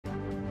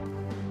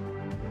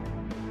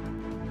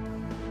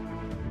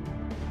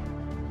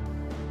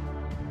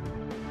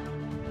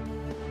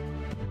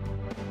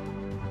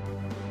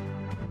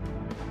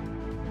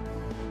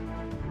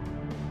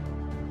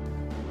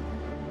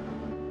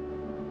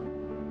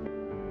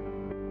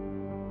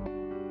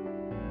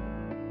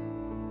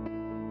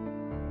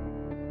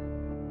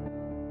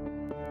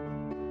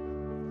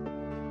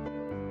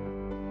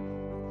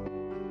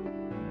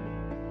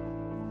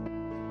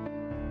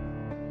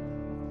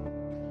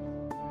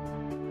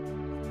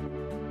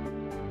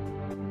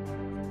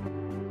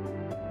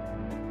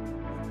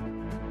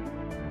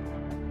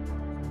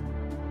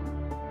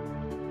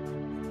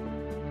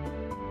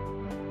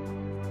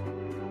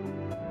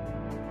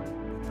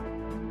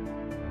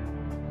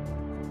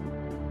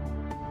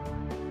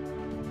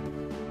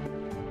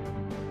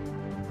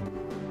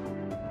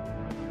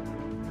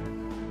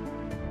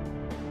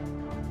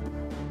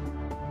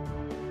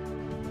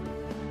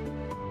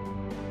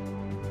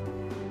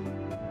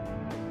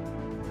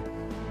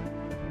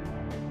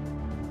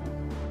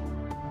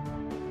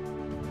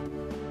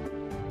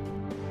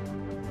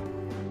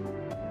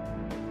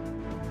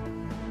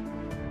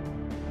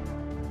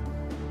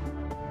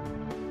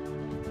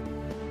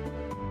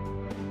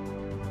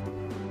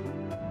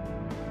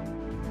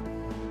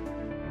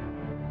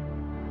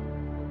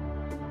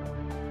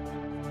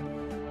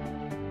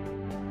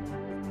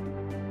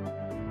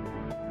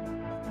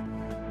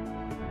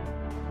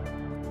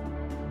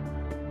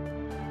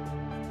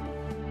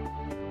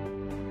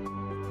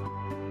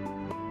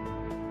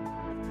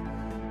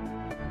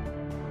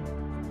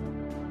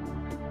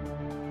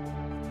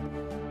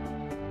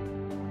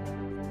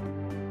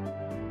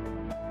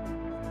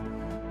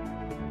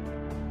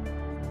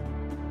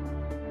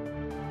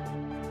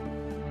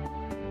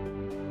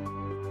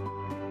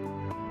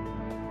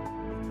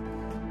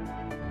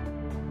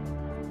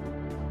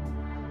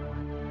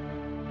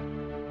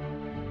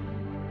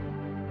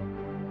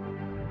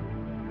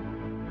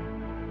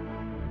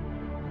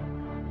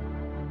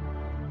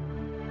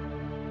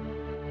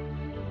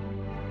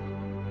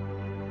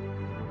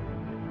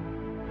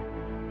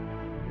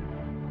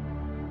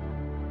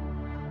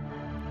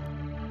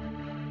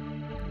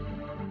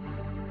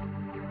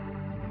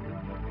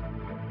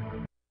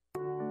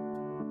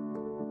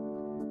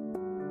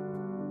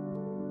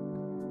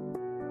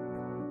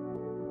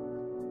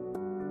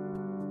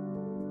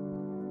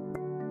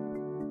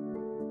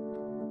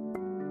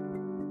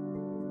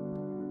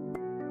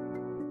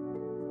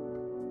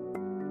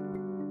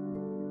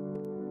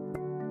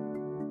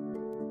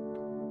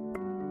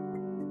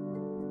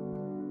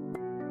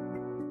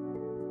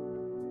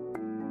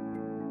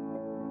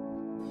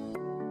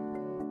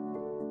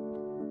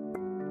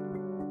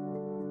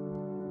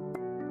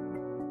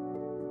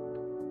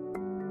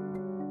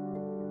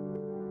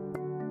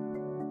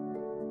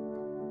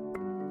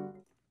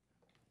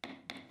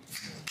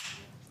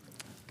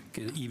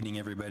Good evening,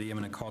 everybody. I'm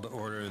going to call to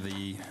order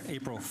the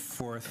April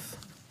 4th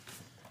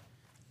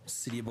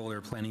City of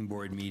Boulder Planning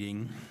Board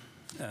meeting.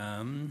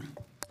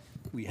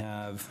 We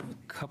have a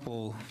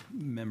couple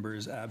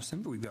members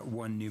absent, but we've got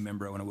one new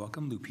member I want to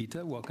welcome.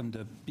 Lupita, welcome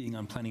to being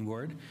on Planning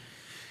Board.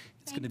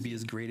 It's going to be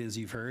as great as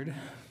you've heard.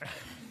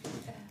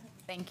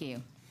 Thank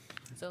you.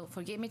 So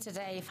forgive me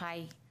today if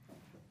I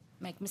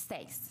make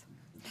mistakes.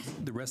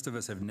 The rest of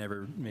us have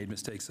never made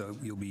mistakes, so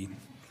you'll really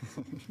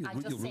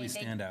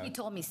stand out. He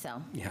told me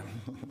so. Yeah.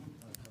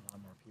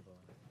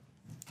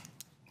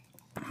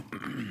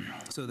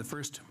 So the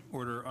first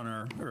order on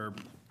our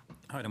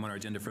item on our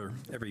agenda for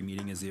every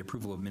meeting is the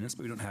approval of minutes,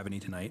 but we don't have any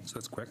tonight, so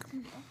that's quick.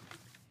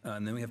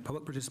 And then we have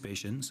public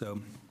participation.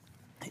 So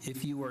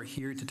if you are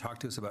here to talk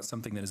to us about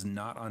something that is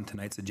not on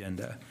tonight's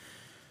agenda,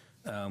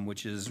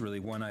 which is really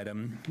one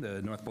item,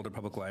 the North Boulder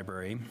Public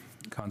Library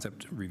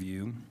concept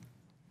review,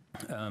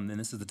 then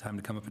this is the time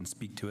to come up and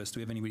speak to us. Do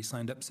we have anybody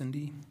signed up,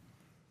 Cindy?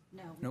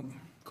 No. Nope.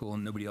 Cool.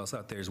 And nobody else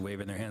out there is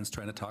waving their hands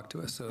trying to talk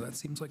to us, so that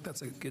seems like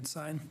that's a good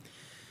sign.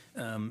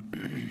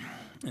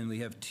 And we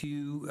have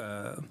two,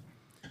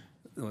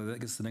 well, I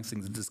guess the next thing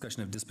is the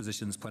discussion of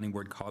dispositions, planning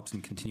board call-ups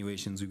and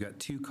continuations. We've got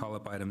two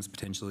call-up items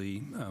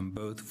potentially,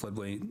 both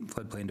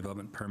floodplain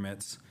development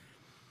permits.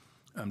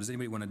 Does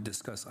anybody want to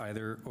discuss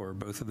either or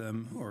both of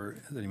them,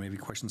 or anybody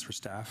have questions for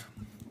staff?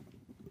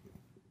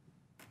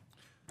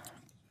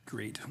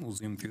 Great, we'll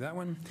zoom through that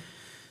one.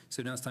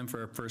 So now it's time for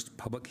our first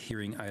public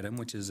hearing item,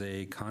 which is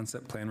a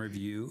concept plan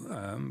review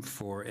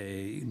for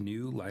a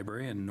new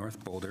library in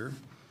North Boulder,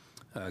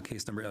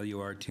 case number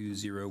LUR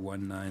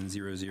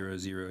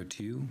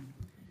 20190002.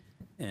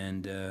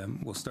 And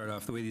we'll start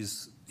off, the way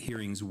these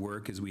hearings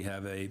work is we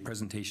have a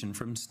presentation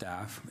from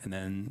staff, and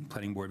then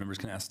planning board members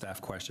can ask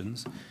staff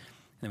questions. And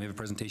then we have a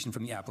presentation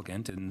from the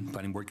applicant, and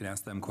planning board can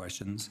ask them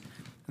questions.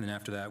 And then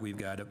after that, we've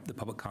got the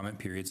public comment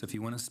period. So if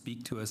you want to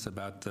speak to us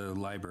about the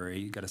library,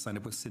 you've got to sign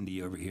up with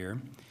Cindy over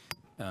here.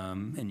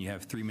 And you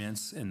have 3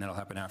 minutes, and that'll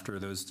happen after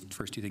those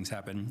first two things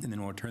happen. And then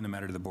we'll return the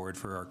matter to the board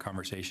for our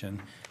conversation.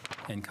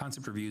 And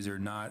concept reviews are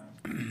not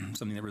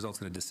something that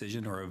results in a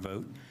decision or a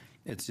vote.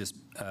 It's just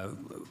an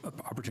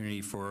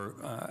opportunity for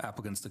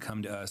applicants to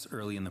come to us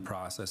early in the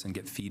process and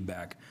get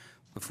feedback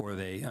before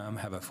they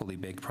have a fully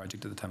baked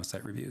project at the time of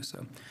site review.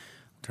 So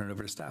turn it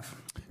over to staff.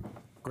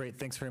 Great,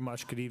 thanks very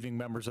much. Good evening,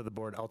 members of the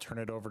board. I'll turn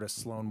it over to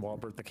Sloan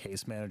Walbert, the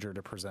case manager,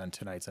 to present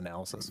tonight's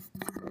analysis.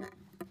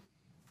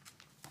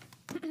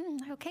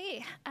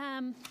 Okay,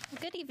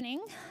 good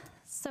evening.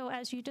 So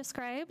as you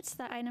described,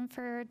 the item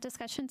for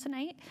discussion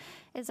tonight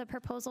is a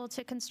proposal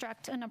to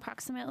construct an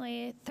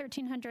approximately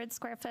 1,300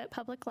 square foot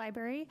public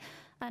library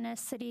on a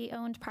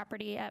city-owned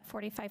property at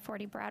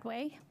 4540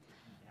 Broadway.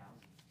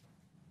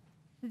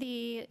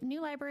 The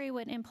new library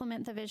would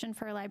implement the vision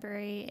for a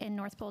library in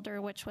North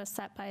Boulder, which was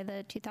set by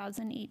the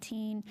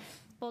 2018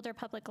 Boulder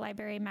Public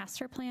Library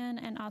Master Plan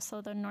and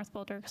also the North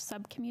Boulder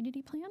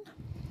Sub-Community Plan.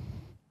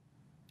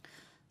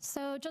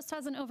 So just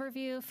as an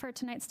overview for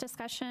tonight's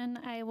discussion,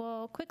 I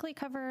will quickly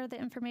cover the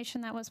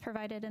information that was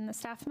provided in the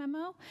staff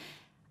memo,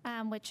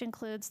 which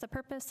includes the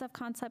purpose of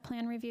concept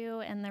plan review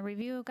and the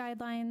review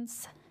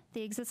guidelines,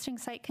 the existing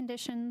site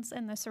conditions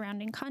and the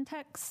surrounding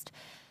context,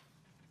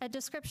 a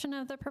description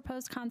of the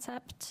proposed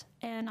concept,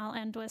 and I'll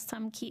end with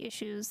some key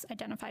issues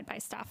identified by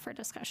staff for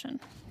discussion.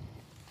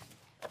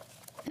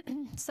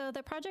 So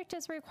the project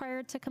is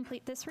required to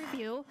complete this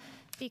review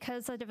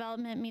because the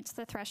development meets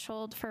the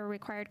threshold for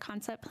required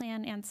concept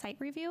plan and site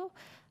review.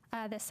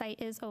 The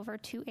site is over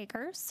 2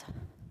 acres.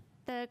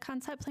 The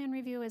concept plan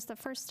review is the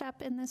first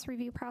step in this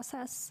review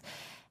process,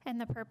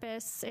 and the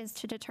purpose is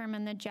to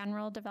determine the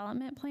general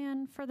development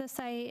plan for the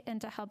site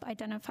and to help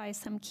identify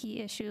some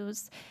key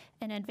issues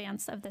in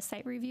advance of the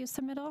site review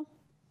submittal.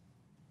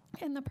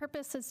 And the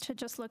purpose is to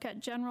just look at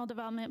general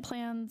development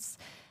plans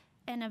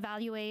and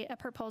evaluate a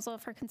proposal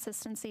for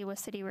consistency with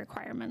city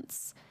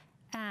requirements.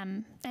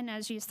 And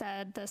as you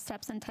said, the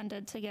steps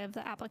intended to give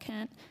the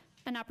applicant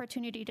an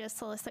opportunity to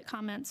solicit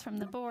comments from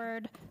the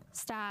board,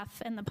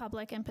 staff, and the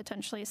public, and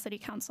potentially city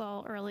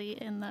council early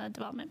in the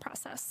development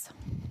process.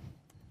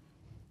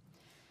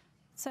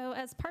 So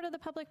as part of the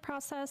public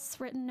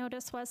process, written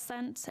notice was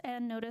sent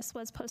and notice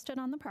was posted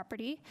on the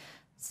property.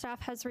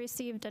 Staff has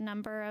received a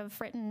number of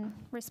written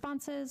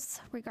responses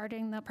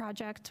regarding the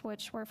project,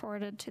 which were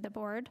forwarded to the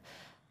board.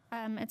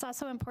 It's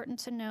also important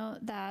to note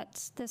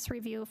that this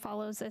review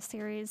follows a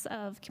series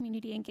of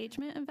community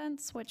engagement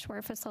events, which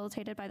were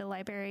facilitated by the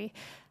library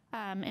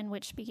and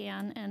which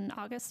began in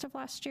August of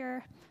last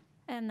year.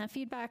 And the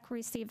feedback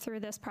received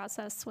through this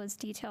process was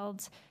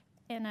detailed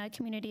in a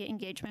community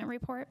engagement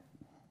report.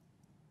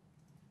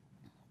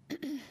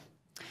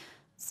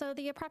 So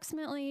the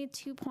approximately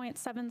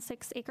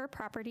 2.76 acre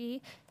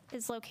property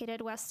is located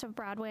west of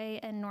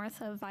Broadway and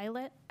north of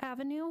Violet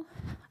Avenue.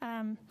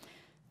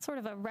 Sort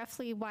of a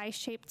roughly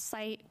Y-shaped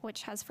site,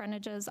 which has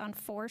frontages on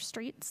 4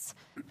 streets,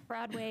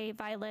 Broadway,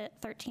 Violet,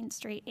 13th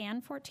Street,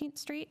 and 14th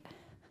Street.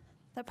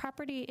 The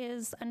property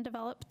is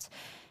undeveloped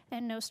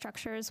and no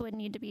structures would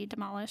need to be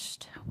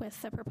demolished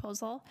with the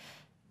proposal.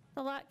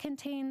 The lot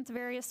contains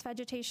various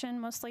vegetation,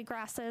 mostly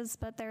grasses,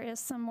 but there is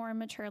some more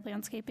mature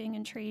landscaping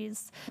and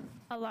trees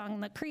along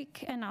the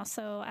creek and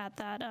also at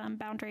that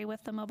boundary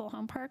with the mobile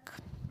home park.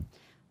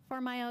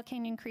 4 Mile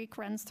Canyon Creek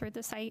runs through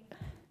the site,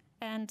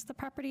 and the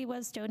property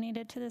was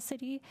donated to the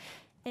city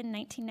in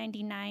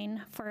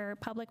 1999 for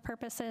public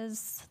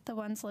purposes. The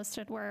ones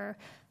listed were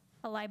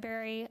a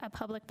library, a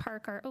public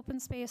park or open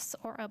space,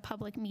 or a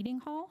public meeting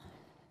hall.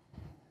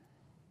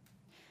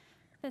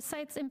 The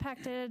site's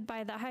impacted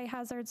by the high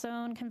hazard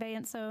zone,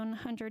 conveyance zone,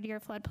 100-year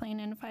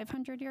floodplain, and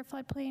 500-year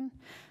floodplain.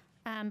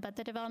 But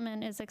the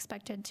development is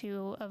expected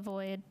to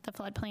avoid the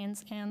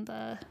floodplains and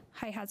the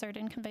high hazard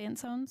and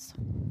conveyance zones.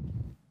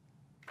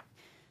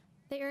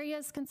 The area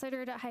is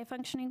considered a high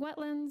functioning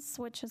wetlands,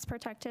 which is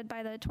protected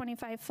by the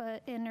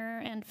 25-foot inner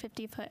and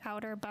 50-foot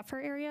outer buffer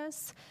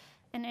areas.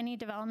 And any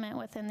development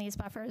within these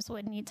buffers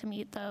would need to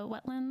meet the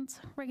wetlands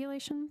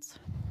regulations.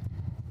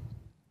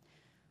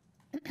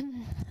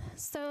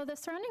 So the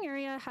surrounding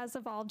area has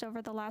evolved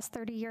over the last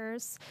 30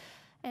 years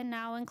and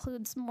now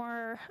includes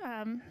more,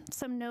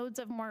 some nodes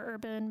of more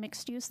urban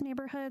mixed-use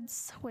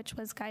neighborhoods, which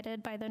was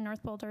guided by the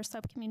North Boulder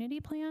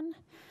Sub-Community Plan.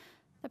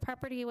 The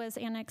property was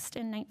annexed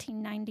in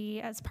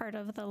 1990 as part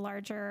of the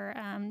larger,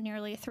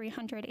 nearly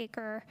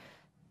 300-acre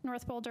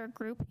North Boulder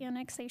group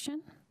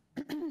annexation.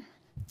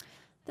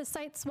 The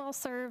site's well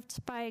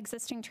served by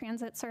existing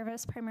transit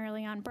service,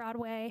 primarily on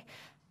Broadway,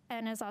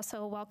 and is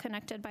also well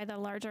connected by the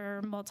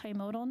larger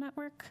multimodal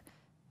network.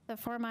 The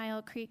 4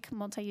 Mile Creek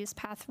multi-use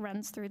path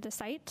runs through the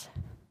site.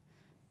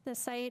 The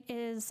site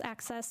is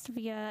accessed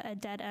via a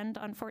dead end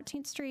on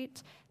 14th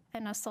Street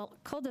and a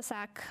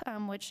cul-de-sac,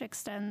 which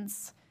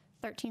extends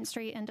 13th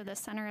Street into the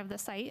center of the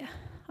site.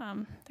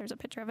 There's a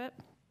picture of it.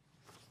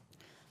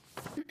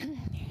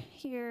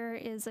 Here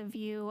is a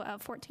view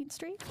of 14th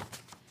Street.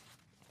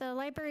 The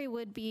library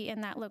would be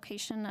in that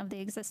location of the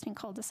existing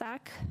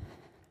cul-de-sac.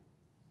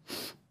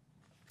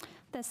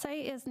 The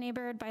site is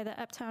neighbored by the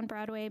Uptown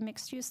Broadway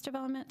mixed-use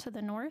development to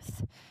the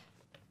north.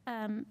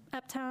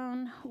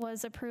 Uptown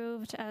was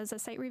approved as a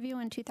site review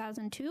in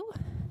 2002.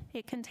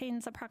 It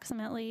contains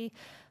approximately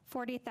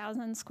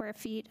 40,000 square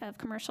feet of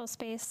commercial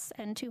space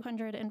and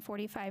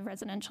 245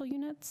 residential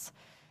units.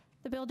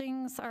 The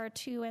buildings are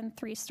 2 and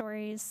 3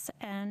 stories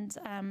and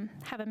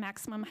have a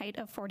maximum height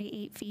of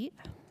 48 feet.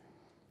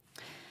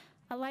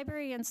 A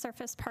library and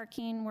surface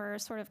parking were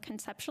sort of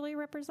conceptually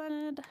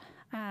represented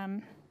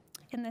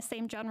in the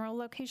same general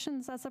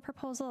locations as the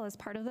proposal as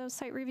part of those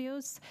site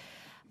reviews,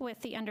 with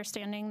the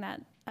understanding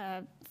that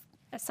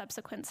a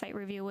subsequent site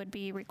review would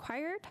be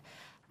required.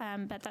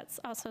 But that's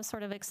also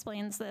sort of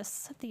explains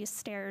these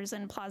stairs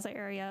and plaza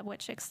area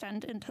which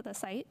extend into the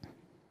site.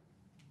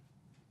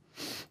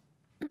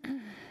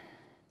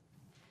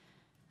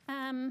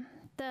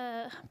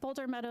 The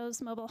Boulder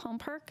Meadows Mobile Home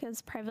Park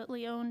is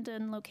privately owned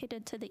and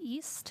located to the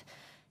east.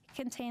 It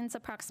contains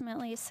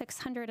approximately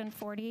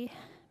 640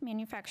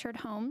 manufactured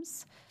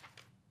homes.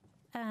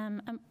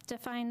 A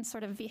defined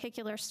sort of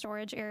vehicular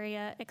storage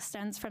area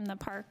extends from the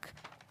park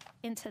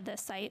into the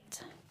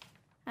site,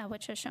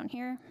 which is shown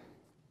here.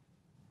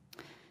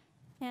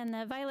 And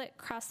the Violet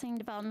Crossing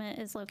development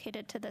is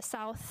located to the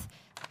south.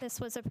 This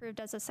was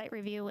approved as a site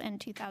review in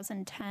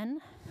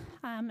 2010.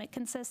 It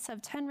consists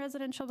of 10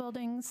 residential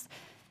buildings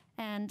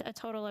and a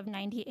total of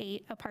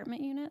 98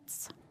 apartment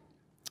units.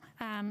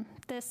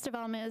 This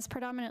development is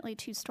predominantly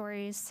 2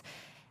 stories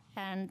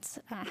and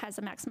has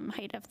a maximum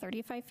height of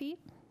 35 feet.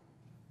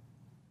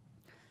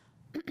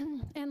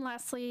 And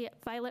lastly,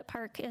 Violet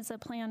Park is a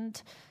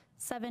planned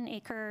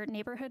 7-acre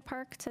neighborhood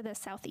park to the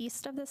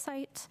southeast of the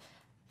site.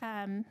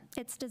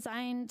 It's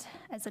designed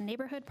as a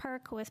neighborhood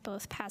park with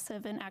both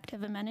passive and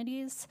active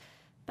amenities,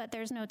 but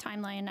there's no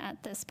timeline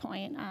at this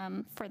point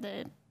for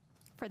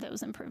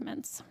those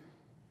improvements.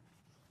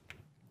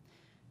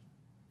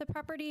 The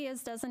property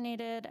is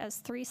designated as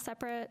 3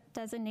 separate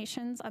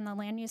designations on the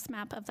land use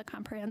map of the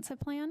comprehensive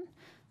plan.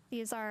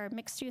 These are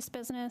mixed-use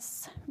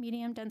business,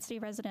 medium-density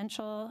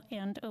residential,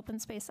 and open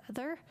space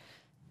other.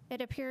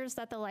 It appears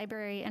that the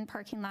library and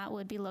parking lot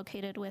would be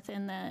located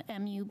within the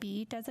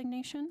MUB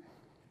designation.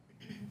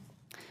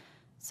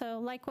 So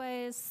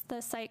likewise, the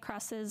site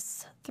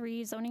crosses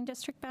 3 zoning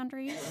district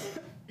boundaries,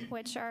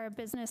 which are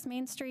Business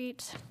Main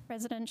Street,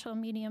 Residential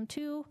Medium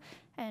 2,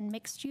 and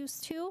Mixed Use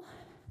 2.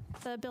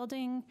 The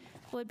building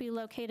would be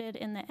located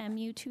in the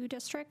MU2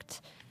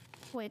 district,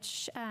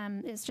 which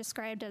is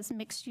described as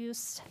mixed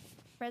use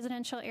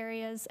residential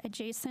areas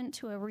adjacent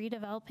to a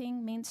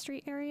redeveloping Main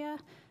Street area,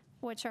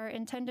 which are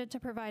intended to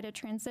provide a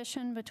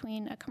transition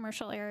between a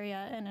commercial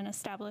area and an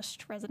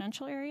established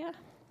residential area.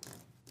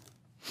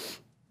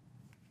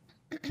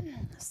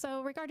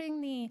 So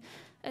regarding the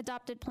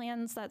adopted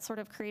plans that sort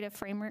of create a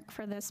framework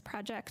for this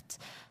project,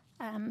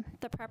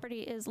 the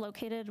property is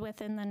located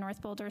within the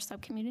North Boulder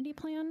Sub-Community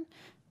Plan,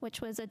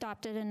 which was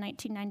adopted in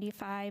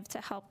 1995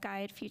 to help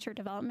guide future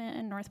development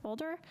in North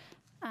Boulder.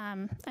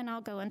 And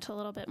I'll go into a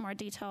little bit more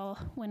detail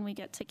when we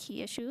get to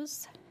key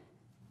issues.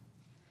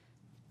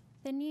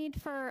 The need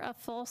for a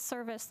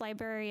full-service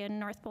library in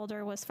North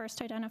Boulder was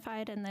first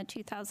identified in the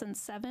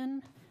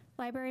 2007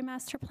 library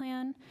master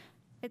plan.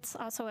 It's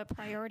also a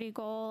priority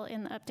goal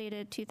in the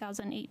updated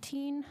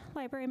 2018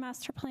 library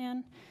master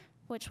plan,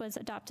 which was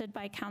adopted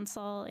by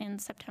council in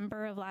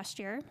September of last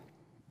year.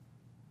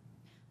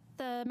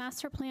 The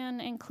master plan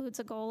includes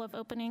a goal of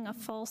opening a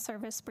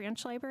full-service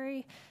branch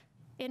library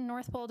in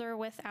North Boulder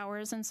with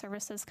hours and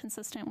services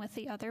consistent with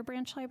the other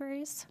branch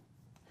libraries.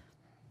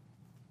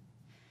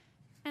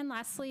 And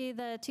lastly,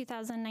 the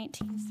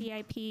 2019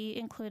 CIP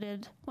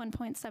included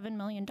 $1.7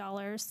 million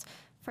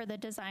for the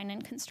design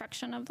and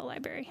construction of the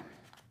library.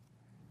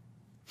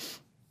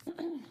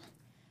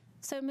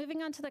 So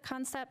moving on to the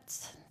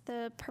concept,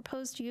 the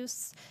proposed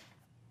use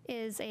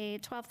is a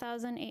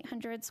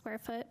 12,800 square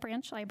foot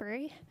branch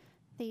library.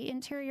 The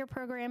interior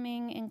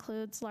programming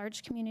includes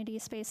large community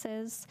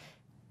spaces,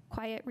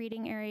 quiet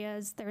reading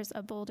areas. There's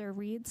a Boulder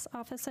Reads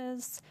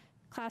offices,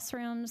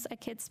 classrooms, a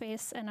kid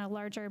space, and a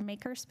larger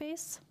maker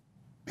space.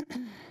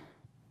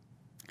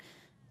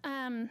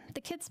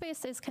 The kid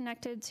space is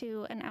connected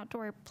to an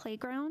outdoor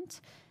playground,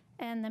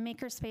 and the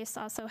maker space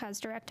also has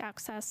direct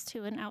access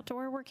to an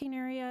outdoor working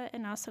area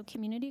and also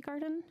community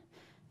garden.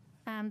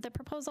 The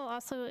proposal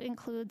also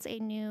includes a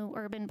new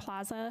urban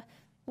plaza,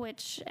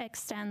 which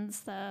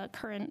extends the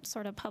current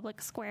sort of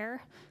public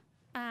square,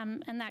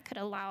 and that could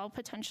allow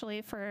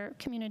potentially for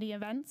community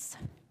events.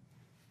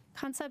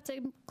 Concept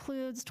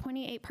includes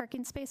 28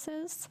 parking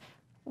spaces,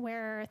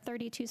 where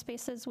 32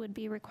 spaces would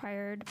be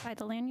required by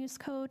the land use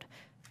code,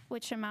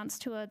 which amounts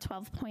to a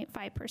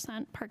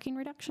 12.5% parking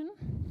reduction.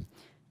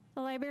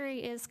 The library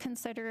is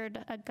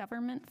considered a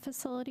government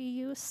facility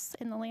use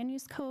in the land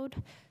use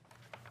code,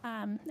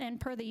 and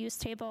per the use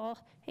table,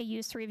 a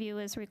use review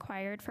is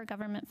required for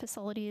government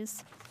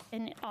facilities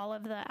in all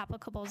of the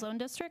applicable zone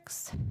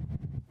districts,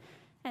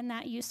 and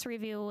that use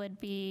review would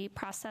be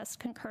processed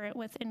concurrent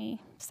with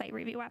any site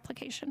review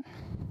application.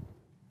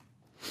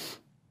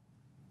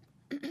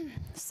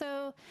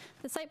 So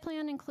the site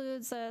plan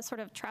includes a sort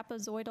of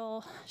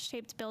trapezoidal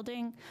shaped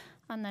building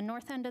on the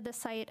north end of the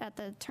site at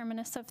the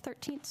terminus of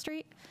 13th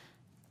Street.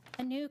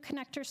 A new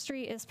connector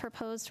street is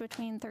proposed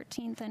between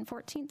 13th and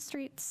 14th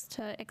Streets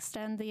to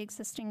extend the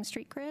existing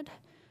street grid.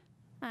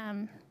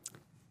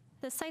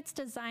 The site's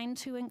designed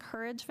to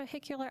encourage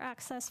vehicular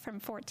access from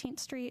 14th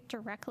Street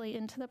directly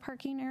into the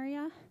parking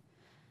area.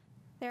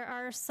 There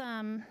are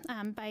some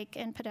bike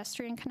and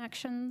pedestrian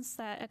connections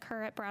that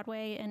occur at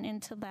Broadway and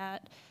into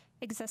that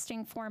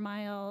existing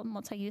 4-mile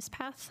multi-use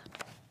path.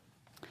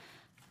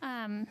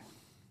 And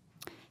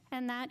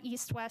that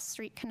east-west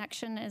street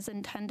connection is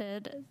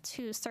intended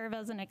to serve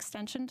as an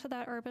extension to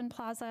that urban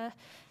plaza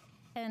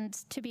and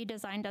to be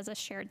designed as a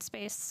shared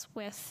space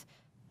with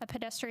a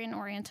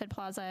pedestrian-oriented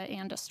plaza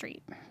and a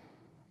street.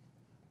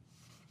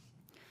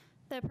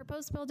 The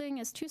proposed building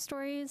is 2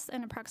 stories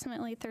and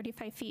approximately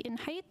 35 feet in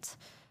height.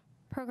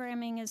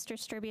 Programming is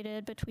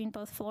distributed between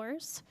both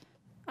floors.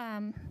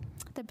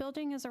 The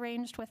building is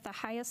arranged with the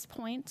highest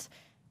point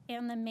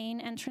and the main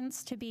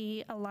entrance to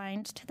be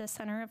aligned to the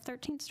center of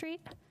 13th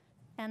Street,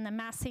 and the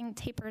massing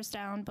tapers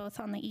down both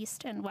on the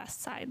east and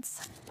west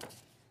sides.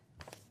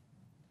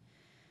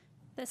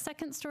 The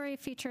second story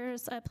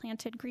features a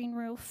planted green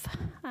roof,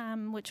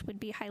 which would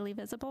be highly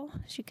visible,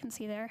 as you can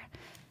see there.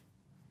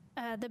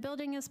 The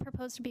building is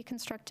proposed to be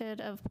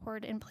constructed of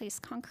poured-in-place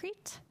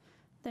concrete.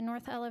 The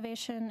north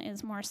elevation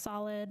is more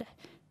solid,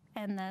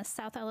 and the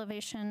south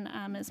elevation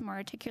is more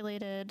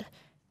articulated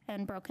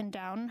and broken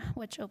down,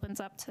 which opens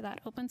up to that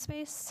open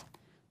space.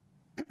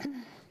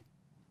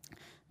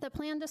 The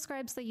plan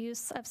describes the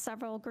use of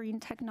several green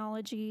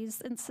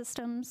technologies and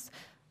systems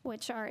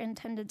which are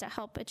intended to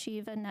help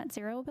achieve a net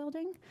zero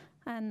building,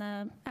 and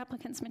the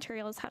applicant's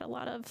materials had a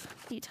lot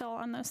of detail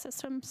on those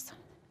systems.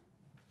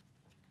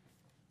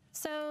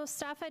 So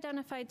staff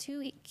identified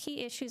 2 key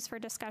issues for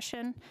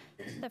discussion.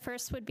 The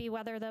first would be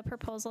whether the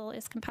proposal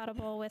is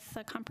compatible with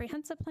the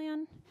comprehensive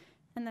plan,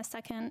 and the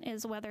second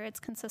is whether it's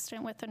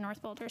consistent with the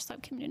North Boulder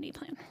subcommunity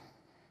plan.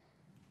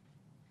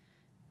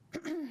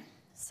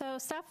 So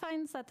staff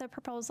finds that the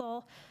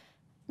proposal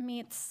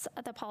meets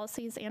the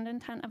policies and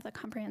intent of the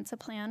comprehensive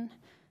plan.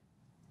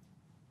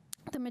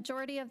 The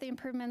majority of the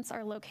improvements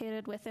are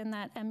located within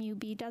that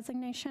MUB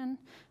designation,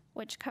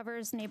 which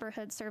covers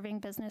neighborhood serving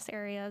business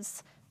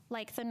areas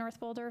like the North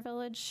Boulder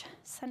Village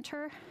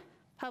Center.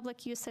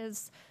 Public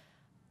uses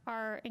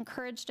are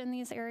encouraged in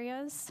these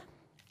areas.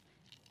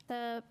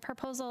 The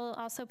proposal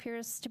also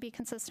appears to be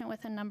consistent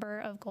with a number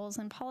of goals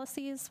and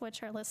policies,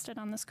 which are listed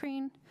on the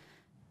screen,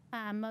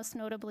 most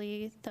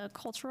notably the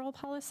cultural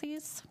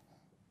policies.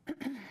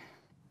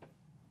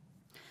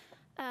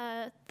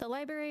 The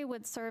library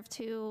would serve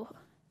to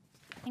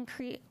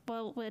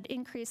would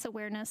increase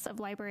awareness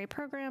of library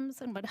programs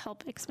and would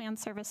help expand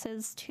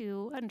services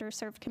to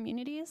underserved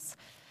communities.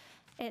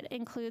 It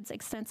includes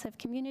extensive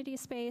community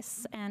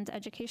space and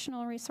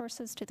educational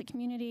resources to the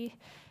community.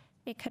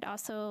 It could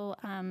also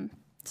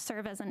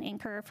serve as an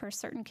anchor for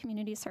certain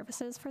community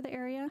services for the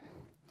area.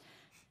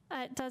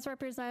 It does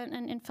represent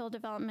an infill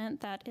development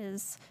that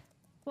is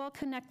well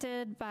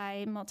connected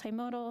by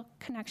multimodal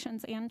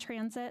connections and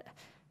transit.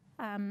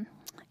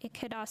 It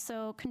could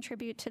also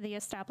contribute to the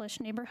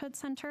established neighborhood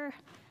center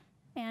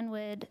and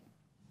would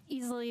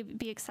easily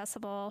be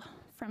accessible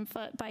from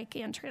foot, bike,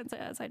 and transit,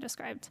 as I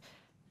described.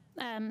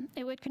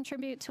 It would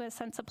contribute to a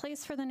sense of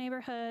place for the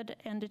neighborhood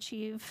and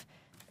achieve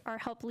or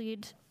help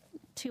lead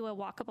to a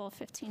walkable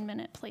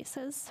 15-minute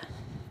places.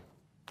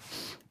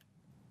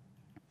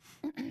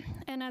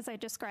 And as I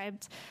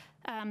described,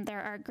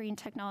 there are green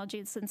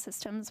technologies and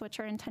systems which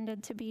are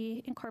intended to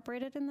be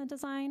incorporated in the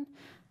design,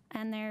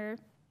 and they're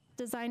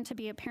designed to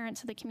be apparent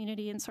to the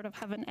community and sort of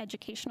have an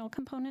educational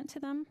component to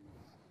them.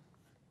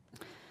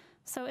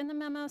 So in the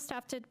memo,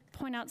 staff did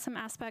point out some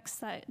aspects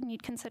that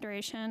need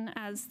consideration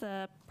as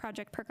the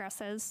project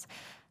progresses.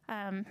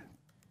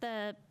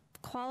 The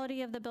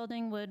quality of the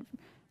building would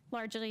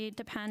largely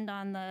depend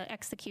on the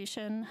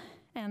execution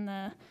and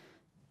the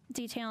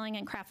detailing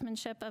and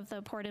craftsmanship of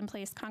the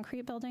poured-in-place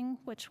concrete building,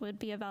 which would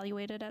be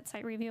evaluated at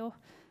site review.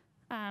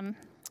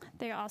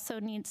 There also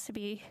needs to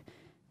be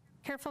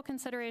careful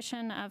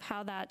consideration of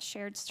how that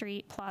shared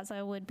street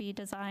plaza would be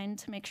designed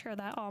to make sure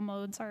that all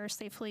modes are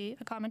safely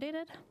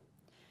accommodated.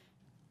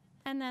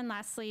 And then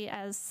lastly,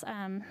 as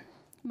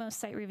most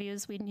site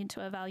reviews, we need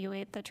to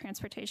evaluate the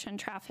transportation,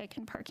 traffic,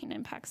 and parking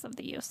impacts of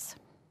the use.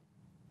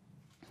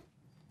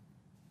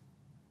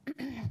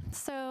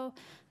 So,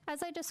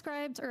 as I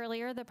described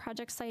earlier, the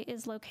project site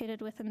is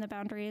located within the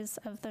boundaries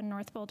of the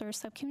North Boulder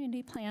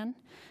Subcommunity Plan,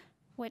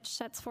 which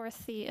sets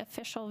forth the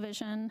official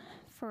vision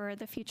for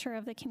the future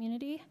of the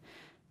community.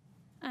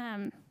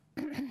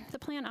 The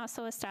plan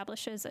also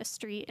establishes a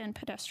street and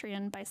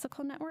pedestrian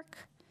bicycle network.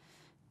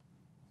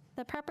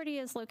 The property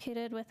is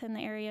located within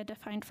the area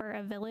defined for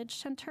a village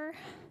center.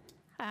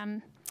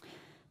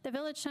 The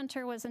village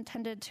center was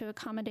intended to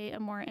accommodate a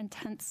more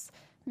intense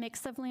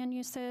mix of land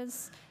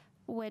uses,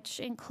 which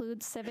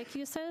includes civic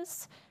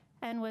uses,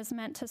 and was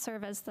meant to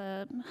serve as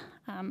the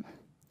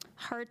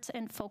heart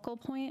and focal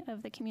point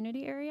of the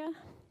community area.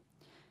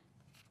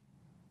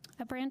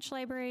 A branch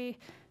library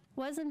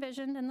was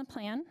envisioned in the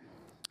plan.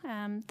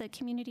 The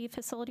community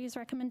facilities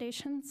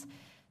recommendations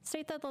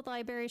state that the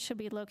library should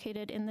be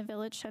located in the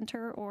village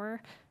center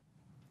or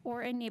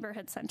a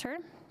neighborhood center,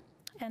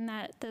 and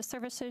that the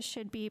services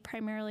should be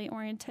primarily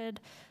oriented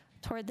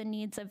toward the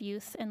needs of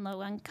youth in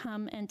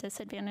low-income and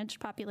disadvantaged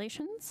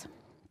populations.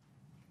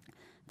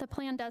 The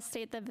plan does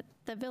state that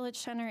the village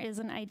center is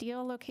an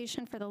ideal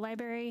location for the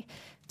library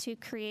to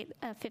create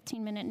a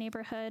 15-minute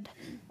neighborhood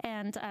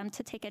and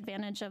to take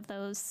advantage of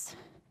those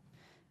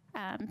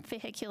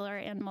vehicular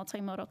and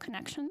multimodal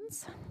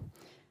connections.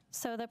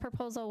 So the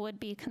proposal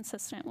would be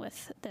consistent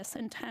with this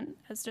intent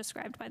as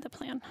described by the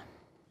plan.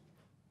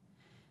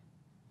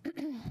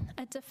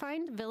 A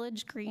defined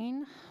village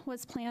green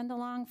was planned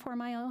along 4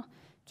 Mile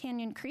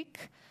Canyon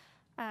Creek.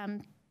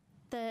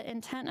 The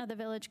intent of the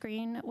village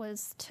green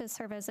was to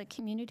serve as a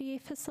community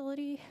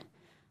facility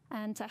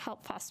and to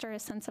help foster a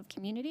sense of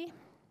community.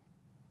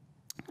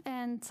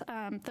 And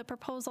the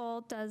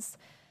proposal does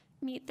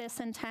meet this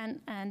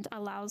intent and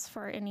allows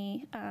for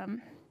any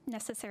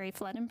necessary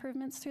flood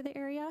improvements through the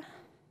area.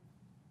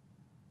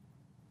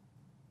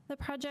 The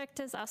project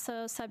is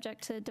also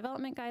subject to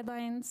development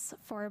guidelines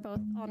for both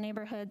all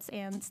neighborhoods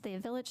and the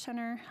village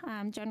center.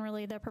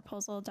 Generally, the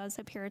proposal does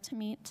appear to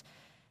meet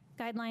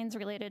guidelines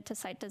related to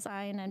site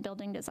design and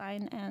building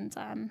design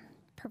and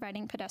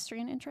providing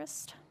pedestrian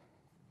interest.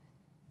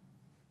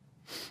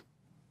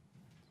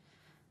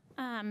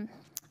 And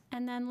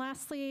then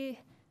lastly,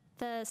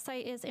 the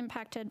site is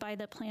impacted by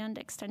the planned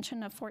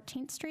extension of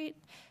 14th Street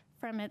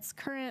from its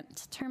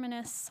current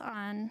terminus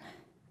on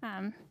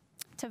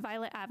to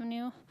Violet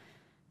Avenue.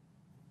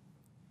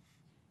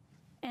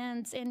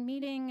 And in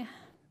meeting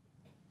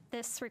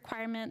this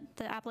requirement,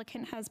 the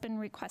applicant has been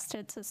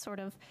requested to sort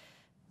of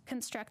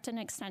construct an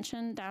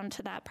extension down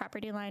to that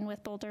property line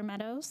with Boulder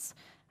Meadows.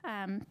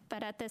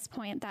 But at this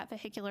point, that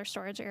vehicular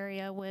storage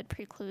area would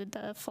preclude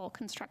the full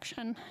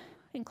construction,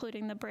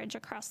 including the bridge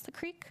across the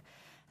creek.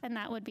 And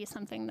that would be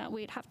something that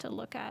we'd have to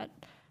look at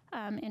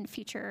in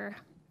future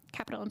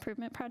capital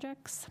improvement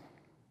projects.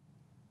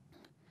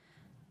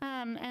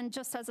 And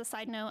just as a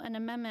side note, an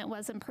amendment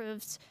was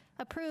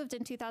approved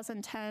in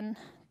 2010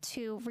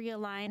 to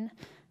realign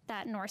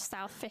that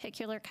north-south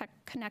vehicular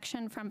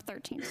connection from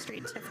 13th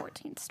Street to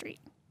 14th Street.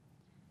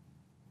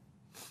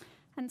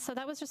 And so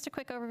that was just a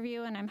quick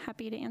overview, and I'm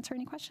happy to answer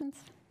any questions.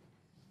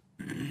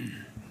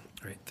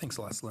 Great, thanks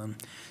a lot, Sloan.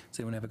 Does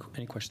anyone have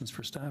any questions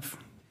for staff?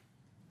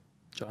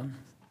 John?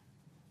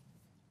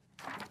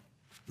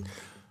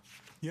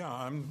 Yeah,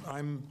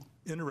 I'm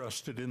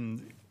interested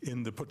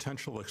in the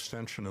potential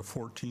extension of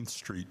 14th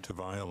Street to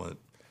Violet.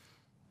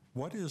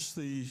 What is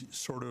the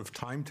sort of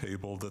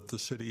timetable that the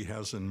city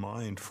has in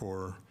mind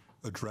for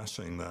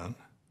addressing that?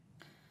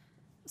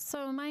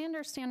 So my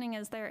understanding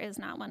is there is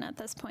not one at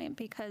this point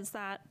because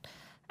that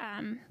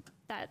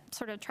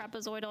sort of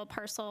trapezoidal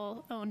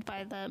parcel owned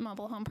by the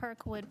mobile home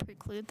park would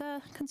preclude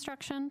the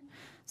construction.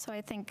 So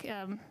I think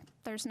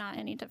there's not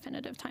any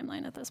definitive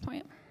timeline at this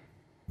point.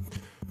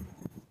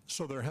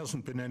 So there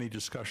hasn't been any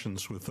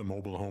discussions with the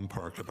mobile home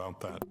park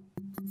about that?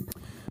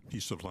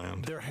 piece of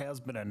land? There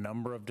has been a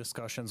number of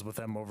discussions with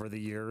them over the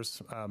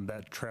years.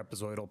 That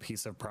trapezoidal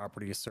piece of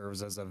property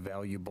serves as a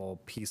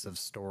valuable piece of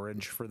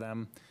storage for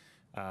them.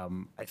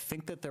 I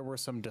think that there were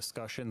some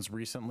discussions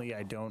recently.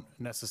 I don't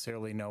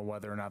necessarily know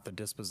whether or not the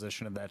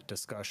disposition of that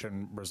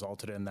discussion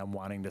resulted in them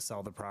wanting to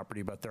sell the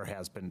property, but there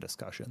has been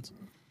discussions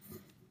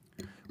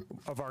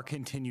of our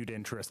continued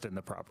interest in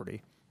the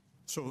property.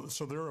 So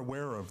they're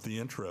aware of the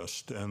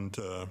interest, and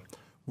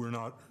we're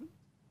not,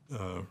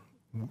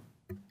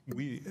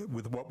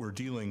 with what we're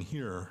dealing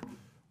here,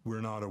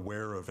 we're not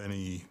aware of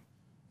any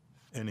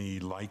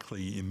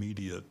likely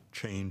immediate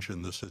change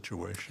in the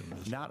situation.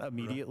 Not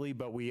immediately,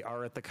 but we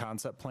are at the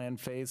concept plan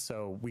phase,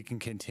 so we can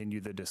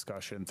continue the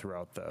discussion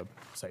throughout the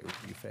site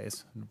review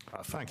phase.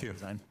 Thank you.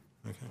 Design.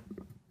 Okay.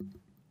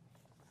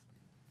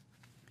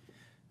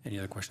 Any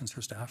other questions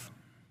for staff?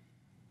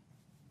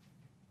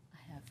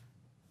 I have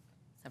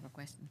several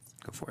questions.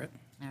 Go for it.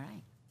 All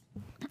right.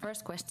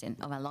 First question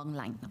of a long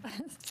line.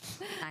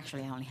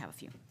 Actually, I only have a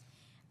few.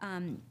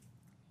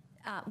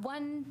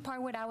 One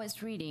part what I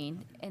was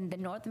reading, in the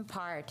northern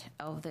part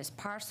of this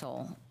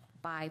parcel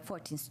by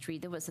 14th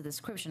Street, there was a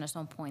description at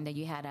some point that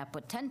you had a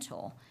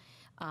potential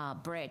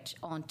bridge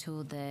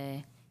onto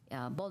the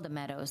Boulder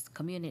Meadows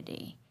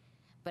community.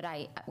 But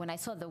when I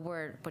saw the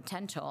word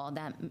potential,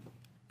 that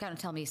kind of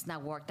tell me it's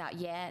not worked out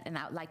yet, and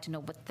I would like to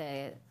know what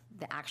the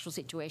actual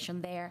situation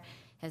there.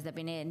 Has there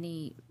been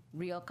any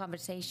real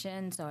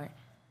conversations or?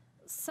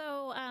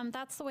 So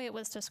that's the way it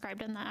was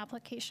described in the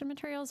application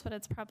materials, but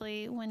it's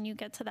probably when you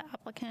get to the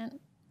applicant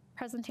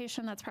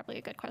presentation, that's probably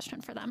a good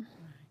question for them.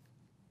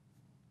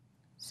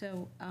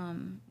 So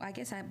I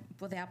guess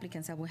for the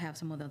applicants, I will have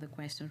some other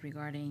questions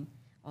regarding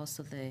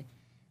also the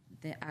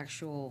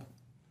actual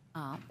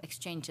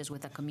exchanges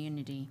with the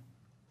community.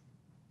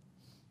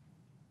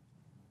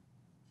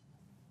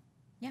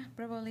 Yeah,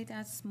 probably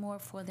that's more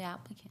for the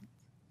applicant.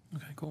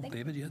 Okay, cool.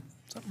 David, you had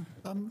something?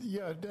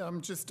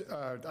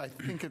 I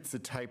think it's a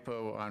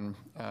typo on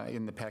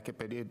in the packet,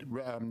 but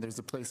there's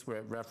a place where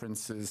it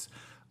references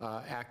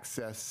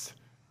access,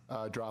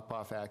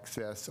 drop-off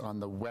access on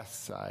the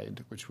west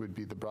side, which would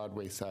be the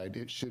Broadway side.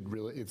 It's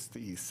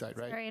the east side,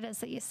 right? Right, it is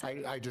the east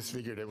side. I just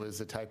figured it was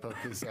a typo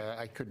because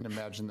I couldn't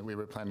imagine that we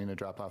were planning to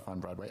drop off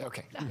on Broadway.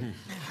 Okay.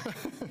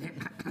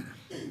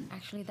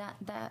 Actually,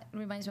 that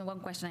reminds me of one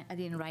question. I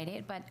didn't write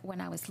it, but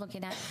when I was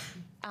looking at,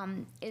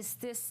 is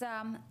this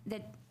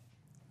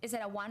is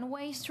it a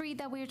one-way street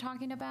that we're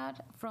talking about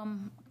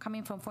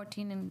coming from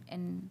 14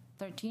 and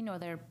 13, or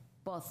they're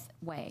both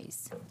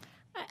ways?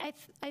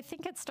 I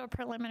think it's still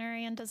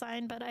preliminary in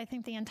design, but I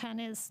think the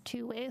intent is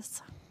 2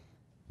 ways.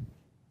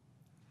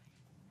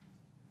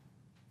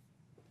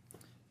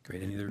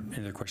 Great. Any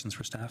other questions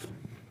for staff?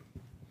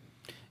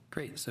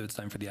 Great. So it's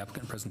time for the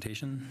applicant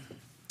presentation.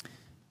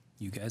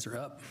 You guys are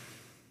up.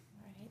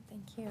 All right,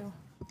 thank you.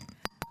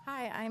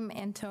 Hi, I'm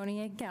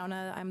Antonia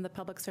Gauna. I'm the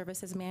Public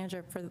Services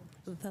Manager for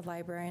the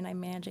library, and I'm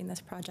managing this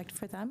project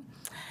for them.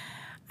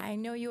 I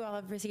know you all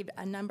have received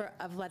a number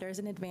of letters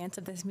in advance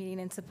of this meeting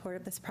in support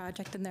of this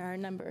project, and there are a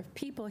number of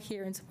people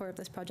here in support of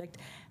this project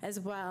as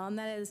well, and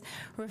that is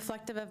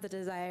reflective of the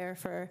desire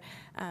for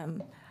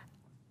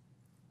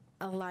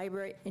a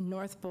library in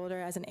North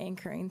Boulder as an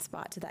anchoring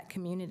spot to that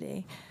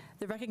community.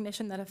 The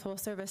recognition that a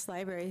full-service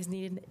library is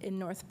needed in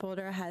North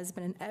Boulder has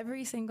been in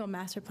every single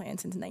master plan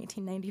since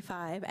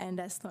 1995, and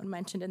as Sloan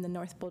mentioned in the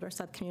North Boulder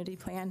Sub-Community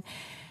Plan,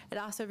 it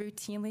also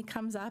routinely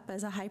comes up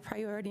as a high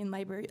priority in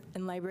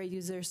library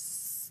user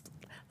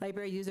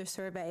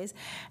surveys,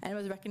 and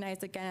was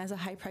recognized again as a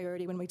high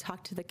priority when we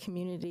talked to the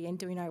community in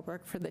doing our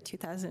work for the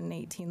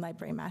 2018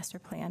 Library Master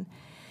Plan.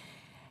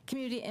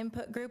 Community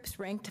input groups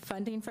ranked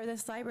funding for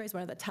this library as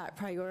one of the top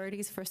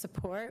priorities for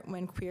support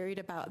when queried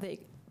about the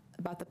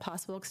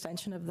possible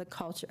extension of the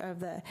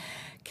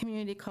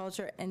community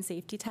culture and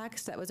safety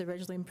tax that was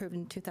originally approved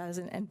in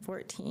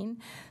 2014.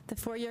 The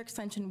 4-year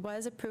extension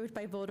was approved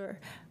by Boulder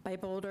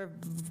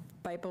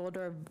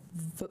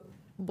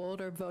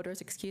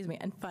voters,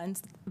 and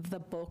funds the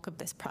bulk of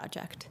this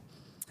project.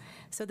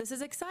 So this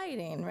is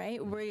exciting,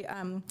 right? We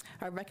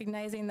are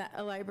recognizing that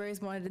a library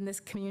is wanted in this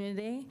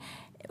community.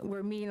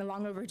 We're meeting a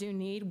long overdue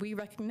need. We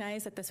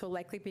recognize that this will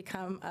likely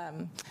become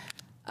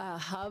a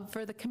hub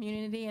for the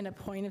community and a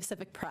point of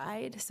civic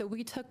pride. So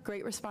we took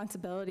great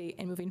responsibility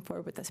in moving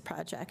forward with this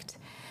project.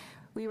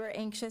 We were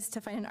anxious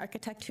to find an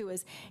architect who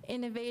was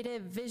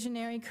innovative,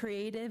 visionary,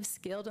 creative,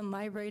 skilled in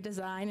library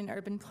design and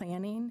urban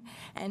planning,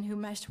 and who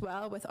meshed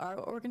well with our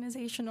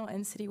organizational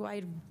and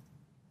citywide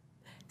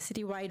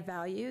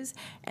values,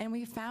 and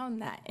we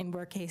found that in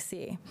Work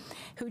AC,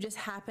 who just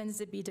happens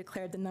to be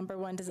declared the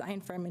 #1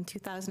 design firm in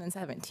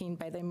 2017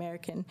 by the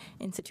American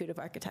Institute of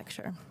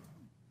Architecture.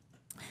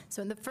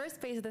 So in the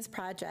first phase of this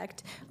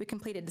project, we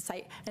completed the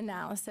site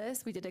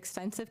analysis, we did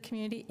extensive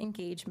community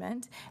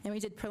engagement, and we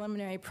did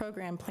preliminary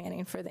program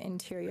planning for the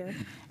interior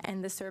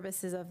and the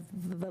services of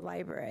the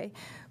library.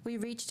 We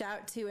reached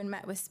out to and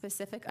met with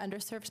specific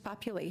underserved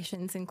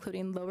populations,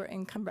 including lower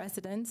income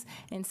residents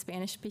and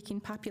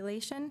Spanish-speaking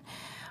population.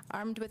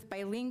 Armed with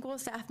bilingual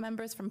staff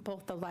members from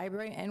both the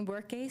library and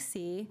Work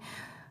AC,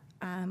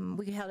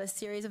 We held a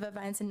series of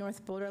events in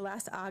North Boulder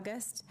last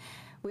August.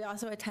 We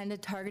also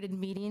attended targeted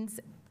meetings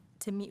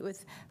to meet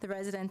with the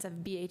residents of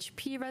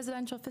BHP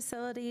residential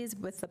facilities,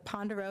 with the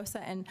Ponderosa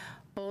and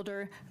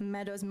Boulder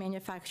Meadows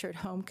manufactured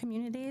home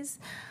communities.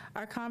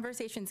 Our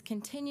conversations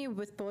continue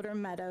with Boulder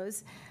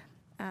Meadows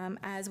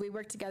as we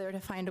work together to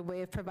find a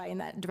way of providing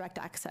that direct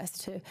access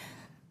to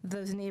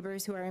those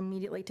neighbors who are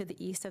immediately to the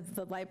east of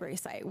the library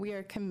site. We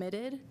are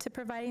committed to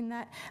providing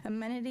that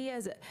amenity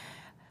as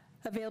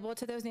available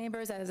to those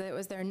neighbors, as it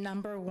was their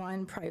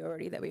 #1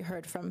 priority that we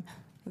heard from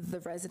the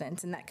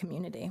residents in that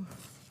community.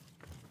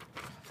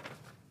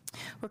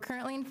 We're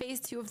currently in phase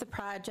 2 of the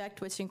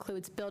project, which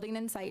includes building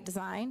and site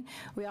design.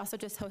 We also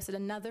just hosted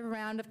another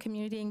round of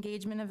community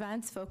engagement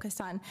events focused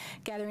on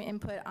gathering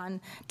input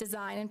on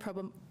design and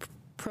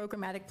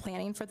programmatic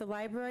planning for the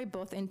library,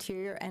 both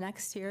interior and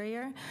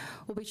exterior.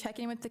 We'll be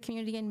checking with the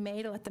community in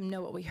May to let them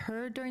know what we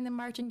heard during the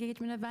March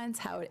engagement events,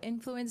 how it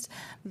influenced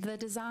the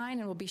design,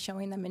 and we'll be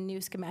showing them a new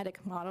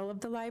schematic model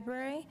of the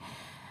library.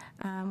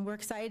 We're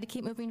excited to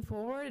keep moving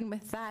forward, and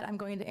with that, I'm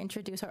going to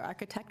introduce our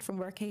architect from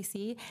Work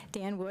KC,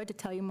 Dan Wood, to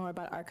tell you more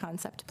about our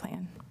concept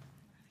plan.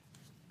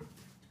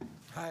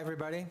 Hi,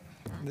 everybody.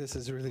 This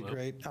is a really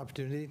great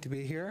opportunity to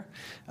be here.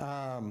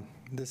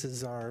 This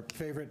is our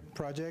favorite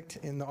project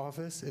in the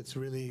office. It's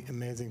really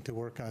amazing to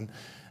work on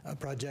a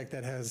project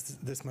that has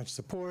this much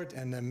support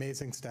and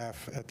amazing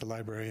staff at the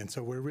library. And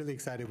so we're really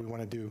excited. We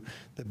want to do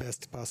the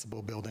best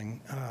possible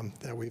building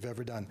that we've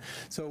ever done.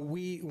 So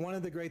one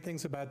of the great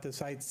things about the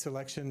site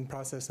selection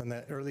process and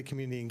the early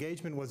community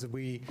engagement was that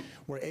we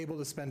were able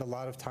to spend a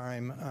lot of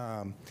time,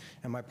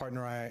 and my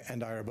partner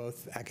and I are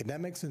both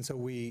academics, and so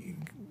we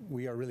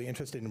are really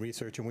interested in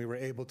research, and we were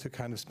able to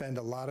kind of spend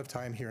a lot of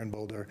time here in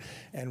Boulder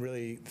and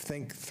really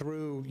think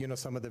through,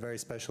 some of the very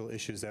special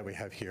issues that we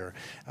have here.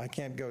 I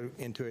can't go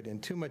into it in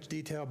too much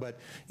detail, but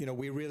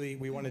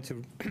we wanted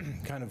to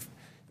kind of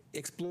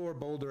explore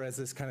Boulder as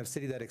this kind of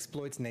city that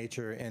exploits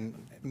nature in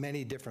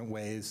many different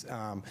ways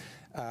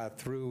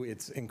through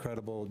its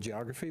incredible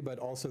geography, but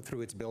also through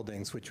its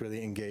buildings, which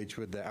really engage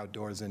with the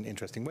outdoors in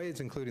interesting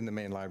ways, including the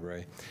main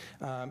library.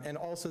 And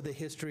also the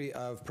history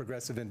of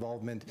progressive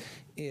involvement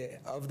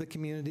of the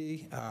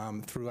community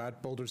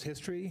throughout Boulder's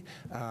history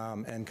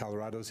and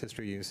Colorado's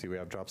history. You see we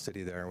have Drop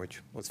City there,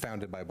 which was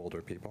founded by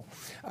Boulder people.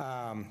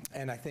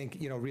 And I think,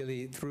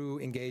 really through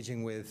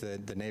engaging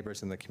with the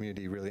neighbors in the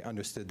community, really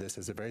understood this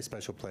as a very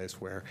special place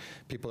where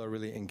people are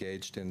really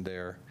engaged in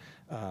their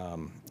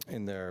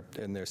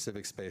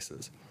civic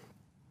spaces.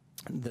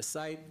 The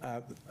site,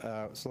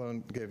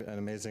 Sloan gave an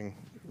amazing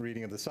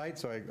reading of the site,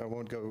 so I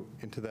won't go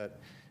into that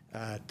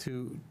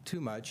too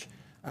much.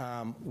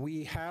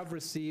 We have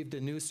received a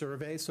new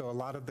survey, so a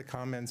lot of the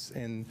comments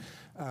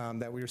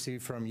that we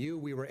received from you,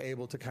 we were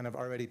able to kind of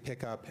already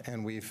pick up,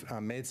 and we've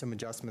made some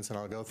adjustments, and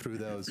I'll go through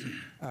those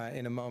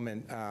in a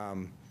moment.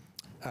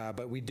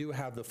 But we do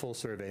have the full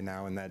survey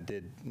now, and that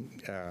did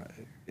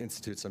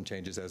institute some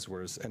changes as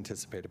was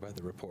anticipated by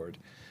the report.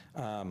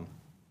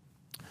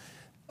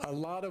 A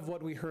lot of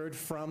what we heard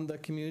from the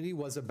community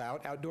was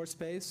about outdoor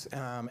space,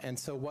 and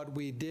so what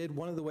we did,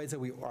 one of the ways that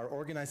we are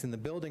organizing the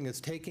building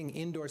is taking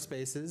indoor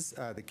spaces,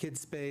 the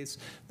kids space,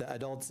 the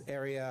adults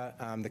area,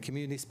 the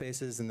community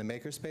spaces, and the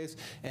maker space,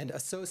 and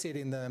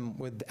associating them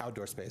with the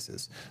outdoor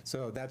spaces.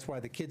 So that's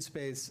why the kids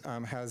space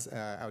has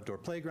an outdoor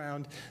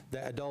playground.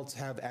 The adults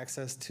have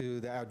access to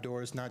the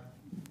outdoors, not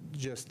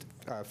just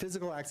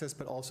physical access,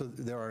 but also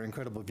there are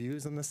incredible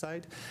views on the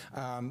site.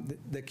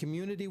 The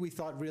community, we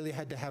thought, really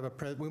had to have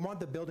we want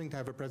the building to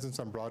have a presence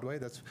on Broadway.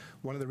 That's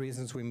one of the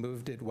reasons we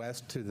moved it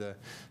west to the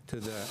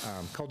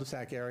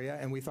cul-de-sac area,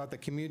 and we thought the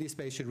community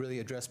space should really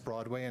address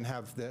Broadway and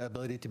have the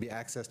ability to be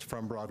accessed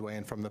from Broadway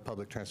and from the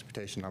public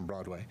transportation on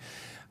Broadway,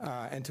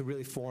 and to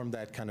really form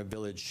that kind of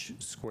village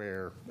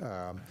square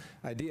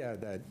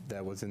idea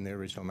that was in the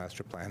original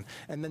master plan.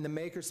 And then the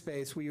maker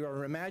space, we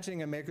are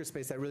imagining a maker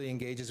space that really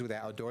engages with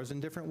the outdoors in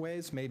different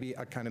ways, maybe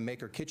a kind of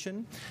maker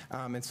kitchen.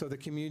 And so the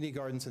community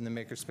gardens and the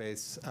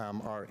makerspace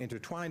are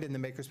intertwined, and the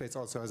makerspace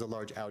also has a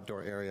large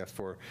outdoor area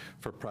for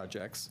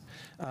projects.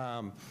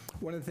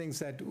 One of the things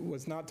that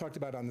was not talked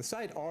about on the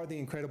site are the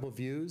incredible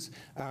views.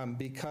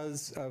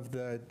 Because of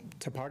the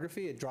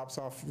topography, it drops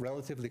off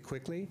relatively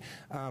quickly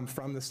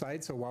from the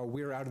site. So while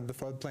we're out of the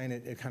floodplain,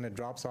 it kind of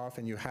drops off,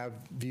 and you have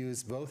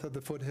views both of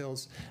the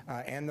foothills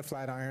and the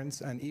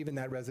Flatirons, and even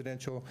that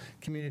residential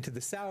community to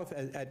the south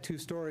at 2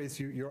 stories,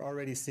 you're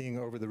already seeing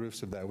over the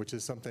roofs of that, which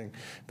is something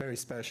very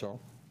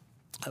special.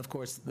 Of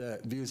course, the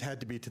views had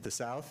to be to the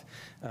south,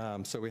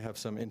 so we have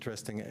some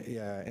interesting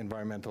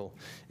environmental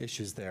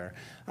issues there.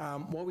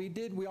 What we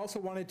did, we also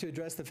wanted to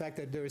address the fact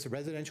that there is a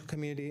residential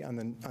community on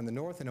the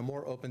north and a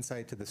more open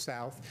site to the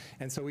south,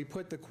 and so we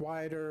put the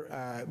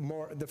quieter,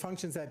 the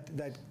functions that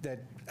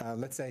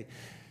let's say,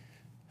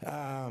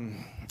 are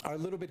a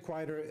little bit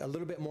quieter, a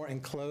little bit more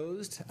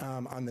enclosed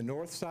on the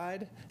north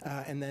side,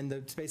 and then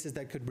the spaces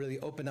that could really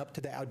open up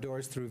to the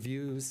outdoors through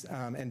views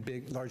and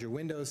big, larger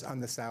windows on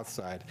the south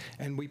side.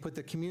 And we put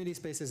the community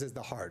spaces as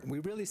the heart. We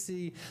really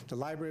see the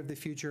Library of the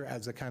Future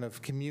as a kind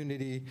of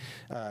community,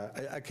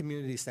 a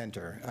community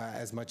center,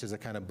 as much as a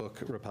kind of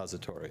book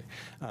repository.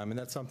 And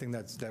that's something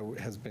that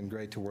has been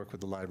great to work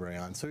with the library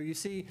on. So you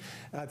see,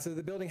 so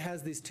the building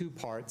has these two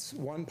parts.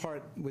 One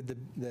part with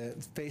the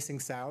facing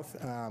south,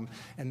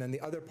 and then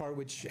the other part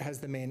which has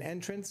the main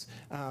entrance.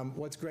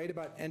 What's great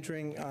about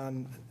entering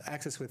on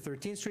access with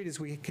 13th Street is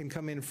we can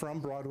come in from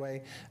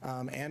Broadway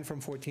and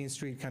from 14th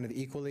Street kind of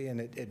equally,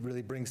 and it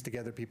really brings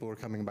together people who are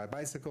coming by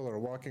bicycle or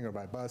walking or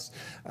by bus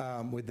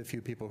with the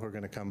few people who are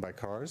going to come by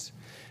cars.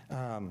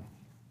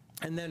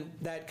 And then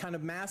that kind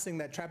of massing,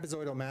 that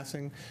trapezoidal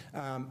massing,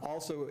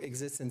 also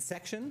exists in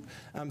section.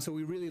 So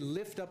we really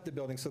lift up the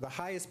building. So the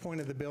highest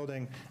point of the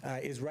building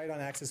is right on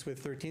axis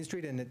with 13th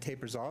Street, and it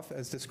tapers off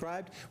as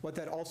described. What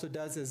that also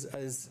does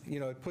is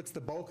you know, it puts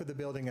the bulk of the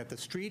building at the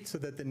street so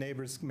that the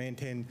neighbors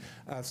maintain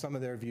some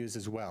of their views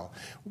as well.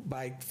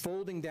 By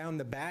folding down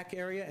the back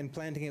area and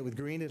planting it with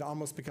green, it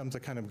almost becomes a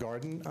kind of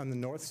garden on the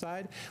north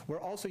side. We're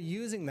also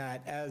using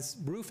that as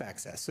roof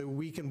access. So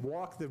we can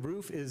walk, the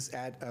roof is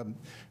at a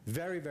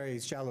very, very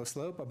shallow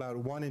slope, about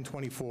 1 in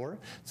 24,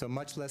 so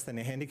much less than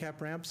a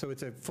handicap ramp. So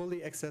it's a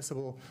fully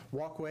accessible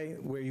walkway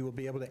where you will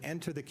be able to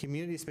enter the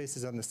community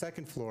spaces on the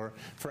second floor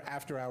for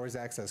after-hours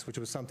access, which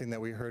was something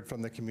that we heard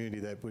from the community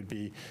that would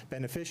be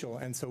beneficial.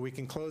 And so we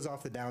can close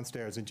off the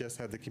downstairs and just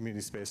have the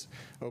community space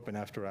open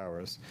after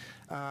hours.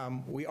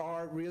 We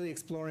are really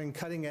exploring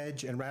cutting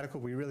edge and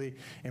radical. We really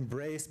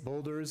embrace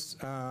Boulder's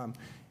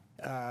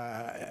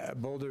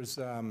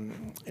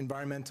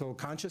environmental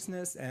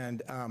consciousness,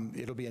 and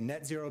it'll be a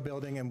net zero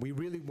building, and we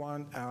really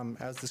want,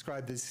 as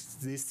described,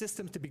 these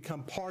systems to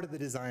become part of the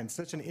design,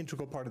 such an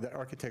integral part of the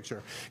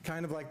architecture,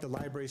 kind of like the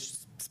library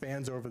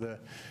spans over the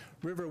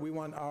river. We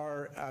want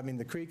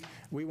the creek,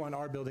 we want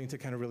our building to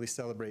kind of really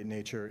celebrate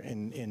nature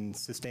in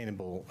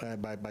sustainable,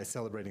 by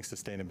celebrating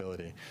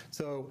sustainability.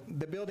 So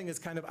the building is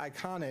kind of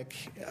iconic,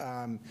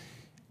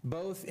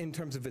 both in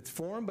terms of its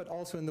form, but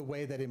also in the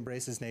way that it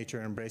embraces nature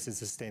and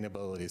embraces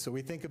sustainability. So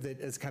we think of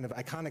it as kind of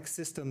iconic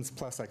systems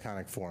plus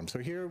iconic form. So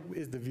here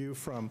is the view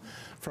from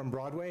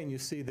Broadway, and you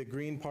see the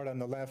green part on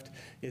the left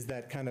is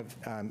that kind of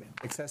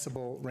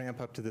accessible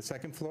ramp up to the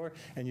second floor,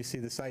 and you see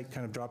the site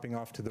kind of dropping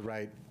off to the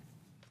right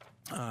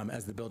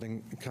as the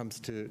building comes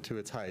to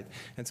its height.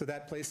 And so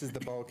that places the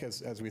bulk,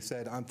 as we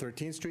said, on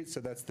 13th Street. So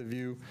that's the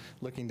view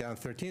looking down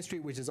 13th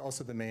Street, which is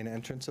also the main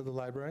entrance of the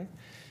library.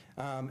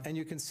 And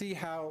you can see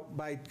how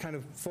by kind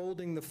of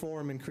folding the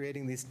form and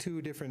creating these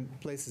two different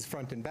places,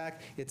 front and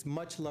back, it's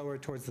much lower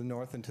towards the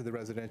north into the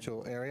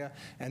residential area,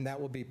 and that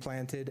will be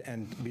planted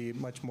and be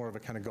much more of a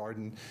kind of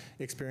garden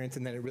experience,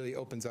 and then it really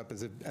opens up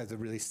as a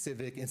really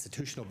civic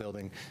institutional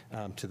building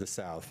to the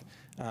south.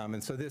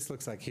 And so this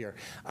looks like here.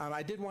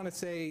 I did want to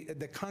say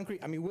the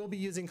concrete, I mean, we'll be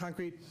using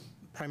concrete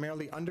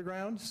primarily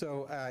underground,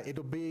 so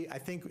it'll be, I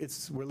think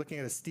we're looking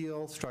at a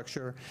steel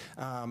structure,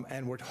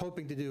 and we're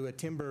hoping to do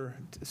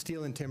a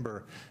steel and timber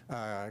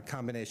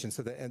combination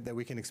so that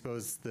we can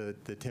expose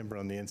the timber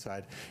on the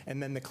inside.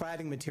 And then the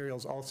cladding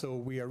materials also,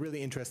 we are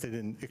really interested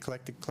in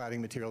eclectic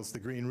cladding materials. The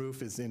green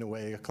roof is in a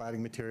way a cladding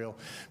material.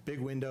 Big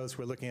windows,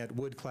 we're looking at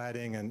wood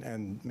cladding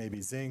and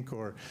maybe zinc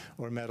or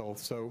metal,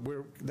 so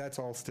that's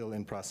all still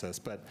in process,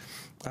 but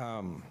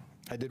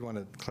I did want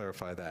to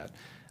clarify that.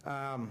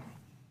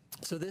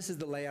 So this is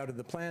the layout of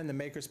the plan. The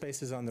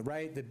makerspace is on the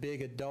right. The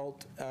big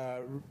adult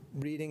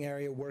reading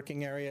area,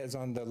 working area is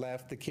on the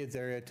left. The kids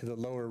area to the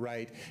lower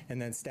right.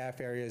 And then staff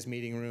areas,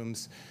 meeting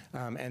rooms,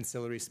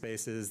 ancillary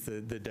spaces.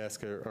 The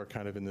desk are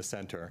kind of in the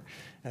center.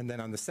 And then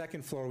on the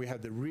second floor, we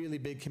have the really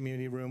big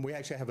community room. We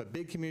actually have a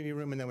big community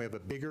room, and then we have a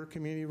bigger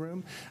community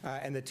room.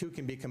 And the two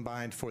can be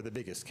combined for the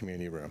biggest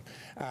community room.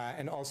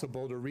 And also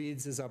Boulder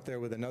Reads is up there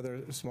with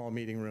another small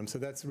meeting room. So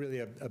that's really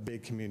a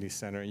big community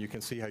center. And you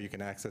can see how you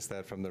can access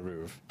that from the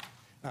roof.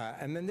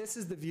 And then this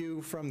is the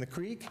view from the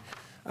creek.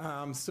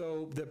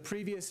 So the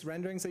previous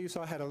renderings that you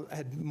saw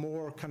had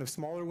more kind of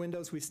smaller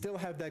windows. We still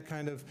have that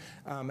kind of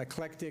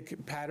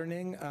eclectic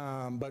patterning,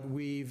 but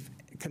we've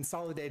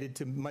consolidated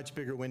to much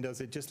bigger windows.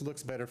 It just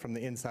looks better from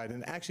the inside,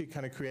 and actually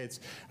kind of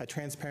creates a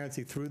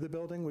transparency through the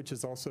building, which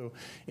is also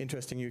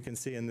interesting. You can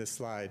see in this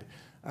slide.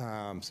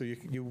 So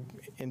you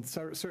in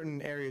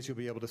certain areas you'll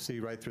be able to see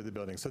right through the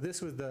building. So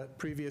this was the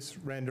previous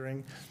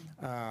rendering,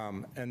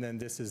 and then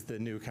this is the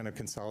new kind of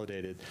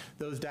consolidated.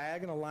 Those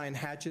diagonal line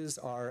hatches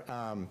are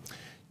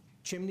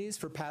chimneys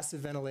for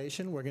passive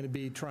ventilation. We're going to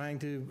be trying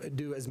to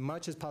do as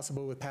much as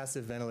possible with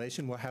passive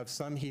ventilation. We'll have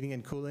some heating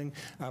and cooling,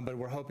 but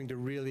we're hoping to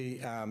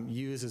really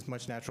use as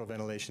much natural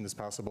ventilation as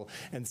possible.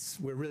 And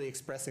we're really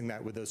expressing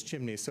that with those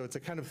chimneys. So it's a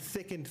kind of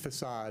thickened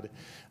facade,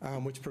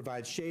 which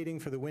provides shading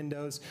for the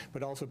windows,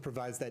 but also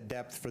provides that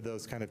depth for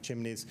those kind of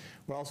chimneys.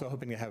 We're also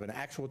hoping to have an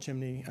actual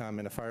chimney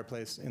and a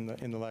fireplace in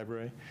the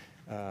library.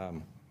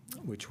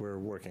 which we're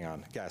working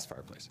on, gas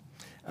fireplace,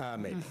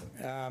 maybe.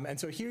 And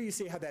so here you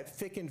see how that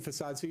thickened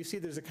facade, so you see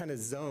there's a kind of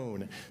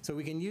zone. So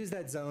we can use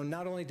that zone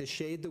not only to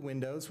shade the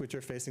windows, which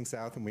are facing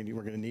south, and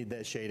we're going to need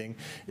that shading.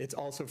 It's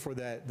also for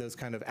those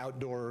kind of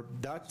outdoor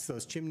ducts,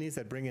 those chimneys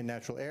that bring in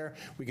natural air.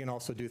 We can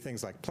also do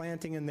things like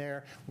planting in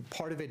there.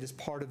 Part of it is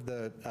part of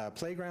the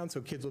playground,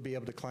 so kids will be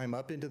able to climb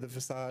up into the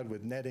facade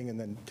with netting and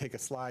then take a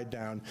slide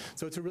down.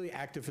 So it's a really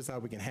active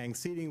facade. We can hang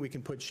seating. We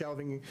can put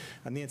shelving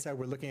on the inside.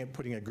 We're looking at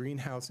putting a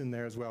greenhouse in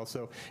there as well.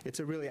 So it's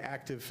a really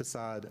active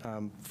facade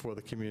for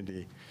the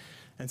community.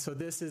 And so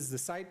this is the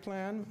site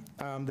plan.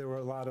 There were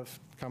a lot of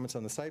comments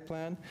on the site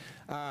plan.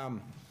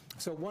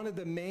 So one of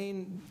the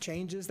main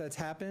changes that's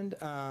happened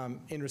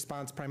in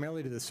response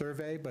primarily to the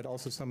survey, but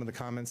also some of the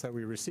comments that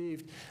we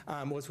received,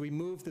 was we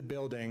moved the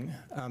building.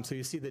 So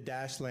you see the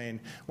dash lane.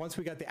 Once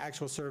we got the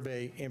actual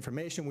survey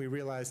information, we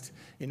realized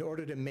in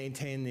order to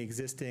maintain the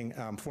existing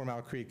 4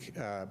 Mile Creek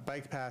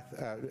bike path,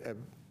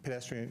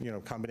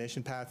 pedestrian,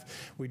 combination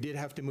path, we did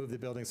have to move the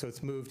building. So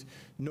it's moved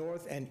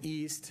north and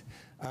east,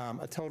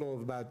 a total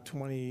of about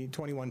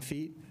 21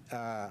 feet.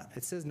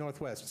 It says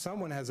northwest.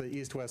 Someone has an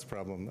east-west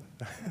problem.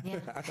 Yeah.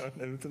 I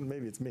don't know,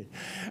 maybe it's me.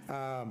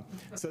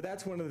 So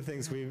that's one of the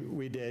things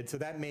we did. So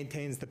that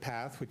maintains the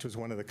path, which was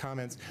one of the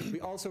comments.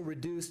 We also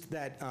reduced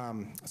that,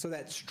 so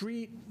that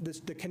street,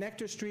 the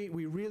connector street,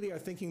 we really are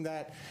thinking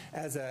that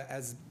as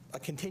a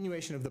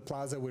continuation of the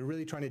plaza. We're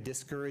really trying to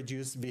discourage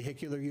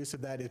vehicular use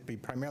of that. It'd be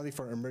primarily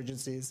for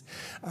emergencies.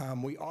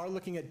 We are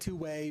looking at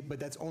two-way, but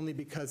that's only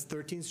because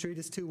 13th Street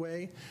is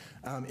two-way.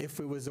 If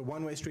it was a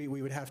one-way street,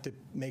 we would have to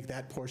make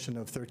that portion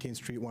of 13th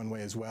Street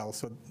one-way as well.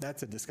 So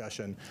that's a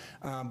discussion.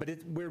 But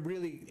we're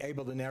really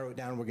able to narrow it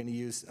down. We're going to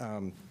use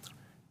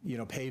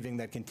paving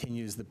that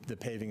continues the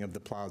paving of the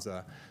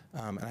plaza.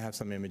 And I have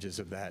some images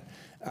of that.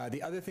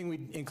 The other thing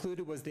we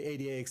included was the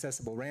ADA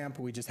accessible ramp.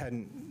 We just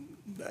hadn't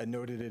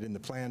noted it in the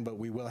plan, but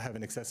we will have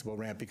an accessible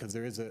ramp because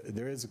there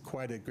is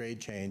quite a grade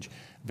change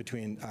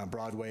between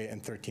Broadway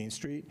and 13th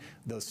Street,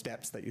 those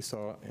steps that you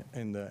saw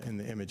in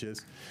the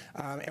images.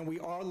 And we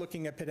are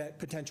looking at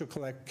potential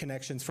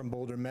connections from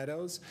Boulder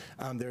Meadows.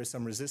 There is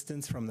some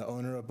resistance from the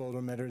owner of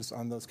Boulder Meadows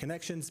on those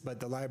connections, but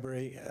the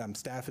library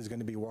staff is going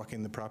to be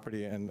walking the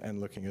property and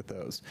looking at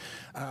those.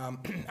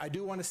 I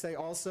do want to say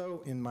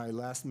also, in my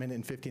last minute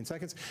and 15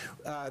 seconds,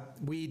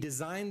 we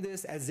designed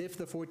this as if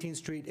the 14th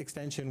Street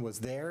extension was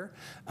there.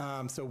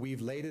 So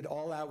we've laid it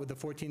all out with the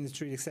 14th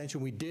Street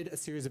extension. We did a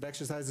series of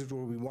exercises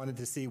where we wanted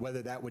to see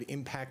whether that would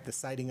impact the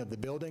siting of the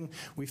building.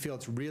 We feel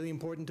it's really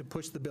important to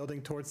push the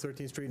building towards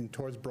 13th Street and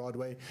towards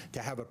Broadway,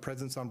 to have a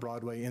presence on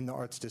Broadway in the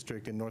Arts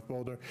District in North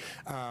Boulder.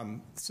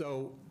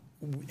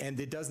 And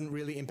it doesn't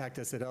really impact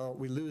us at all.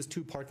 We lose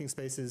 2 parking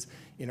spaces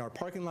in our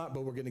parking lot,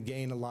 but we're going to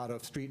gain a lot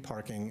of street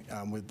parking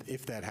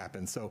if that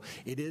happens. So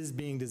it is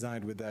being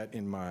designed with that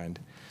in mind.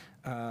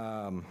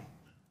 The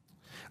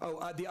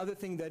other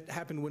thing that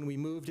happened when we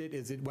moved it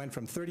is it went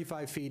from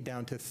 35 feet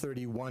down to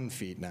 31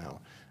 feet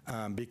now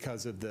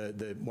because of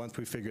once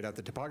we figured out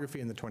the topography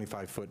and the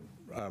 25-foot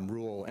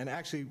rule. And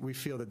actually, we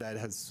feel that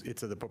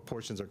the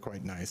proportions are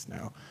quite nice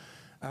now.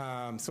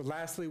 So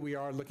lastly, we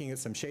are looking at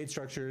some shade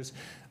structures.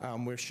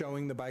 We're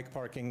showing the bike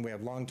parking. We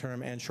have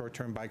long-term and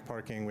short-term bike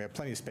parking. We have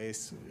plenty of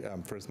space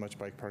for as much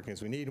bike parking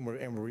as we need,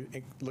 and we're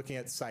looking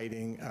at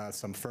siting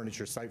some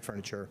site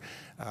furniture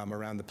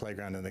around the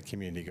playground and the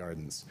community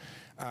gardens.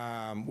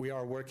 We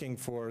are working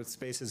for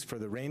spaces for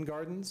the rain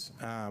gardens,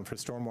 for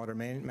stormwater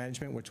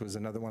management, which was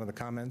another one of the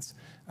comments.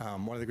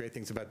 One of the great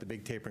things about the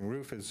big tapering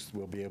roof is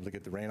we'll be able to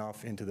get the rain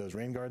off into those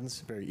rain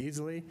gardens very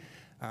easily.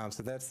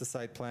 So that's the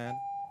site plan.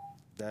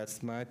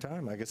 That's my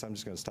time. I guess I'm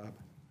just going to stop.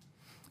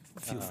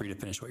 Feel free to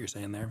finish what you're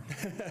saying there.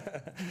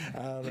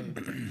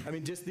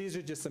 These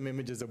are just some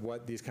images of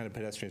what these kind of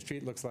pedestrian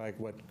street looks like,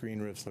 what green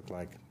roofs look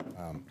like.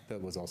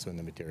 That was also in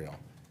the material.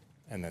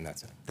 And then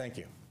that's it. Thank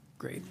you.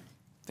 Great.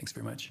 Thanks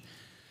very much.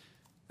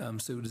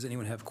 So does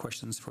anyone have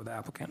questions for the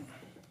applicant?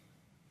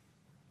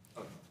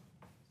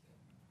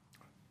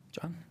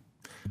 John?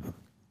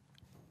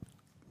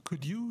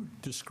 Could you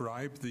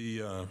describe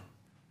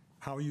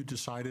how you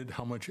decided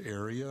how much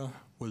area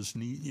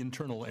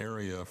internal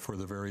area for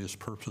the various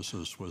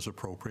purposes was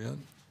appropriate?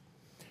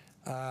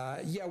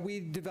 Yeah, we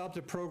developed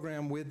a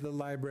program with the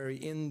library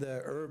in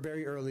the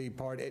very early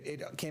part.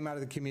 It came out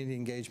of the community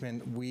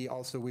engagement.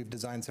 We've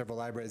designed several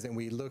libraries, and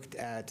we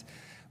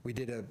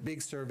did a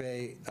big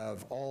survey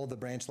of all the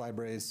branch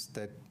libraries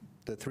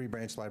the 3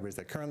 branch libraries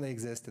that currently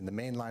exist in the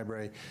main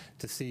library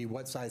to see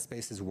what size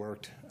spaces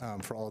worked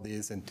for all of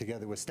these. And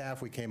together with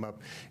staff, we came up,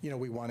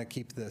 we want to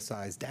keep the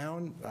size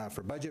down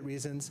for budget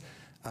reasons.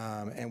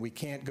 And we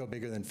can't go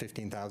bigger than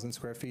 15,000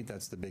 square feet.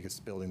 That's the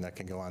biggest building that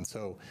can go on.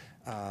 So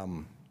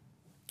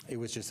it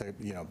was just a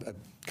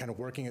kind of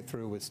working it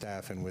through with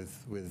staff and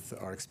with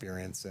our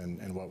experience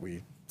and what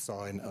we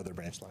saw in other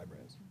branch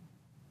libraries.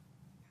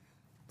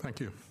 Thank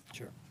you.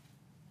 Sure.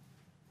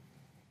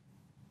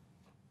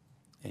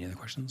 Any other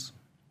questions?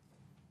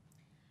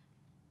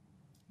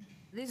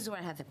 This is where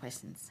I have the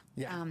questions.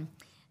 Yeah.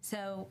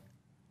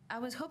 I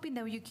was hoping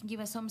that you can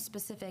give us some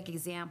specific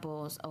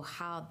examples of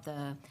how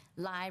the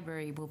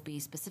library will be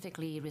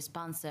specifically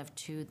responsive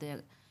to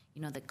the,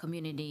 the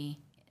community.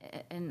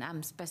 And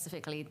I'm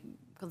specifically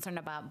concerned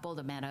about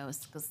Boulder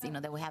Meadows because, they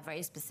will have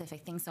very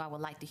specific things. So I would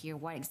like to hear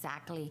what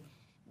exactly,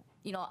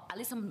 at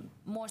least some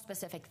more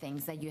specific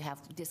things that you have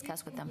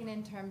discussed with them. Thinking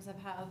in terms of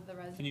how the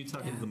residents. Can you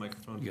talk into the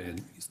microphone? Go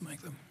ahead, use the mic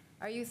though.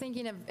 Are you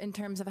thinking of in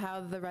terms of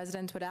how the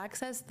residents would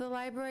access the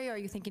library, or are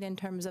you thinking in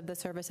terms of the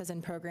services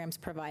and programs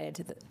provided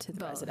to the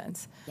Both.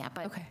 residents? Yeah,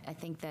 but Okay. I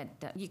think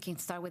that you can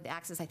start with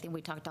access. I think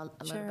we talked a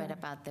little Sure. bit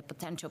about the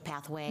potential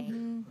pathway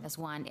as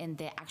one, and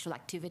the actual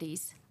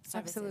activities.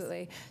 Services.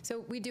 Absolutely. So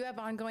we do have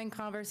ongoing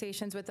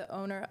conversations with the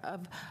owner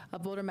of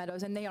Boulder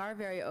Meadows, and they are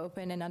very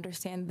open and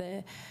understand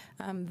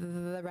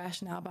the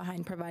rationale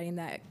behind providing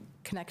that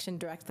connection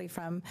directly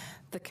from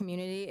the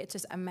community. It's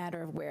just a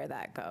matter of where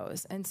that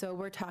goes. And so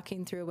we're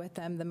talking through with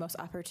them the most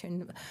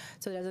opportune,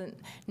 so it doesn't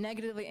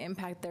negatively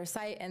impact their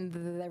site and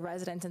the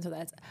residents, and so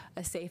that's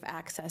a safe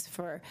access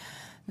for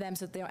them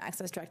so that they don't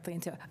access directly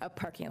into a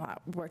parking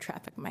lot where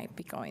traffic might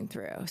be going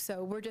through.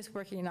 So we're just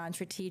working on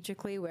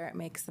strategically where it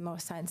makes the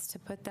most sense to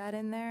put that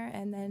in there.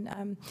 And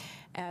then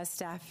as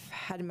staff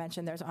had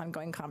mentioned, there's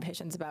ongoing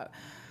conversations about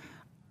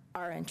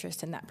our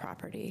interest in that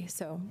property.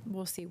 So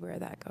we'll see where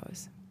that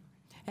goes.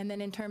 And then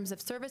in terms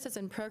of services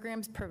and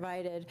programs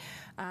provided,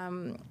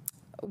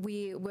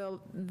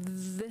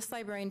 this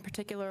library in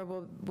particular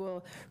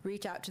will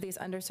reach out to these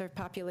underserved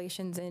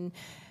populations in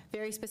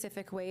very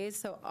specific ways.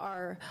 So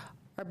our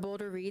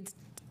Boulder Reads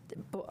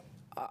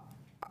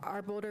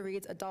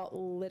adult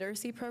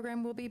literacy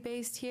program will be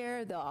based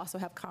here. They'll also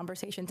have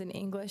conversations in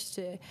English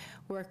to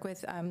work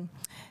with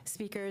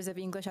speakers of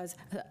English as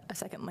a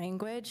second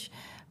language.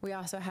 We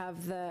also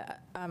have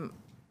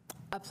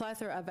a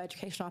plethora of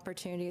educational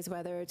opportunities,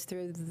 whether it's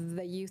through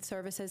the youth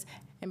services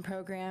and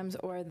programs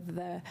or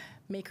the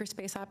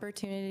makerspace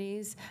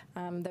opportunities.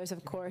 There's,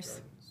 of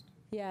course,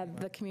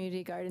 the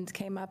community gardens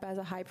came up as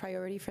a high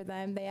priority for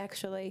them. They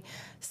actually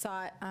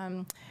sought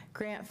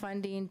grant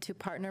funding to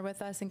partner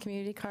with us in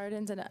community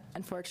gardens, and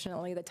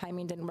unfortunately the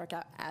timing didn't work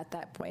out at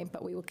that point,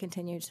 but we will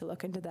continue to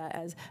look into that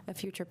as a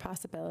future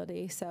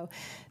possibility. So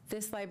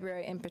this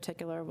library in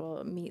particular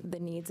will meet the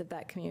needs of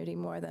that community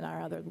more than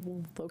our other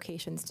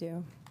locations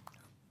do.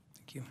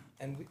 Thank you.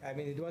 And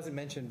it wasn't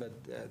mentioned,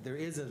 but there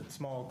is a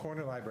small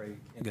corner library.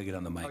 You gotta get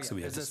on the mic so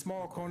we have There's a this.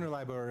 small corner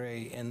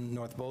library in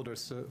North Boulder,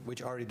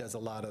 which already does a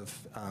lot of,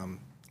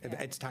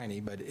 it's tiny,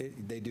 but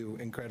they do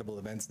incredible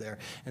events there.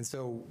 And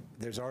so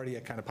there's already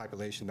a kind of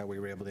population that we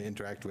were able to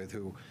interact with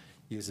who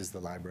uses the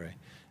library.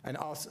 And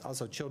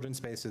also children's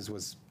spaces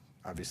was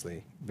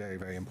obviously very,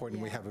 very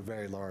important. We have a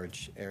very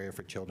large area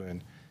for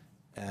children.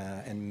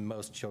 And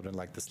most children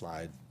like the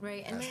slide.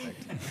 Right, and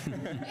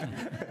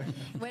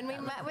when we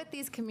met with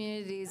these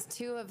communities,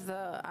 two of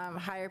the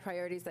higher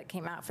priorities that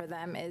came out for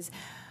them is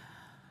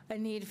a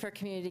need for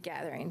community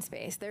gathering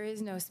space. There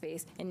is no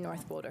space in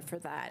North Boulder for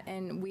that,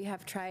 and we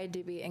have tried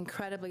to be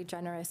incredibly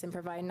generous in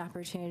providing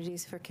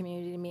opportunities for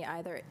community to meet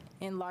either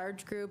in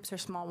large groups or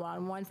small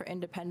one-on-one for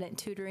independent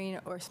tutoring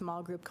or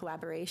small group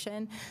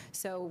collaboration.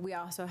 So we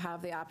also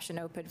have the option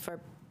open for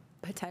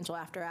potential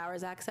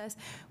after-hours access.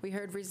 We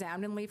heard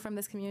resoundingly from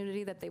this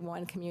community that they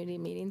want community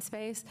meeting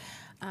space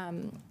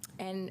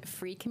and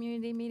free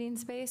community meeting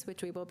space,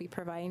 which we will be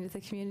providing to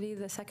the community.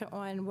 The second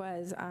one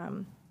was,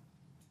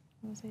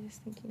 what was I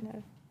just thinking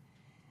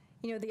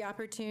of? The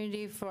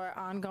opportunity for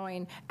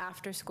ongoing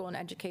after-school and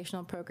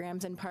educational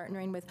programs, and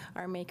partnering with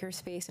our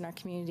makerspace and our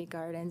community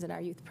gardens and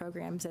our youth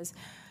programs is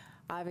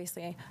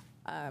obviously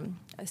a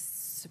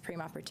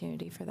supreme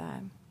opportunity for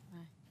that.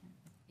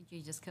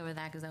 You just covered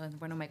that because that was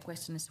one of my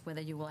questions, whether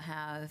you will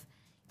have,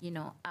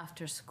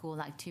 after-school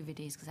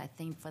activities, because I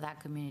think for that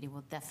community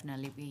will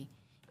definitely be,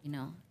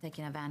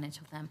 taking advantage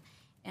of them.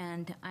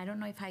 And I don't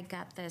know if I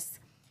got this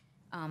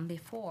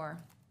before,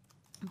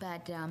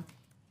 but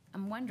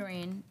I'm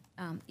wondering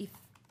if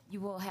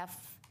you will have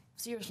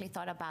seriously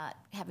thought about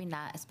having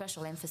a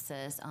special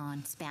emphasis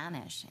on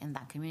Spanish in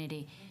that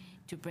community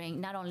to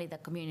bring not only the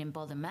community in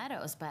Boulder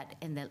Meadows, but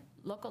in the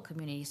local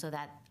community, so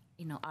that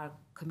our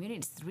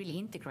communities really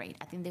integrate.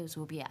 I think this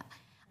will be a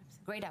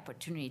great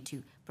opportunity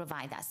to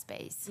provide that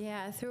space.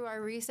 Yeah, through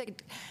our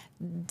recent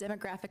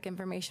demographic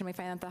information, we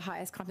find that the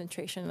highest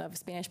concentration of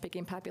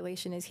Spanish-speaking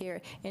population is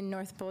here in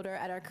North Boulder.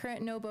 At our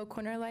current Nobo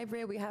Corner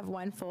Library, we have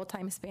one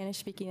full-time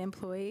Spanish-speaking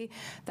employee.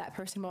 That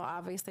person will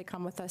obviously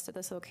come with us to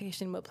this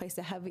location. We'll place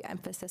a heavy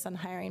emphasis on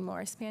hiring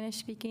more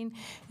Spanish-speaking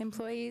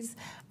employees.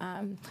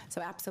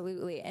 So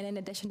absolutely. And in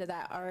addition to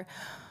that, our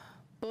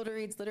Boulder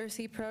Reads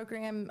Literacy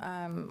Program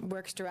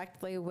works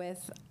directly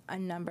with a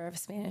number of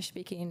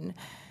Spanish-speaking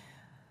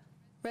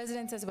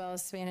residents as well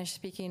as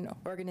Spanish-speaking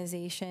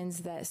organizations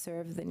that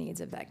serve the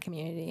needs of that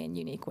community in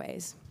unique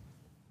ways.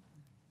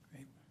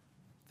 Great.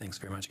 Thanks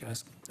very much,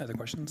 guys. Other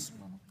questions?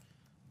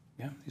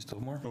 Yeah, you still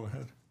have more? Go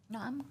ahead. No,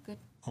 I'm good.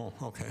 Oh,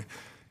 okay.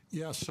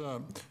 Yes,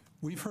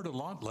 we've heard a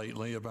lot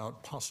lately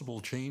about possible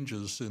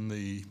changes in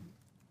the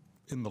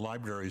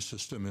library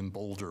system in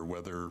Boulder,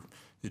 whether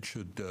it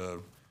should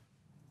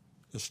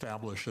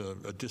establish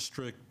a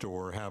district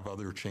or have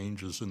other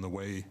changes in the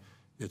way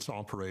it's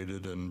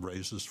operated and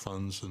raises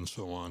funds and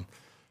so on.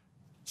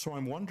 So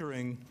I'm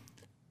wondering,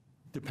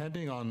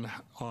 depending on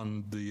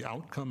the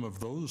outcome of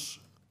those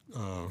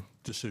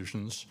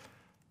decisions,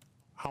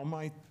 how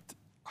might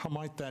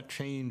that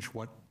change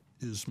what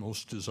is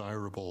most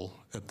desirable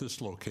at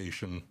this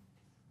location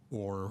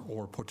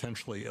or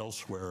potentially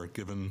elsewhere,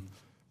 given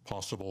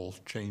possible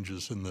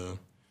changes in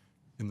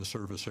the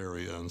service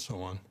area and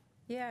so on?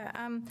 Yeah,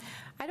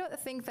 I don't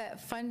think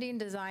that funding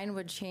design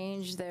would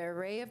change the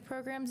array of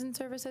programs and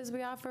services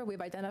we offer.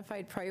 We've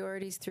identified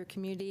priorities through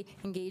community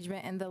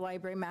engagement and the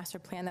library master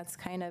plan that's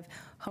kind of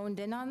honed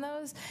in on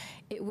those.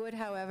 It would,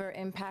 however,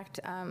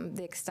 impact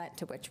the extent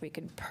to which we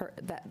could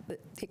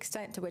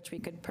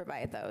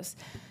provide those.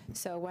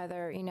 So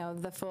whether, you know,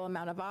 the full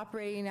amount of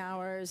operating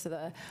hours,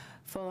 the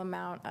full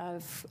amount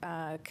of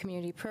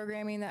community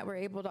programming that we're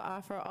able to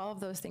offer, all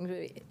of those things would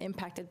be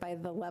impacted by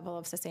the level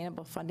of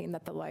sustainable funding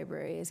that the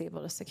library is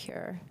able to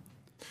secure.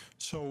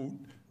 So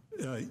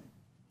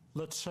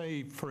let's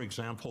say, for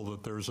example,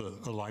 that there's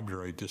a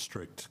library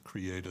district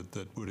created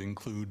that would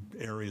include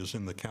areas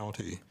in the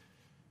county.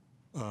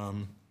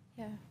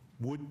 Yeah.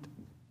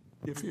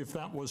 If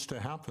that was to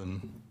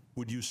happen,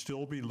 would you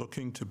still be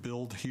looking to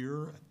build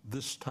here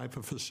this type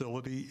of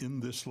facility in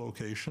this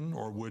location,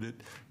 or would it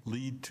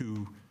lead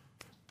to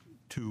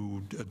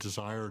a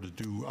desire to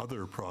do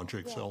other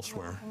projects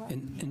elsewhere?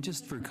 And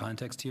just for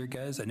context here,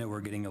 guys, I know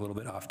we're getting a little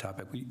bit off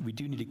topic. We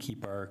do need to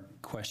keep our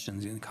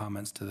questions and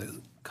comments to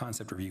the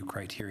concept review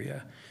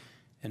criteria.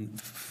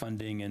 And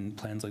funding and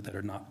plans like that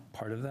are not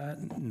part of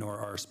that, nor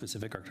are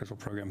specific architectural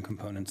program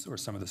components or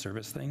some of the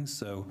service things.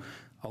 So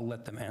I'll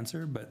let them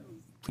answer, but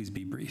please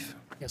be brief.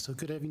 Yeah, so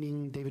good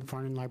evening, David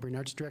Farnan, Library and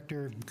Arts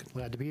Director.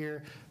 Glad to be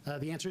here.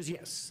 The answer is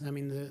yes. I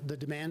mean, the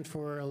demand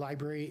for a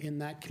library in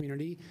that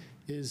community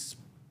is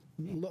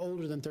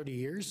older than 30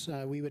 years.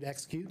 We would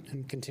execute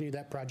and continue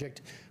that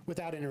project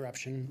without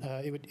interruption.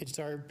 It's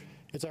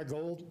our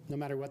goal, no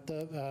matter what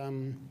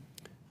the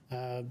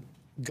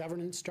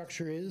governance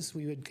structure is,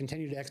 we would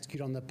continue to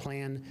execute on the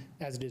plan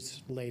as it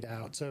is laid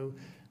out. So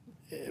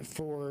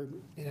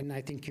and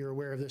I think you're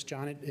aware of this,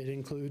 John, it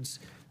includes,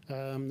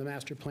 the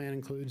master plan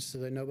includes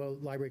the Novo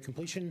Library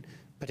completion,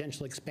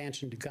 potential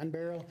expansion to Gun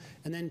Barrel,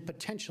 and then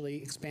potentially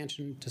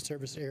expansion to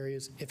service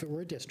areas, if it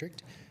were a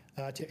district,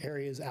 to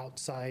areas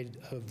outside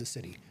of the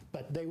city.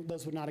 But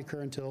those would not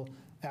occur until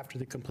after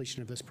the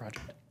completion of this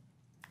project.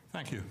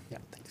 Thank you. Yeah,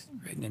 thanks.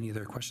 Great. And any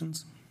other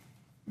questions?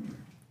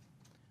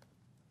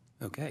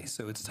 Okay,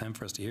 so it's time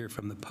for us to hear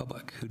from the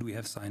public. Who do we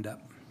have signed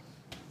up?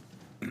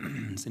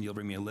 Cindy will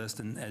bring me a list,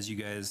 and as you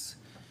guys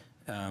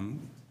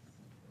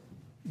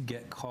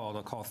get called,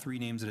 I'll call 3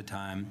 names at a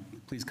time.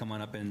 Please come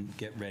on up and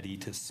get ready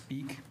to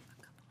speak.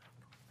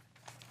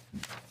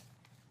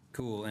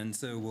 Cool, and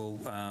so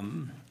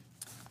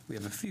we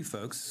have a few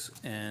folks,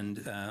 and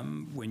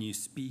when you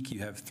speak,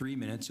 you have 3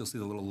 minutes. You'll see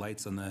the little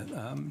lights on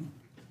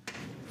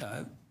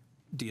the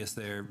DS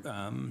there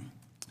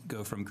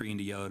go from green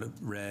to yellow to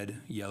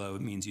red. Yellow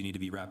means you need to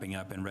be wrapping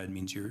up, and red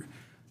means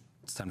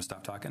it's time to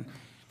stop talking.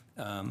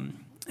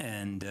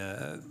 And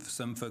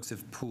some folks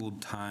have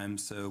pooled time,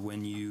 so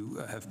when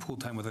you have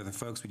pooled time with other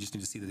folks, we just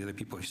need to see that the other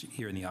people are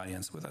here in the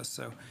audience with us.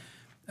 So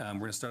we're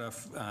going to start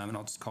off, and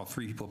I'll just call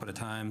 3 people up at a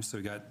time. So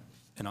we got,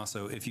 and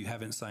also if you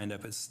haven't signed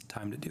up, it's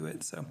time to do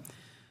it. So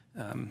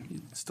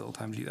still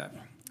time to do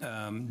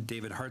that.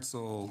 David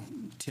Hartzell,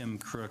 Tim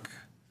Crook,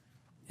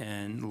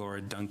 and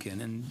Laura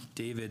Duncan. And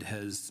David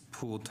has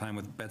pooled time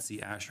with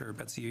Betsy Asher.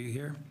 Betsy, are you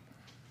here?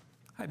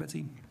 Hi,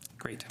 Betsy.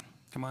 Great.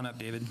 Come on up,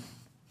 David.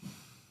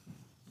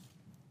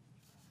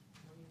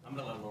 I'm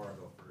going to let Laura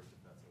go first,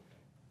 if that's okay.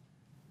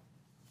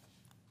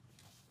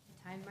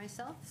 I timed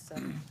myself, so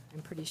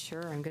I'm pretty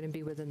sure I'm going to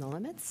be within the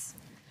limits.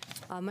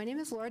 My name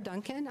is Laura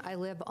Duncan. I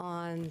live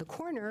on the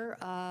corner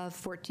of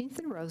 14th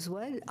and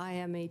Rosewood. I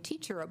am a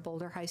teacher at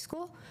Boulder High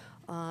School.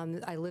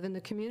 I live in the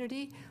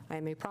community. I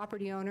am a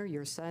property owner.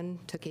 Your son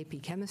took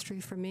AP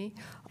chemistry from me.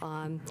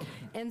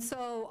 And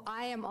so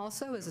I am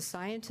also, as a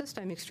scientist,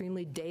 I'm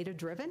extremely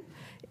data-driven,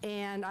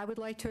 and I would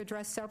like to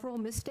address several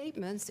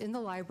misstatements in the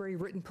library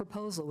written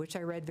proposal, which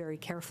I read very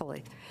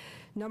carefully.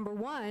 Number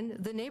 1,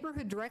 the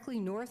neighborhood directly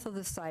north of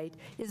the site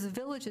is the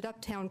Village at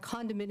Uptown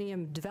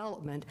condominium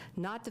development,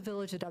 not the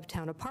Village at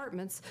Uptown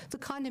apartments. The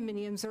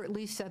condominiums are at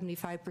least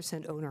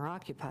 75%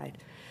 owner-occupied.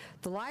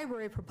 The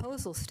library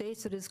proposal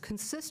states it is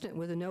consistent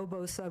with a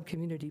NOBO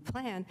sub-community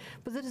plan,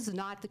 but that is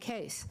not the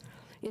case.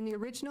 In the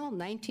original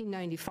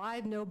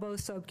 1995 NOBO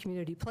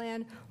sub-community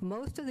plan,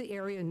 most of the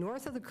area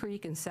north of the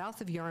creek and south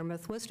of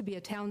Yarmouth was to be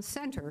a town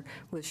center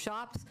with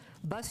shops,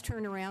 bus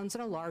turnarounds,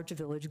 and a large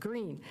village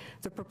green.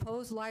 The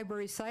proposed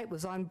library site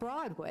was on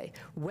Broadway,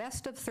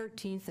 west of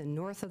 13th and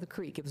north of the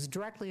creek. It was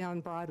directly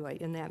on Broadway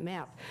in that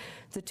map.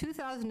 The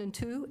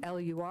 2002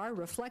 LUR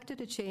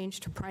reflected a change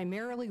to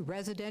primarily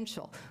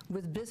residential,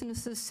 with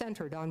businesses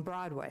centered on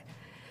Broadway.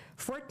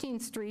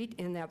 14th Street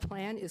in that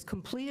plan is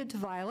completed to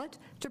Violet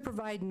to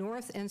provide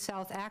north and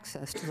south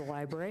access to the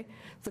library.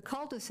 The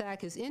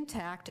cul-de-sac is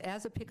intact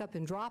as a pickup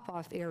and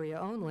drop-off area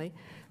only.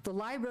 The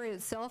library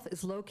itself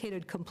is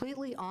located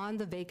completely on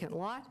the vacant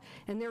lot,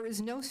 and there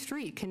is no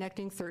street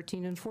connecting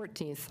 13th and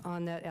 14th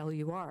on that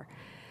LUR.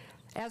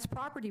 As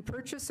property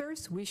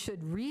purchasers, we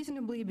should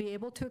reasonably be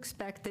able to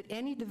expect that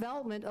any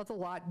development of the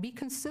lot be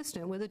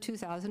consistent with a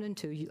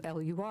 2002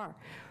 LUR.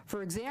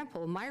 For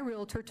example, my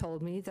realtor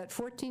told me that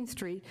 14th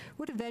Street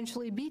would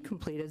eventually be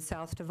completed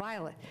south to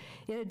Violet.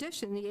 In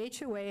addition, the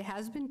HOA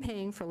has been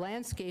paying for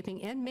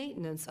landscaping and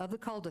maintenance of the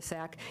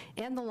cul-de-sac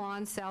and the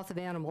lawn south of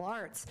Animal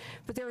Arts,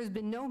 but there has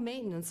been no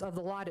maintenance of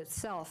the lot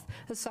itself,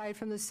 aside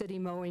from the city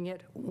mowing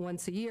it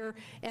once a year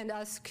and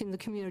us in the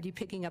community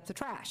picking up the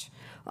trash.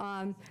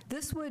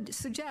 This would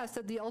suggest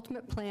that the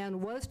ultimate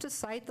plan was to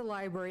site the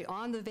library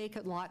on the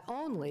vacant lot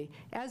only,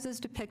 as is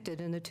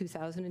depicted in the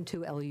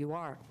 2002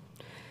 LUR.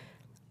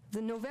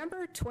 The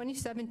November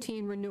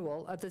 2017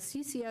 renewal of the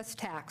CCS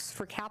tax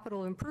for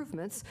capital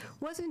improvements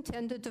was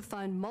intended to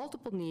fund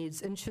multiple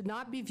needs and should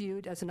not be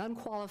viewed as an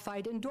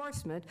unqualified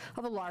endorsement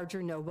of a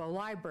larger NOBO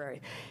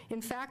library.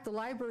 In fact, the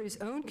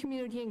library's own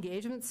community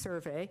engagement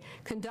survey,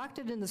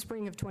 conducted in the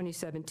spring of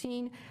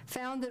 2017,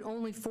 found that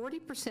only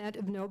 40%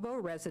 of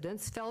NOBO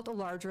residents felt a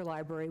larger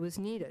library was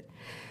needed,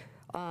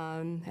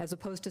 as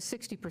opposed to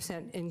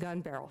 60% in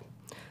Gun Barrel.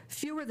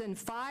 Fewer than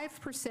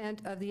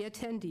 5% of the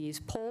attendees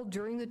polled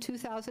during the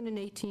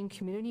 2018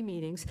 community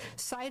meetings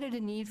cited a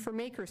need for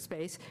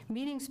makerspace,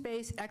 meeting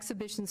space,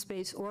 exhibition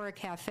space, or a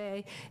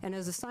cafe, and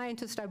as a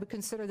scientist, I would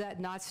consider that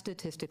not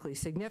statistically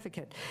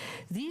significant.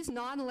 These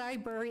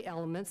non-library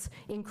elements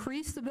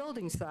increase the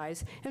building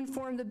size and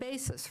form the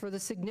basis for the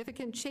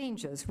significant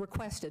changes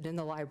requested in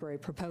the library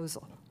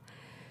proposal.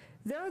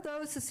 There are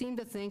those who seem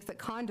to think that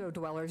condo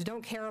dwellers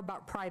don't care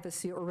about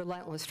privacy or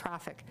relentless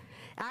traffic.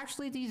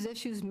 Actually, these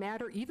issues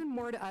matter even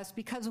more to us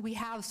because we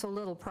have so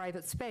little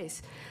private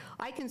space.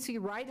 I can see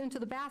right into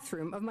the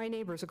bathroom of my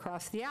neighbors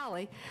across the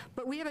alley,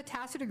 but we have a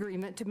tacit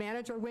agreement to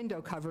manage our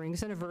window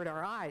coverings and avert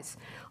our eyes.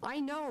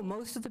 I know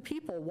most of the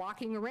people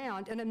walking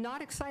around, and I'm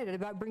not excited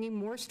about bringing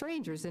more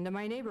strangers into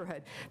my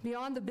neighborhood,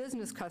 beyond the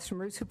business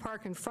customers who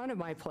park in front of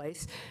my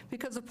place,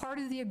 because a part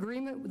of the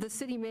agreement the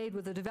city made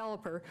with the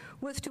developer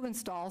was to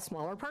install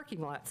smaller parking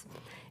lots.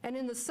 And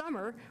in the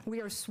summer, we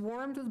are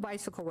swarmed with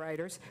bicycle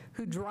riders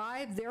who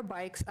drive their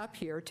bikes up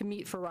here to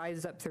meet for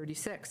Rise Up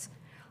 36.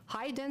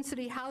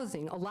 High-density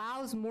housing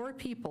allows more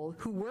people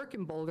who work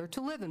in Boulder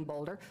to live in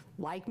Boulder,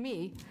 like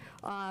me,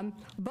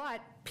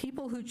 but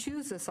people who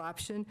choose this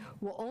option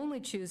will only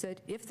choose it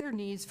if their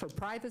needs for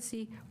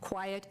privacy,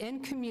 quiet,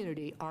 and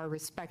community are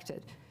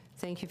respected.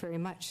 Thank you very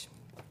much.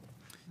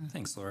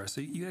 Thanks, Laura.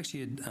 So you actually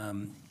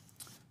had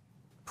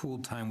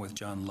pooled time with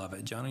John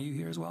Lovett. John, are you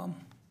here as well?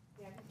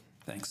 Yeah.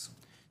 Thanks.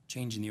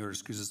 Changing the order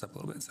screws us up a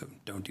little bit, so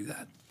don't do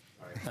that.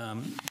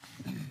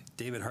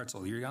 David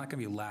Hartzell, you're not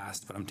going to be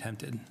last, but I'm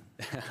tempted.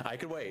 I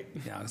could wait.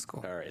 Yeah, that's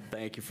cool. All right,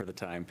 thank you for the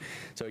time.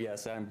 So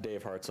yes, I'm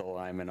Dave Hartzell.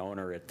 I'm an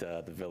owner at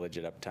the Village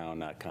at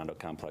Uptown condo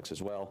complex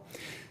as well.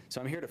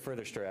 So I'm here to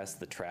further stress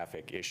the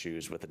traffic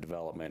issues with the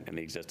development and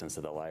the existence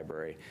of the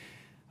library.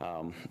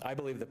 I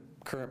believe the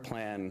current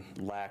plan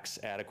lacks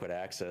adequate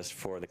access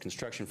for the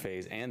construction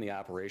phase and the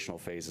operational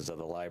phases of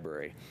the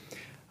library.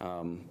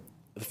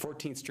 The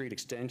 14th Street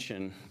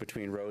extension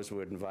between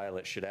Rosewood and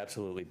Violet should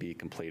absolutely be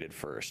completed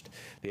first.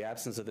 The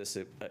absence of this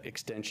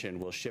extension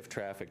will shift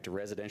traffic to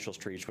residential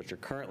streets, which are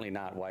currently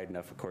not wide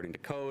enough according to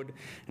code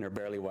and are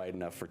barely wide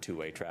enough for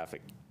two-way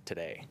traffic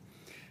today.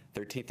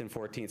 13th and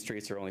 14th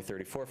streets are only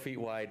 34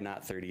 feet wide,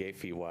 not 38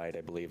 feet wide,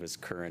 I believe, as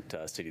current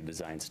city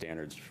design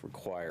standards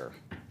require.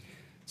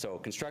 So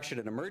construction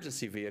and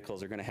emergency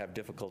vehicles are going to have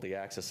difficulty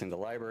accessing the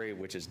library,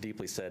 which is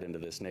deeply set into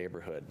this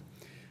neighborhood.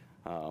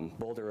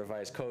 Boulder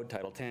Revised Code,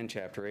 Title 10,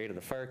 Chapter 8 of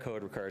the Fire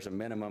Code requires a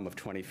minimum of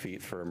 20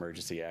 feet for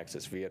emergency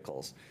access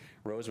vehicles.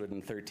 Rosewood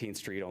and 13th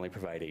Street only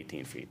provide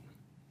 18 feet.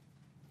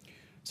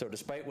 So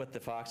despite what the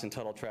Fox and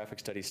Tuttle traffic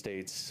study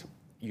states,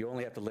 you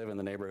only have to live in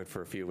the neighborhood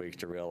for a few weeks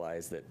to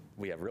realize that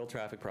we have real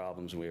traffic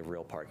problems and we have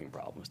real parking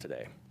problems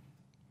today.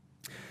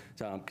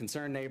 So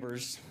concerned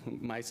neighbors,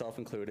 myself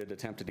included,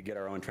 attempted to get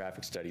our own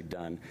traffic study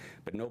done,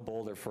 but no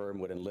Boulder firm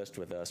would enlist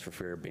with us for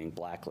fear of being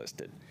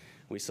blacklisted.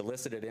 We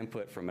solicited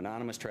input from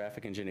anonymous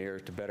traffic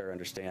engineers to better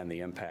understand the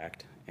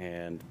impact,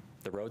 and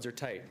the roads are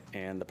tight,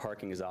 and the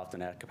parking is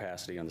often at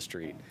capacity on the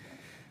street.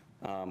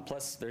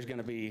 Plus, there's going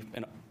to be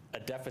a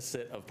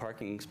deficit of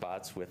parking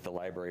spots with the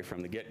library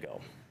from the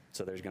get-go.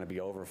 So there's going to be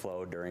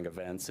overflow during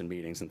events and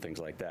meetings and things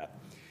like that.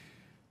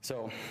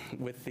 So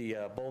with the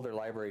Boulder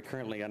Library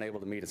currently unable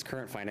to meet its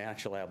current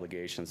financial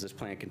obligations, this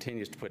plan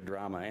continues to put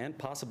drama and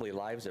possibly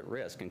lives at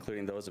risk,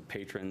 including those of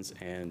patrons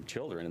and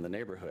children in the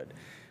neighborhood.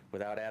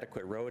 Without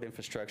adequate road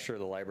infrastructure,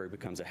 the library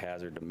becomes a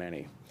hazard to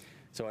many.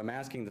 So I'm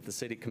asking that the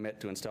city commit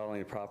to installing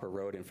the proper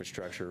road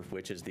infrastructure,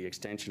 which is the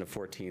extension of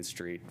 14th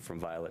Street from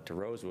Violet to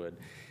Rosewood,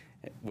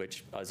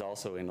 which is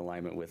also in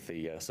alignment with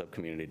the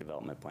sub-community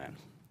development plan.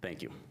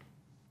 Thank you.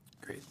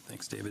 Great,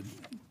 thanks, David.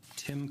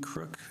 Tim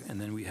Crook, and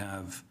then we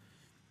have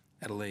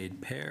Adelaide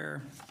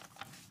Pear,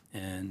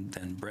 and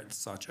then Brett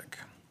Sawchuk.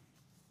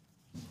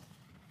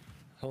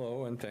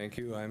 Hello and thank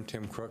you. I'm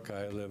Tim Crook.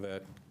 I live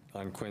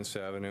on Quince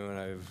Avenue, and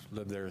I've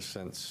lived there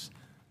since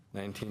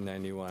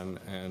 1991,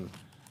 and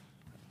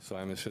so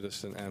I'm a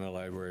citizen and a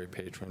library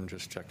patron.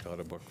 Just checked out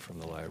a book from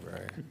the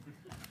library.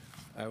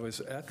 I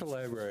was at the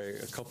library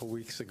a couple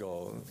weeks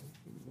ago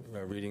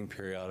reading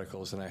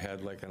periodicals, and I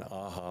had like an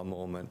aha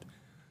moment.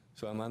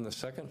 So I'm on the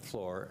second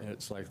floor, and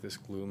it's like this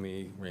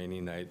gloomy, rainy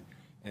night,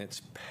 and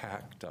it's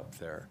packed up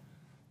there.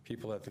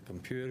 People at the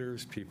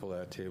computers, people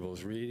at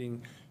tables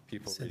reading,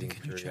 people reading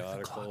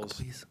periodicals.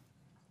 Please.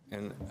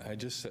 And I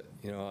just said,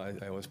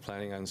 I was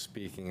planning on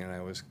speaking, and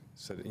I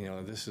said,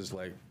 this is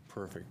like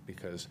perfect,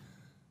 because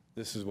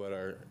this is what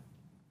our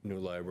new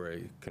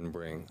library can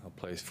bring, a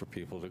place for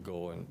people to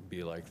go and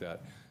be like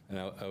that. And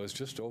I was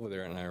just over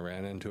there, and I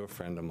ran into a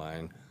friend of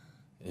mine.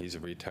 He's a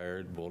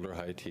retired Boulder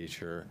High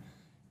teacher,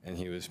 and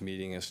he was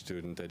meeting a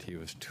student that he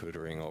was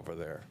tutoring over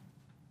there.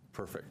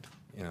 Perfect,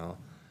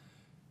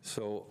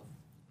 So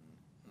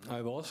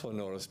I've also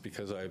noticed,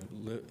 because I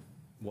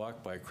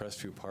walk by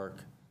Crestview Park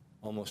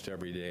almost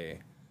every day,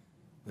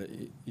 that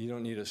you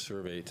don't need a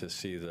survey to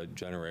see the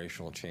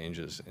generational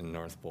changes in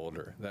North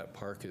Boulder. That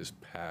park is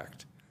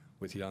packed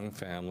with young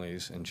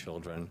families and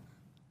children.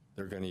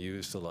 They're going to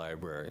use the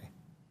library.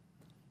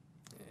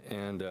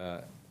 And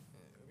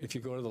if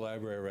you go to the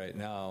library right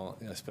now,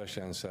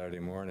 especially on Saturday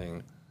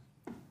morning,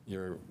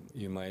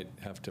 you might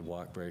have to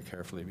walk very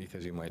carefully,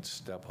 because you might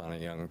step on a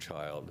young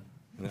child.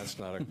 And that's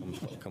not a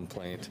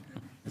complaint.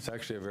 It's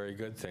actually a very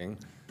good thing,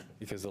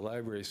 because the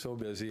library is so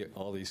busy,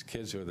 all these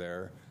kids are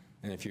there,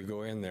 and if you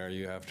go in there,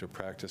 you have to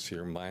practice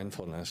your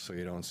mindfulness so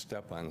you don't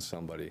step on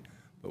somebody.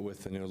 But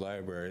with the new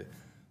library,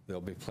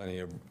 there'll be plenty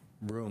of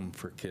room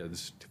for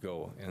kids to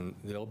go, and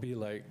they'll be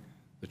like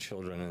the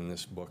children in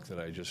this book that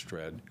I just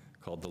read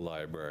called The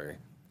Library.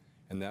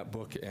 And that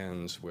book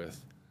ends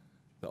with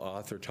the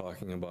author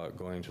talking about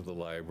going to the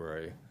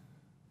library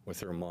with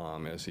her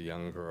mom as a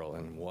young girl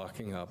and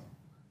walking up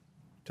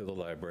to the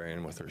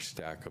librarian with her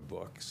stack of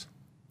books.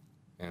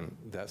 And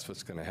that's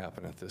what's going to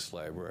happen at this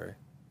library.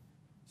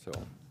 So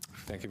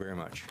thank you very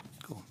much.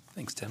 Cool.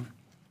 Thanks, Tim.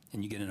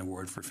 And you get an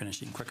award for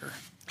finishing quicker.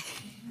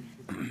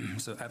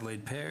 So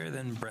Adelaide Pear,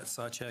 then Brett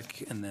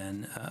Sawchuk, and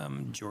then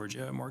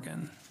Georgia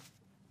Morgan.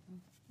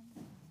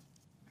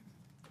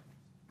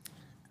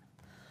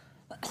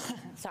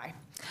 Sorry.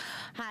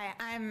 Hi,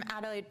 I'm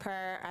Adelaide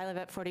Pear. I live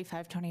at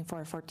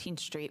 4524 14th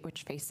Street,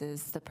 which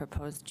faces the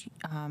proposed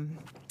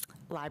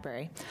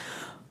library.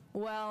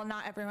 Well,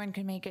 not everyone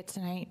can make it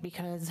tonight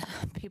because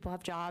people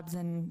have jobs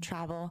and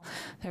travel.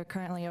 There are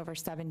currently over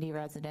 70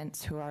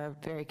 residents who are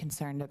very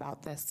concerned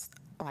about this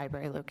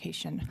library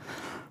location.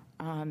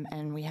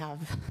 And we have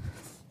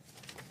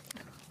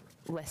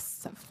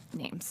lists of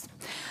names.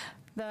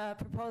 The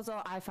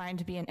proposal I find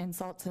to be an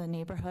insult to the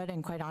neighborhood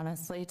and, quite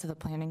honestly, to the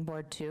planning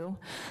board too.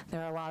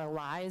 There are a lot of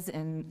lies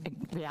and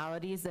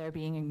realities that are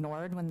being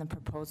ignored when the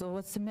proposal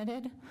was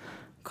submitted.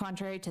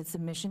 Contrary to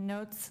submission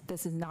notes,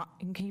 this is not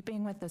in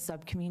keeping with the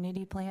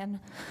sub-community plan.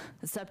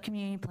 The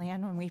sub-community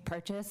plan, when we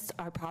purchased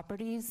our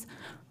properties,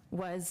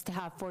 was to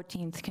have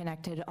 14th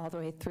connected all the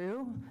way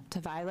through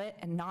to Violet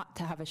and not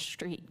to have a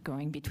street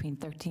going between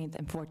 13th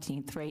and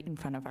 14th right in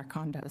front of our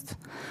condos.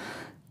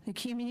 The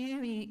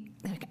community,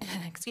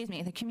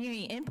 the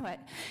community input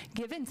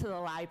given to the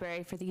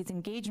library for these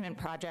engagement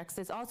projects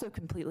is also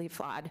completely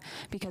flawed,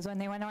 because when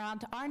they went around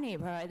to our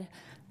neighborhood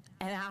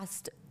and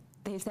asked,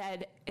 they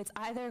said, it's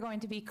either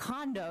going to be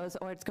condos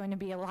or it's going to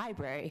be a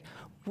library.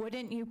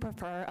 Wouldn't you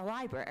prefer a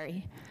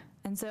library?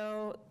 And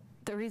so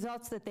the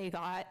results that they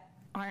got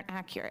aren't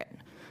accurate.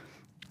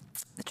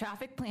 The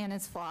traffic plan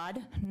is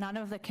flawed. None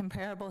of the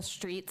comparable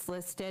streets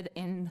listed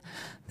in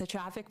the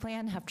traffic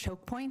plan have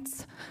choke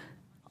points.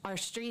 Our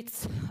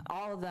streets,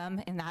 all of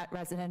them in that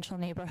residential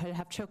neighborhood,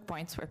 have choke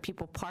points where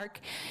people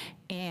park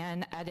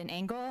and at an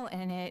angle,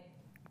 and it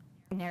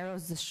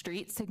narrows the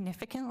street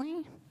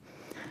significantly.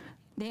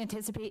 They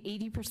anticipate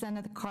 80%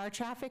 of the car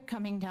traffic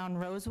coming down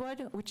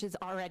Rosewood, which is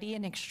already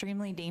an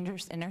extremely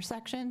dangerous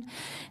intersection,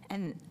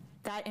 and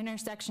that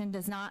intersection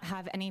does not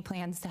have any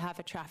plans to have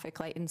a traffic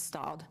light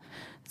installed.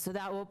 So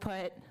that will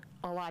put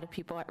a lot of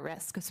people at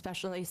risk,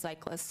 especially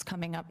cyclists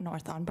coming up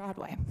north on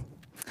Broadway.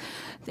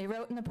 They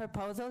wrote in the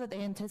proposal that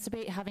they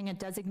anticipate having a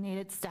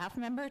designated staff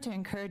member to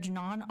encourage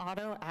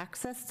non-auto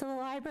access to the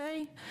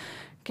library.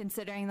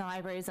 Considering the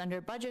library is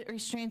under budget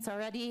restraints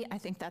already, I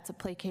think that's a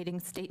placating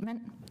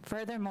statement.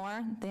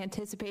 Furthermore, they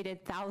anticipated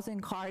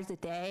 1,000 cars a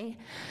day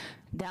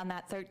down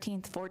that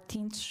 13th,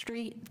 14th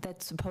Street,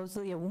 that's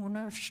supposedly a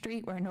Wooner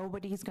Street where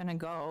nobody's gonna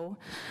go,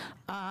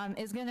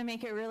 is gonna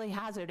make it really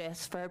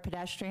hazardous for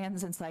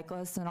pedestrians and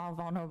cyclists and all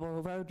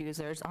vulnerable road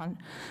users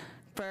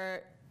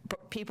for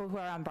people who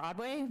are on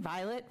Broadway,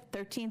 Violet,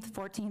 13th,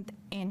 14th,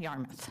 and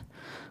Yarmouth.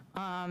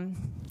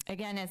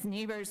 Again, as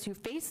neighbors who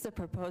face the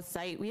proposed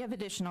site, we have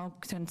additional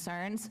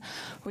concerns.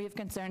 We have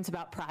concerns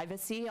about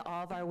privacy.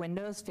 All of our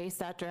windows face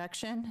that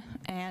direction,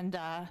 and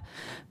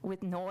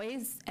with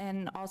noise,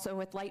 and also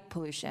with light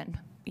pollution.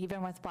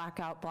 Even with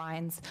blackout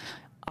blinds,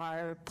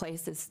 our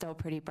place is still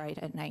pretty bright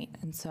at night.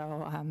 And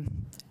so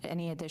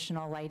any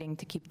additional lighting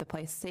to keep the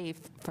place safe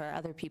for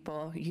other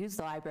people who use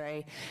the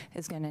library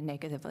is going to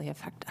negatively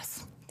affect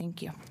us.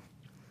 Thank you.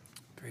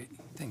 Great.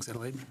 Thanks,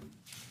 Adelaide.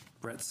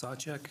 Brett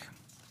Sawchek,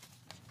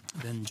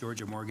 then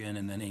Georgia Morgan,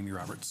 and then Amy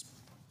Roberts.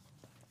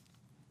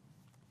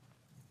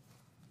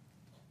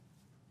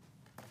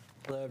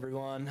 Hello,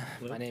 everyone.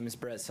 My name is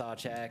Brett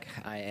Sawchek.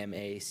 I am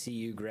a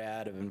CU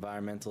grad of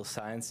Environmental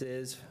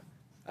Sciences.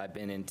 I've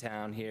been in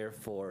town here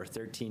for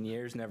 13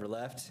 years, never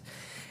left,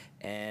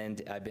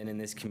 and I've been in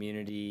this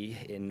community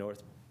in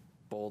North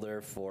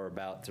Boulder for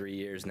about 3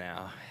 years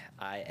now.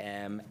 I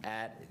am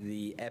at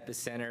the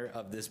epicenter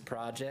of this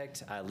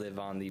project. I live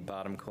on the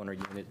bottom corner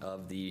unit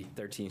of the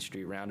 13th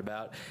Street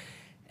roundabout,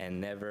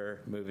 and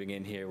never moving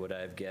in here would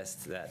I have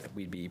guessed that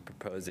we'd be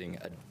proposing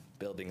a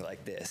building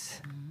like this,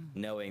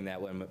 knowing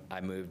that when I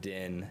moved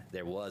in,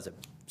 there was a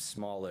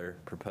smaller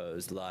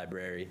proposed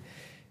library.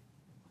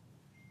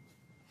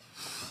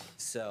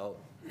 So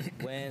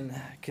when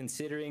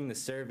considering the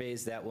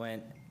surveys that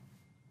went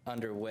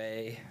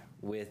underway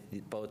with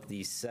both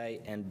the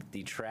site and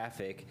the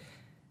traffic,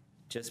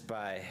 just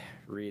by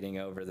reading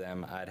over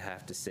them, I'd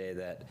have to say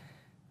that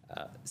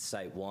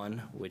Site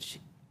 1, which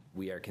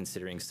we are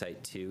considering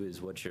Site 2,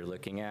 is what you're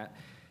looking at.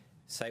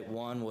 Site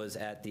 1 was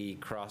at the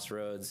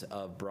crossroads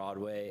of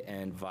Broadway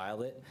and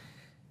Violet.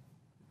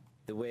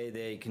 The way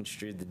they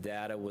construed the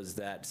data was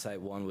that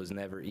Site 1 was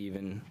never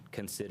even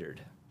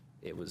considered.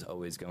 It was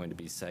always going to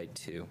be Site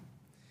 2.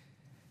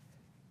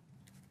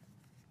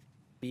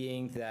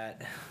 Being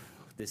that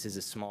this is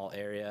a small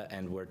area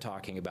and we're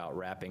talking about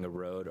wrapping a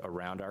road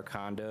around our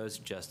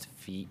condos just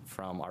feet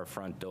from our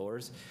front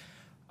doors,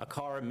 a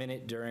car a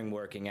minute during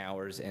working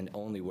hours and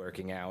only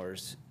working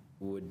hours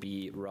would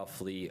be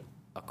roughly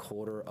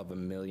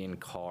 250,000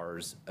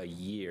 cars a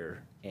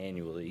year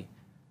annually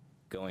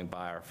going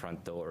by our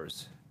front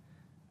doors.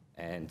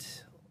 And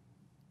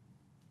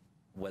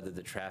whether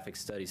the traffic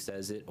study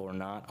says it or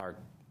not,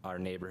 our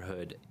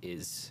neighborhood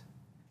is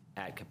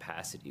at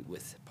capacity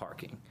with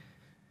parking.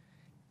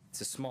 It's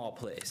a small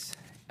place.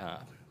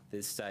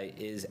 This site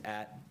is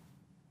at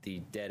the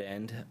dead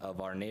end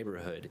of our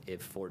neighborhood.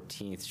 If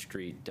 14th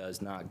Street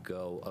does not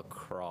go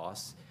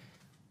across,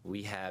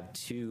 we have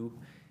 2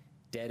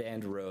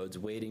 dead-end roads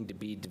waiting to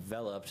be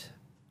developed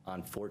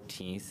on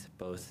 14th,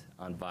 both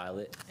on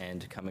Violet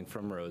and coming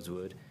from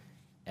Rosewood,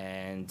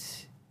 and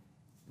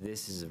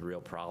this is a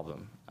real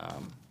problem.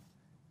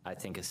 I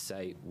think a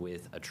site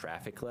with a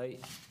traffic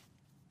light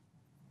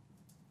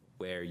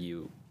where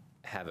you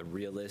have a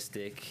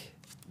realistic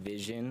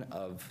vision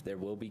of there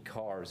will be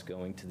cars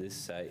going to this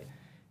site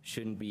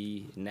shouldn't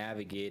be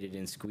navigated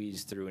and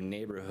squeezed through a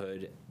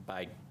neighborhood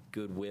by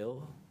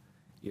goodwill.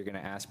 You're going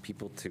to ask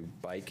people to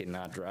bike and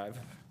not drive.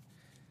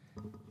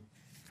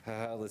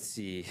 Let's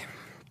see.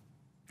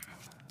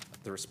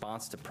 The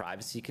response to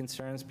privacy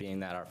concerns, being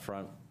that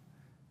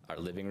our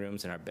living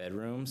rooms and our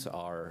bedrooms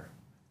are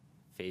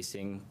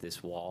facing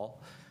this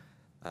wall,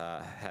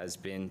 has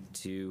been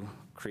to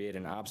create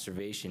an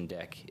observation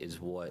deck, is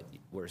what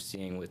we're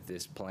seeing with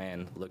this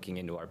plan looking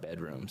into our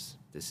bedrooms.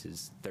 This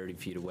is 30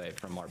 feet away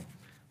from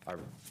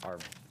our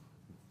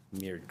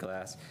mirrored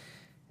glass.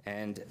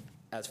 And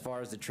as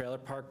far as the trailer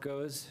park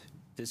goes,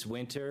 this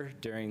winter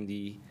during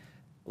the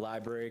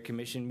Library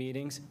Commission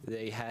meetings,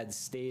 they had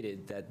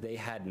stated that they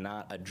had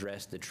not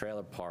addressed the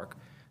trailer park,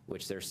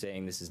 which they're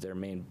saying this is their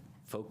main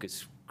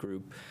focus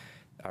group,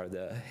 are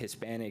the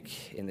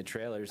Hispanic in the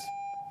trailers.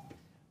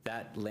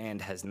 That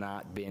land has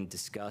not been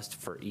discussed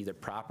for either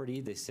property.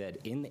 They said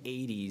in the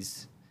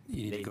 80s.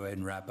 You need to go ahead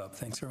and wrap up.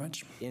 Thanks very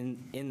much. In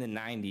the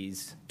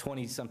 90s,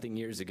 20-something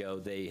years ago,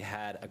 they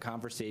had a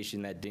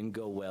conversation that didn't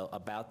go well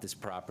about this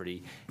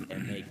property,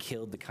 and they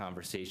killed the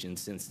conversation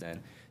since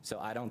then. So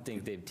I don't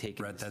think they've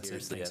taken it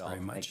seriously at all.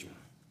 Thanks very much.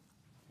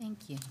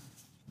 Thank you.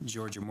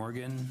 Georgia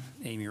Morgan,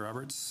 Amy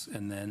Roberts,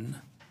 and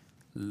then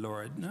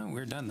Laura. No,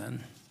 we're done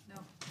then.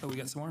 No. Oh, we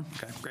got some more?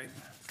 Okay, great.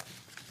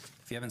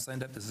 If you haven't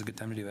signed up, this is a good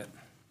time to do it.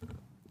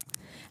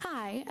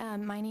 Hi,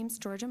 my name's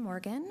Georgia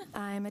Morgan.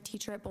 I'm a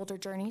teacher at Boulder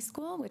Journey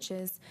School, which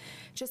is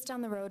just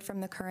down the road from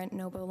the current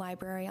Nobo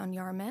Library on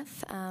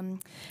Yarmouth. And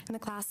the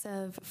class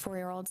of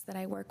 4-year-olds that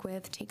I work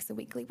with takes a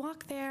weekly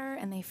walk there,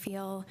 and they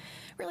feel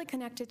really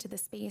connected to the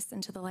space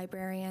and to the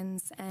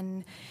librarians.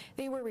 And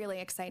they were really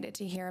excited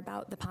to hear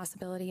about the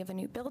possibility of a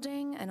new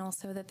building, and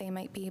also that they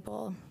might be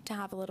able to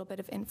have a little bit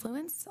of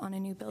influence on a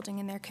new building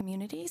in their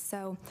community.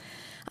 So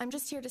I'm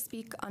just here to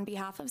speak on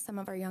behalf of some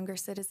of our younger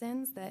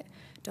citizens that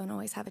don't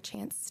always have a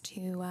chance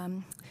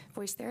to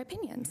voice their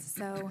opinions.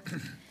 So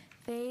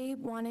they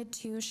wanted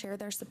to share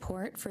their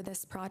support for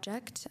this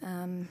project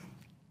in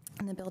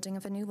the building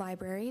of a new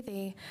library.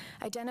 They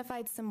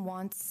identified some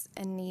wants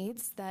and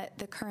needs that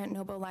the current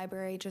Nobo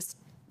Library just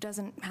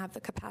doesn't have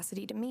the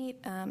capacity to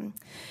meet.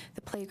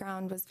 The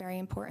playground was very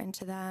important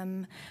to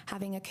them,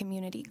 having a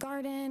community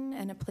garden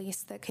and a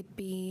place that could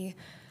be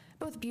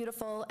both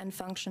beautiful and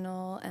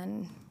functional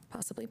and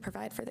possibly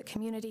provide for the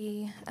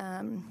community.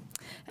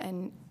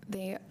 And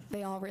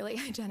they all really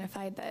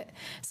identified that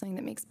something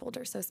that makes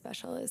Boulder so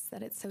special is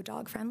that it's so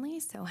dog friendly.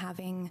 So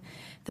having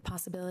the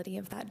possibility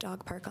of that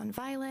dog park on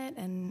Violet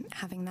and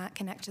having that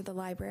connect to the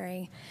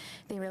library,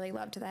 they really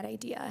loved that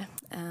idea.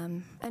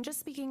 And just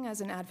speaking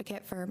as an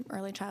advocate for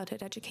early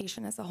childhood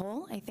education as a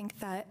whole, I think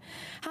that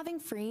having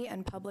free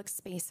and public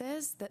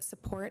spaces that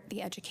support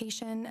the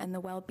education and the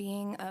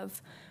well-being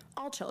of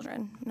all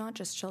children, not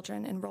just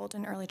children enrolled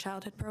in early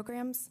childhood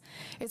programs,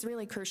 is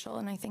really crucial.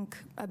 And I think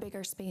a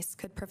bigger space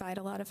could provide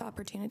a lot of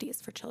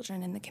opportunities for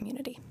children in the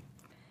community.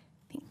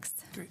 Thanks.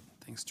 Great.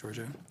 Thanks,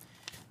 Georgia.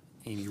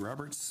 Amy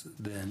Roberts,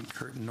 then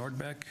Kurt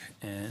Nordbeck,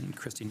 and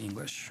Christine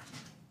English.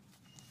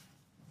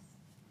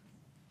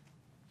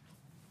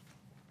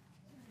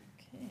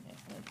 Okay,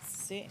 let's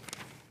see.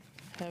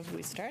 Have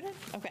we started?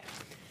 Okay.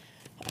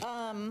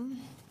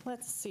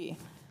 Let's see.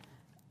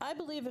 I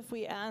believe if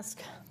we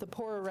ask the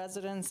poorer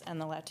residents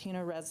and the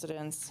Latino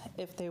residents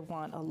if they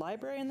want a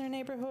library in their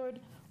neighborhood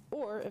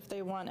or if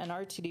they want an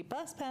RTD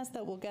bus pass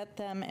that will get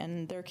them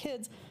and their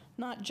kids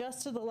not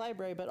just to the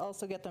library but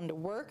also get them to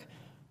work,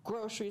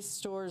 grocery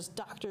stores,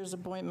 doctor's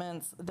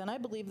appointments, then I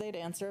believe they'd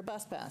answer a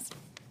bus pass.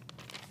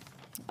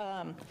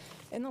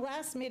 In the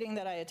last meeting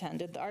that I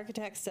attended, the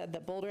architects said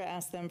that Boulder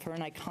asked them for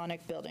an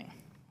iconic building.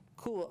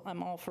 Cool,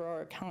 I'm all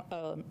for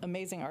our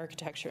amazing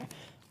architecture.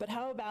 But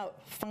how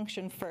about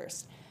function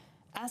first?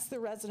 Ask the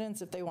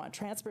residents if they want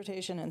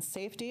transportation and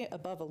safety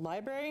above a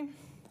library.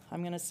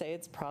 I'm going to say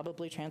it's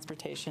probably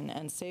transportation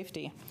and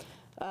safety.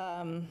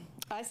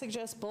 I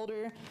suggest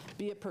Boulder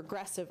be a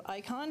progressive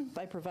icon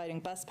by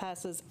providing bus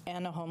passes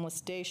and a homeless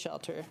day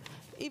shelter.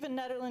 Even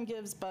Nederland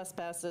gives bus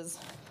passes.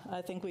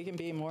 I think we can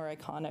be more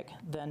iconic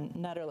than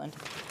Nederland.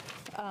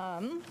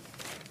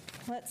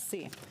 Let's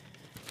see.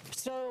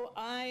 So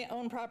I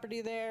own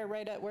property there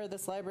right at where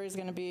this library is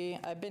going to be.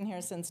 I've been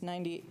here since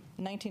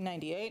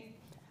 1998.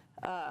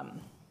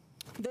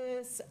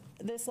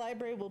 This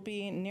library will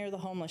be near the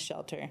homeless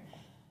shelter.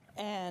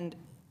 And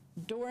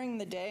during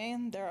the day,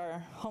 there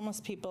are homeless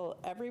people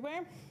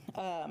everywhere,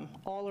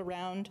 all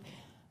around.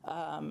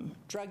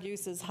 Drug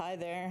use is high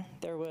there.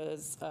 There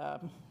was,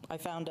 I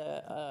found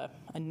a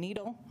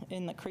needle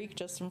in the creek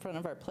just in front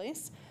of our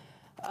place.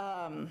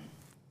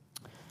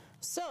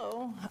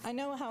 So I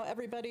know how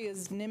everybody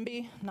is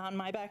NIMBY, not in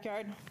my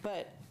backyard,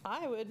 but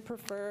I would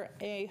prefer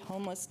a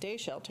homeless day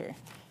shelter.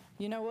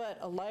 You know what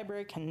a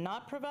library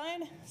cannot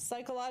provide?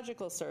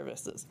 Psychological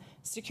services,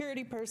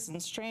 security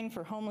persons trained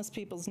for homeless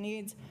people's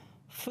needs,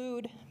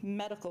 food,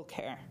 medical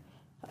care.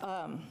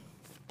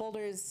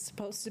 Boulder is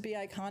supposed to be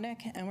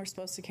iconic, and we're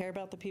supposed to care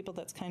about the people.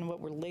 That's kind of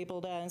what we're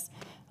labeled as,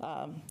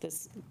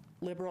 this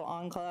liberal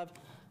enclave.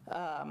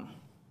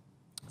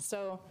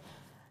 So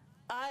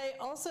I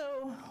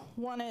also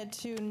wanted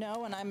to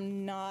know, and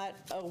I'm not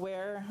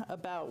aware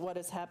about what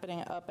is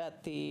happening up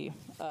at the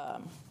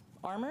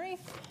Armory,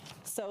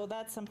 so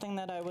that's something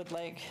that I would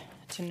like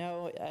to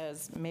know,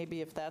 as maybe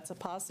if that's a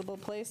possible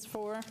place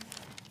for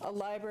a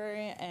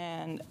library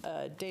and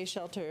a day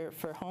shelter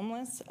for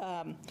homeless.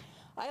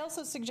 I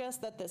also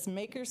suggest that this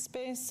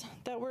makerspace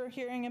that we're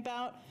hearing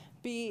about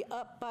be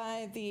up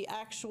by the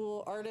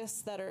actual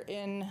artists that are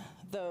in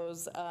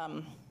those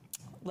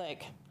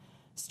like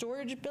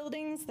storage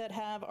buildings that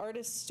have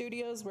artist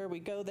studios where we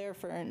go there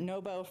for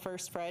NOBO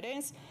First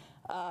Fridays.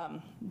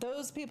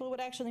 Those people would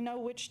actually know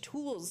which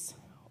tools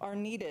are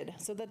needed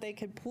so that they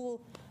could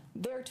pool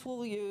their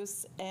tool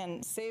use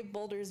and save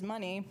Boulder's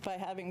money by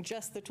having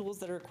just the tools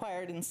that are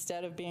required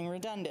instead of being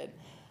redundant.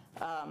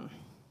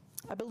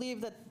 I believe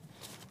that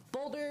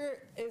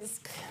Boulder is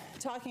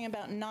talking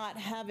about not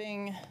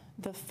having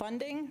the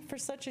funding for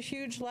such a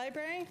huge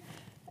library.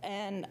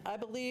 And I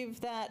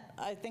believe that,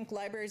 I think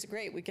libraries are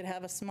great. We could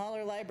have a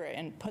smaller library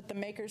and put the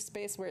maker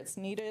space where it's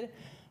needed,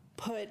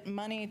 put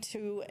money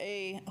to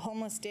a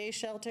homeless day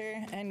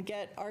shelter, and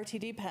get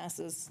RTD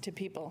passes to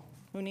people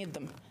who need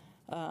them.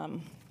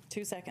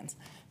 2 seconds.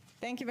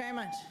 Thank you very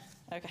much.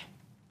 Okay.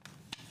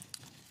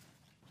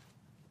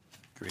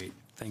 Great.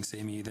 Thanks,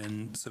 Amy.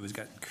 Then, so we've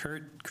got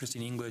Kurt,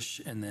 Christine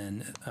English, and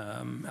then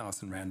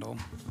Allison Randall.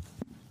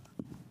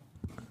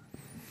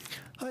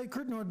 Hi,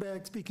 Kurt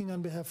Nordbeck, speaking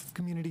on behalf of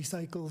Community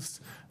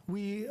Cycles.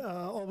 We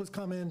always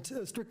comment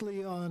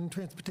strictly on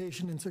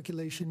transportation and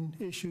circulation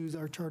issues.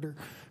 Our charter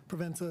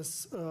prevents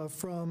us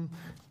from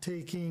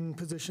taking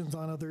positions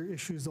on other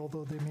issues,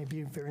 although they may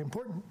be very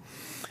important.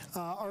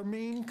 Our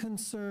main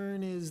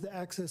concern is the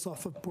access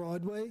off of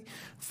Broadway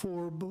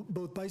for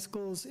both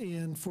bicycles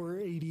and for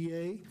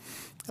ADA.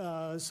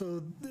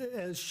 So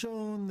as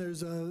shown,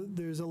 there's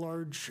a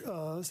large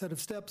set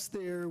of steps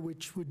there,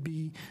 which would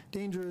be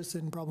dangerous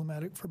and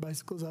problematic for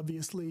bicycles.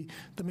 Obviously,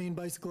 the main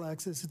bicycle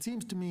access, it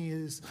seems to me,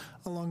 is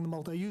along the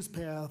multi-use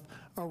path,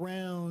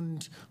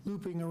 around,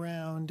 looping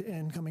around,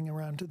 and coming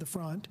around to the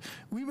front.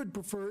 We would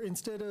prefer,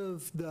 instead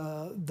of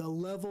the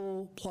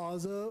level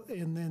plaza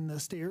and then the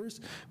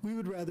stairs, we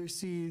would rather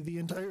see the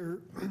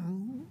entire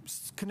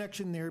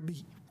connection there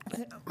be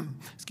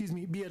excuse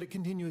me, be at a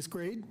continuous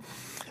grade,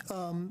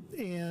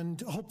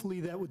 and hopefully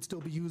that would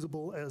still be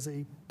usable as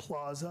a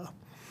plaza.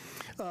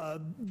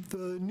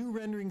 The new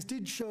renderings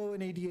did show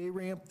an ADA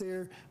ramp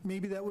there.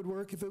 Maybe that would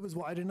work if it was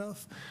wide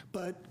enough,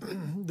 but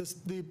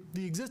the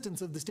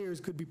existence of the stairs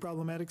could be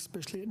problematic,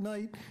 especially at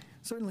night,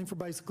 certainly for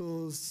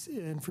bicycles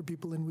and for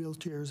people in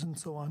wheelchairs and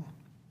so on.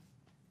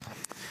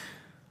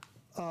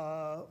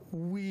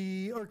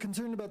 We are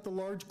concerned about the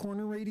large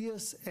corner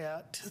radius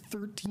at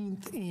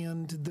 13th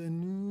and the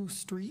new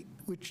street,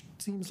 which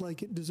seems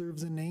like it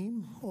deserves a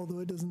name, although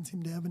it doesn't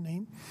seem to have a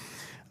name.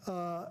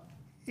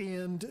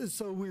 And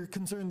so we're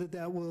concerned that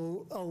that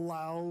will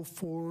allow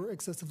for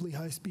excessively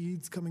high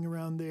speeds coming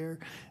around there.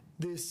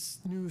 This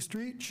new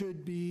street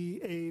should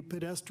be a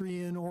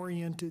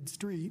pedestrian-oriented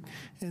street,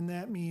 and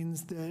that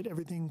means that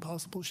everything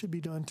possible should be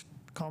done to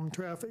calm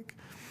traffic.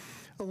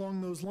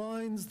 Along those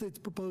lines, it's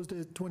proposed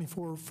a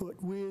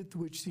 24-foot width,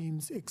 which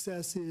seems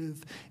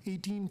excessive.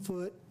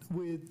 18-foot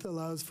width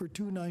allows for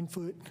 2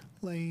 9-foot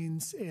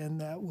lanes, and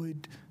that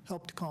would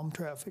help to calm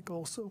traffic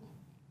also.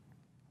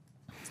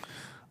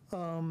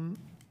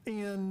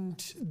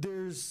 And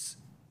there's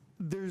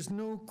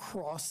no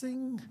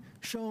crossing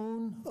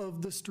shown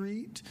of the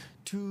street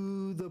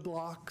to the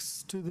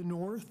blocks to the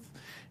north.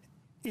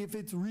 If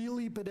it's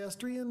really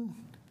pedestrian,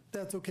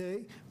 that's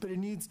okay, but it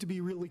needs to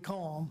be really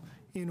calm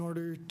in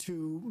order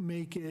to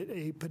make it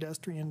a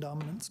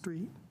pedestrian-dominant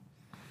street.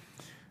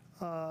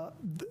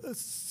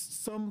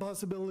 Some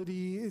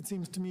possibility, it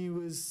seems to me,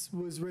 was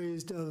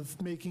raised of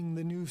making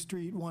the new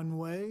street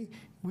one-way.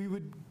 We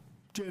would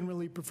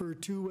generally prefer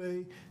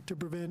two-way to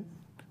prevent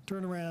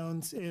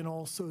turnarounds and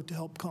also to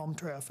help calm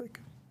traffic.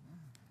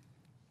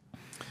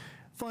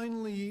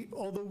 Finally,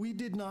 although we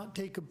did not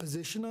take a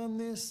position on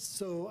this,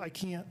 so I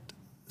can't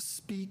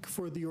speak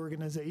for the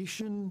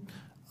organization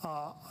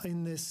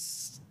on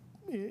this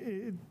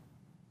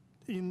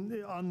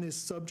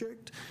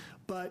subject,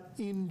 but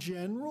in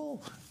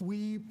general,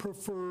 we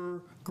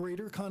prefer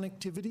greater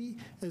connectivity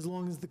as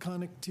long as the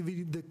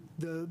connectivity,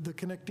 the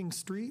connecting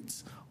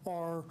streets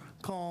are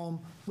calm,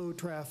 low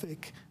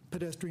traffic,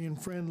 pedestrian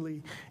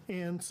friendly.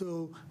 And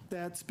so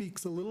that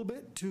speaks a little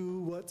bit to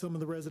what some of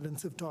the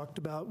residents have talked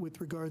about with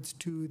regards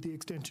to the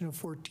extension of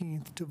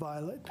 14th to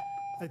Violet.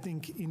 I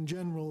think in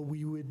general,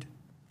 we would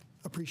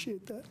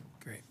appreciate that.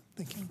 Great.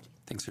 Thank you.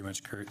 Thanks very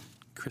much, Kurt.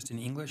 Kristen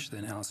English,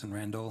 then Allison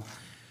Randall.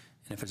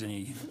 And if there's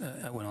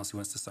anyone else who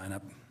wants to sign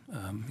up,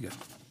 you got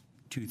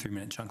 2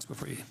 3-minute chunks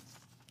before you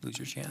lose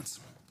your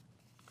chance.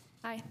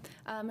 Hi,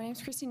 my name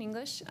is Christine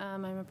English.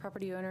 I'm a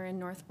property owner in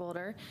North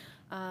Boulder.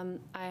 I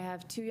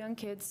have 2 young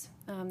kids.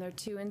 They're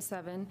 2 and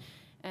 7,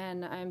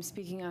 and I'm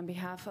speaking on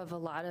behalf of a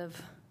lot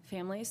of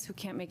families who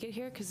can't make it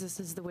here because this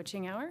is the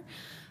witching hour,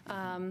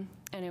 and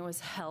it was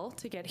hell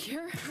to get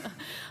here.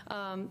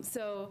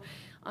 So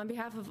on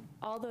behalf of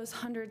all those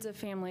hundreds of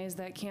families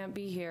that can't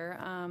be here,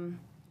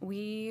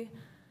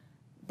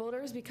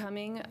 Boulder is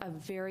becoming a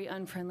very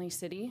unfriendly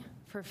city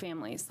for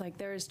families. Like,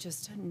 there's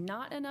just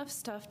not enough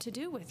stuff to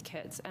do with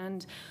kids,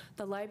 and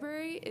the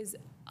library is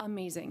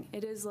amazing.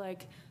 It is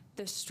like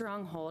the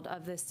stronghold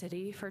of this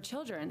city for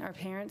children, or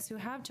parents who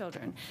have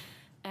children.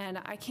 And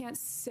I can't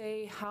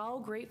say how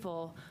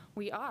grateful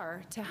we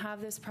are to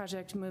have this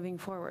project moving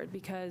forward,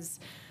 because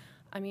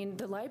I mean,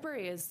 the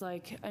library is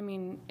like, I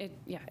mean,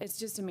 it's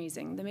just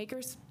amazing. The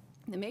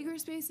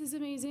makerspace is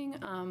amazing,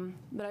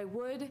 but I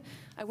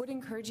would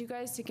encourage you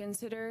guys to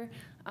consider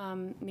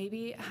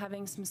maybe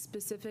having some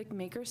specific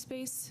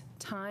makerspace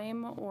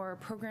time or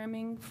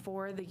programming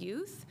for the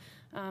youth.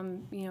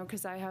 You know,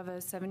 because I have a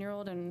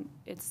 7-year-old, and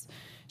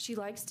she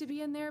likes to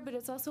be in there, but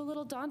it's also a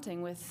little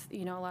daunting with,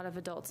 you know, a lot of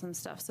adults and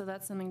stuff. So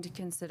that's something to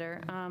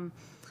consider.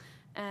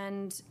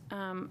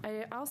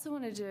 I also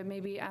wanted to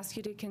maybe ask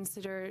you to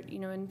consider, you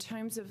know, in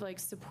terms of like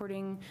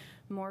supporting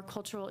more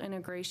cultural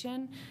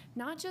integration,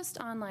 not just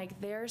on like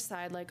their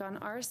side, like on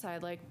our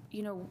side, like,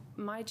 you know,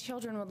 my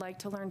children would like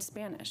to learn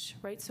Spanish,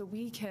 right? So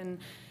we can,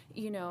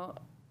 you know,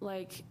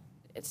 like,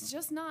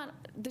 it's not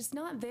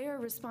their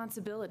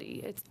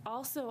responsibility. It's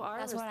also our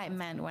That's what I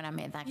meant when I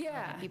made that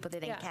comment. People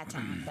didn't catch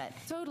on, but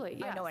totally,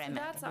 yeah. I know what I meant.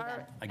 That's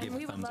our, I gave and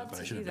we a would thumbs love up, but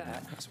I to should do have done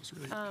that. that. That's what's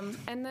really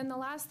And then the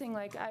last thing,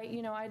 like,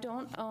 I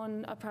don't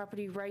own a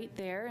property right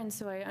there, and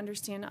so I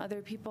understand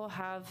other people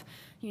have,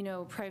 you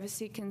know,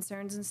 privacy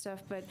concerns and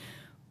stuff, but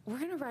we're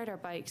gonna ride our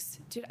bikes.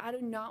 Dude, I do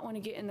not want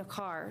to get in the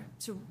car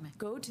to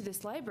go to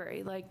this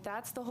library. Like,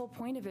 that's the whole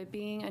point of it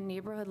being a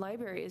neighborhood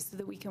library, is so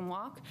that we can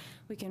walk,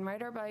 we can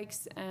ride our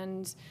bikes,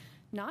 and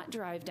not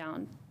drive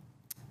down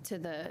to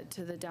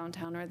the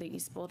downtown or the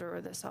East Boulder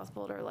or the South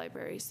Boulder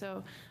library.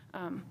 So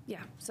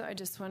yeah, so I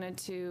just wanted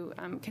to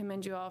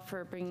commend you all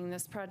for bringing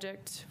this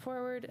project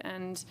forward,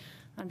 and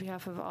on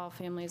behalf of all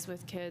families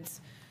with kids,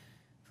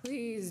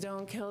 please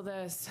don't kill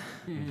this.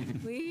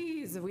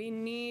 Please, we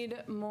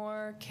need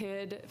more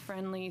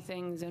kid-friendly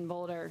things in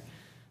Boulder.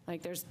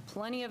 Like, there's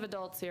plenty of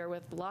adults here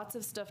with lots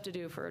of stuff to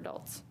do for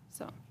adults.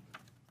 So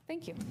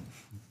thank you.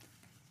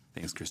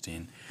 Thanks,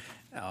 Christine.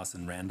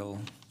 Allison Randall.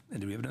 And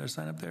do we have another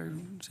sign up there,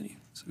 Cindy?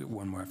 So we have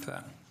one more after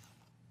that.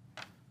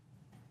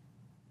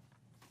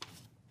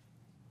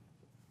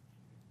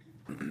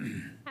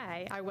 Hi,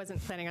 Hi, I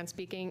wasn't planning on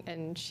speaking,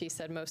 and she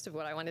said most of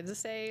what I wanted to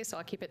say, so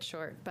I'll keep it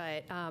short.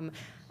 But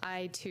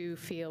I, too,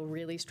 feel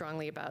really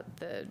strongly about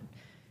the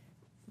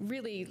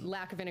really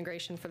lack of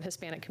integration for the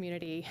Hispanic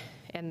community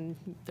and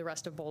the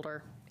rest of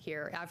Boulder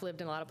here. I've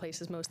lived in a lot of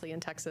places, mostly in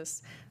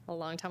Texas, a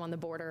long time on the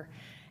border,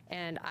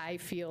 and I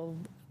feel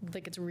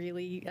like it's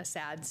really a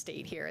sad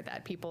state here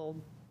that people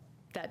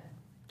that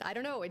I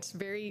don't know,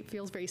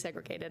 feels very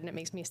segregated, and it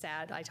makes me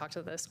sad. I talk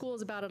to the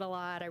schools about it a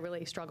lot. I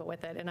really struggle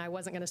with it, and I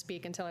wasn't going to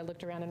speak until I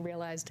looked around and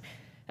realized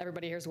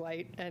everybody here's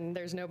white, and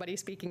there's nobody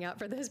speaking up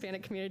for the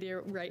Hispanic community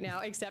right now,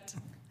 except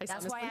I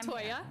saw Ms.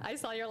 Montoya. I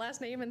saw your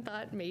last name and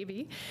thought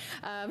maybe.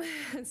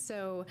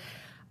 So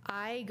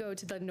I go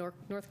to the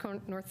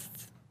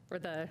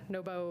the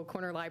Nobo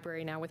Corner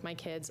Library now with my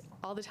kids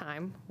all the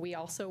time. We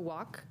also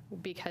walk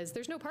because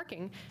there's no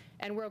parking,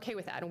 and we're okay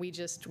with that. And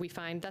we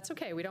find that's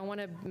okay. We don't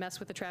want to mess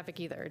with the traffic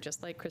either,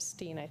 just like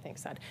Christine, I think,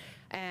 said.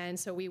 And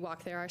so we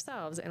walk there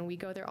ourselves, and we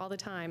go there all the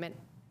time. And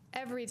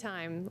every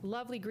time,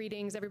 lovely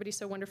greetings, everybody's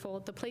so wonderful.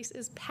 The place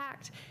is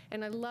packed,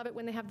 and I love it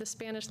when they have the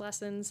Spanish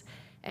lessons,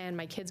 and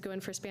my kids go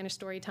in for Spanish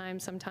story time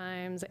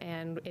sometimes,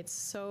 and it's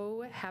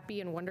so happy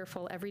and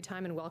wonderful every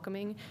time and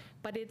welcoming,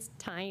 but it's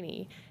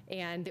tiny,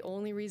 and the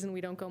only reason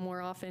we don't go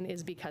more often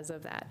is because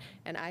of that.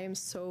 And I am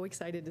so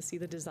excited to see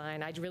the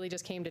design. I really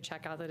just came to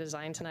check out the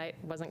design tonight,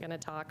 wasn't gonna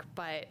talk,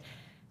 but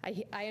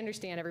I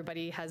understand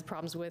everybody has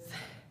problems with,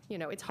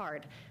 it's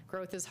hard.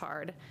 Growth is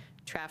hard.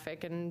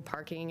 Traffic and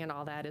parking and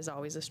all that is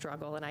always a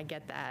struggle, and I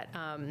get that.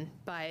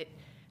 But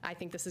I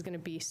think this is going to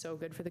be so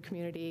good for the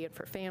community and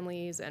for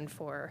families and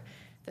for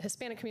the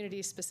Hispanic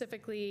community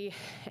specifically,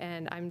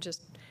 and I'm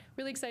just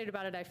really excited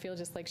about it. I feel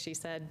just like she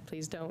said,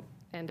 please don't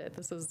end it.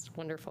 This is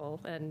wonderful,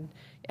 and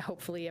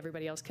hopefully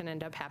everybody else can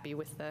end up happy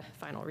with the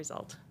final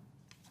result.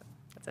 So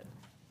that's it.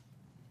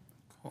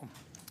 Cool.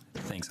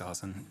 Thanks,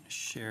 Allison.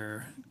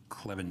 Cher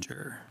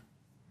Clevenger.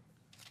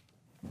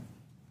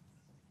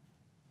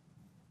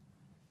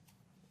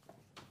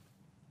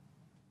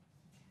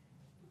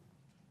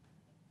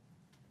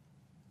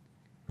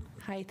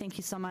 Hi, thank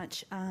you so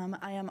much.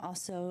 I am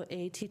also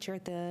a teacher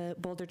at the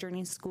Boulder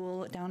Journey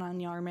School down on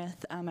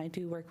Yarmouth. I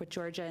do work with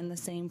Georgia in the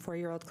same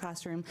 4-year-old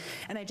classroom.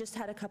 And I just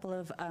had a couple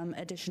of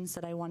additions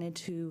that I wanted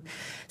to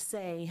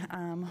say.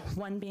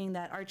 One being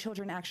that our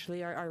children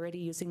actually are already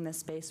using this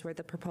space where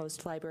the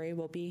proposed library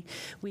will be.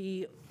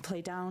 We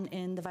play down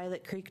in the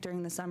Violet Creek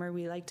during the summer.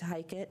 We like to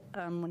hike it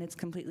when it's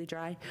completely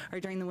dry, or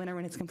during the winter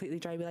when it's completely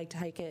dry, we like to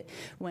hike it.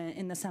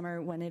 In the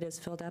summer when it is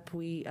filled up,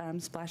 we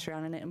splash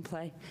around in it and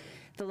play.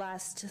 The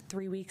last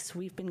 3 weeks,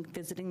 we've been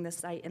visiting the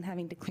site and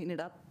having to clean it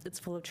up. It's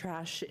full of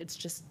trash. It's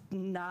just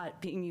not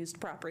being used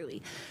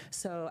properly.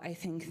 So I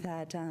think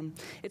that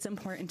it's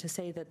important to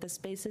say that the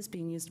space is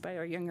being used by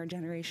our younger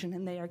generation,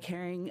 and they are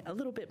caring a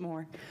little bit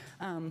more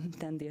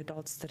than the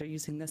adults that are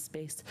using this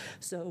space.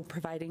 So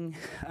providing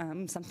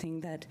something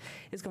that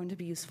is going to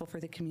be useful for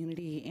the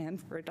community and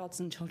for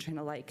adults and children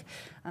alike.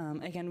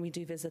 Again, we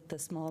do visit the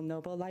small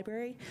Nobo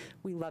library.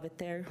 We love it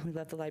there. We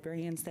love the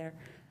librarians there.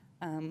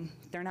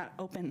 They're not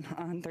open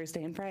on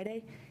Thursday and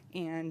Friday,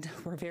 and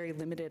we're very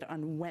limited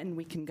on when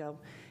we can go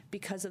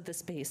because of the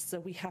space. So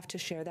we have to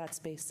share that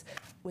space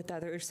with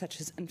others,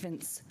 such as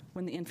infants.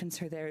 When the infants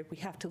are there, we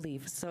have to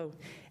leave. So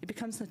it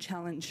becomes a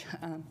challenge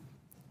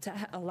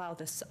to allow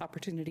this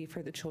opportunity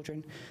for the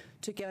children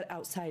to get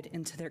outside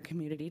into their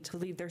community, to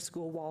leave their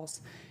school walls.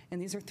 And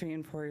these are 3-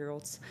 and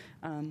 4-year-olds.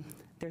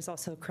 There's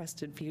also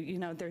Crested View.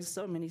 There's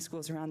so many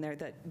schools around there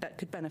that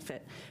could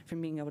benefit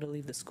from being able to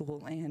leave the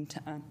school and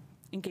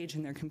engage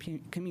in their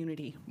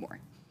community more.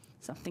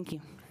 So thank you.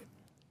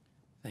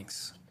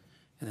 Thanks.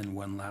 And then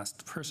one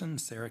last person,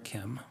 Sarah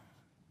Kim.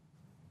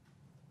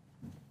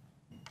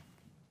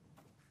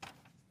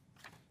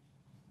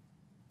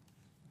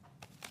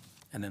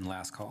 And then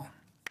last call.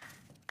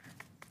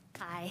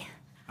 Hi.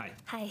 Hi.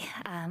 Hi,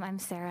 I'm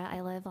Sarah. I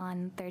live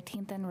on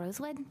 13th and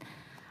Rosewood.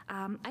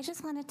 I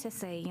just wanted to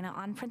say,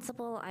 on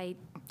principle, I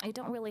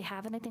don't really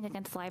have anything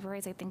against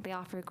libraries. I think they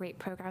offer great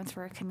programs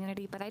for our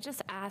community, but I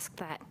just ask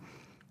that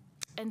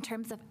in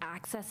terms of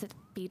access, it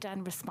be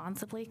done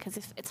responsibly, because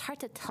it's hard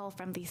to tell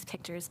from these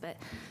pictures, but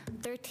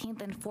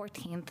 13th and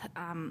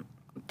 14th,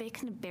 they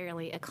can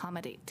barely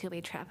accommodate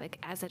two-way traffic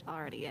as it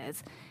already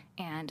is,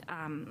 and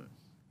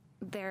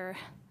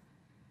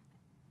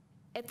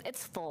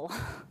it's full.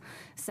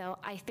 So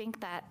I think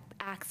that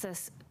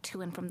access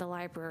to and from the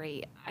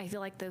library, I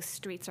feel like those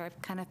streets are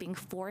kind of being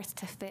forced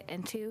to fit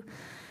into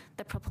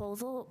the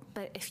proposal,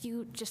 but if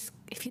you just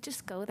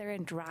go there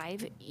and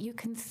drive, you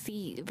can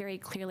see very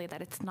clearly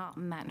that it's not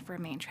meant for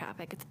main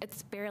traffic.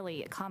 It's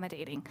barely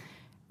accommodating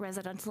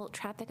residential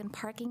traffic and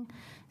parking.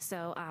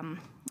 So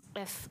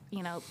if,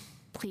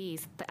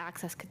 please, the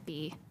access could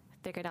be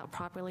figured out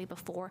properly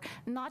before,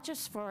 not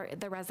just for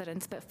the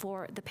residents, but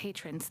for the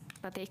patrons,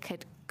 that they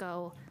could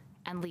go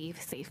and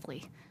leave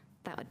safely.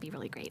 That would be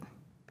really great.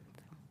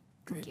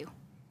 Thank you.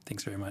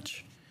 Thanks very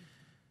much.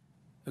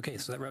 Okay,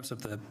 so that wraps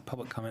up the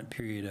public comment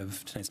period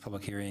of tonight's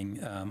public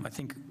hearing. I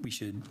think we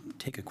should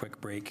take a quick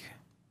break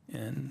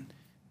and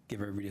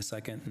give everybody a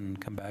second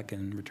and come back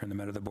and return the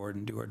matter to the board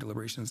and do our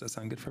deliberations. Does that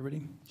sound good for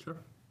everybody? Sure.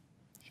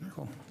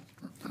 Cool.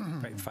 All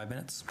right, 5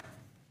 minutes.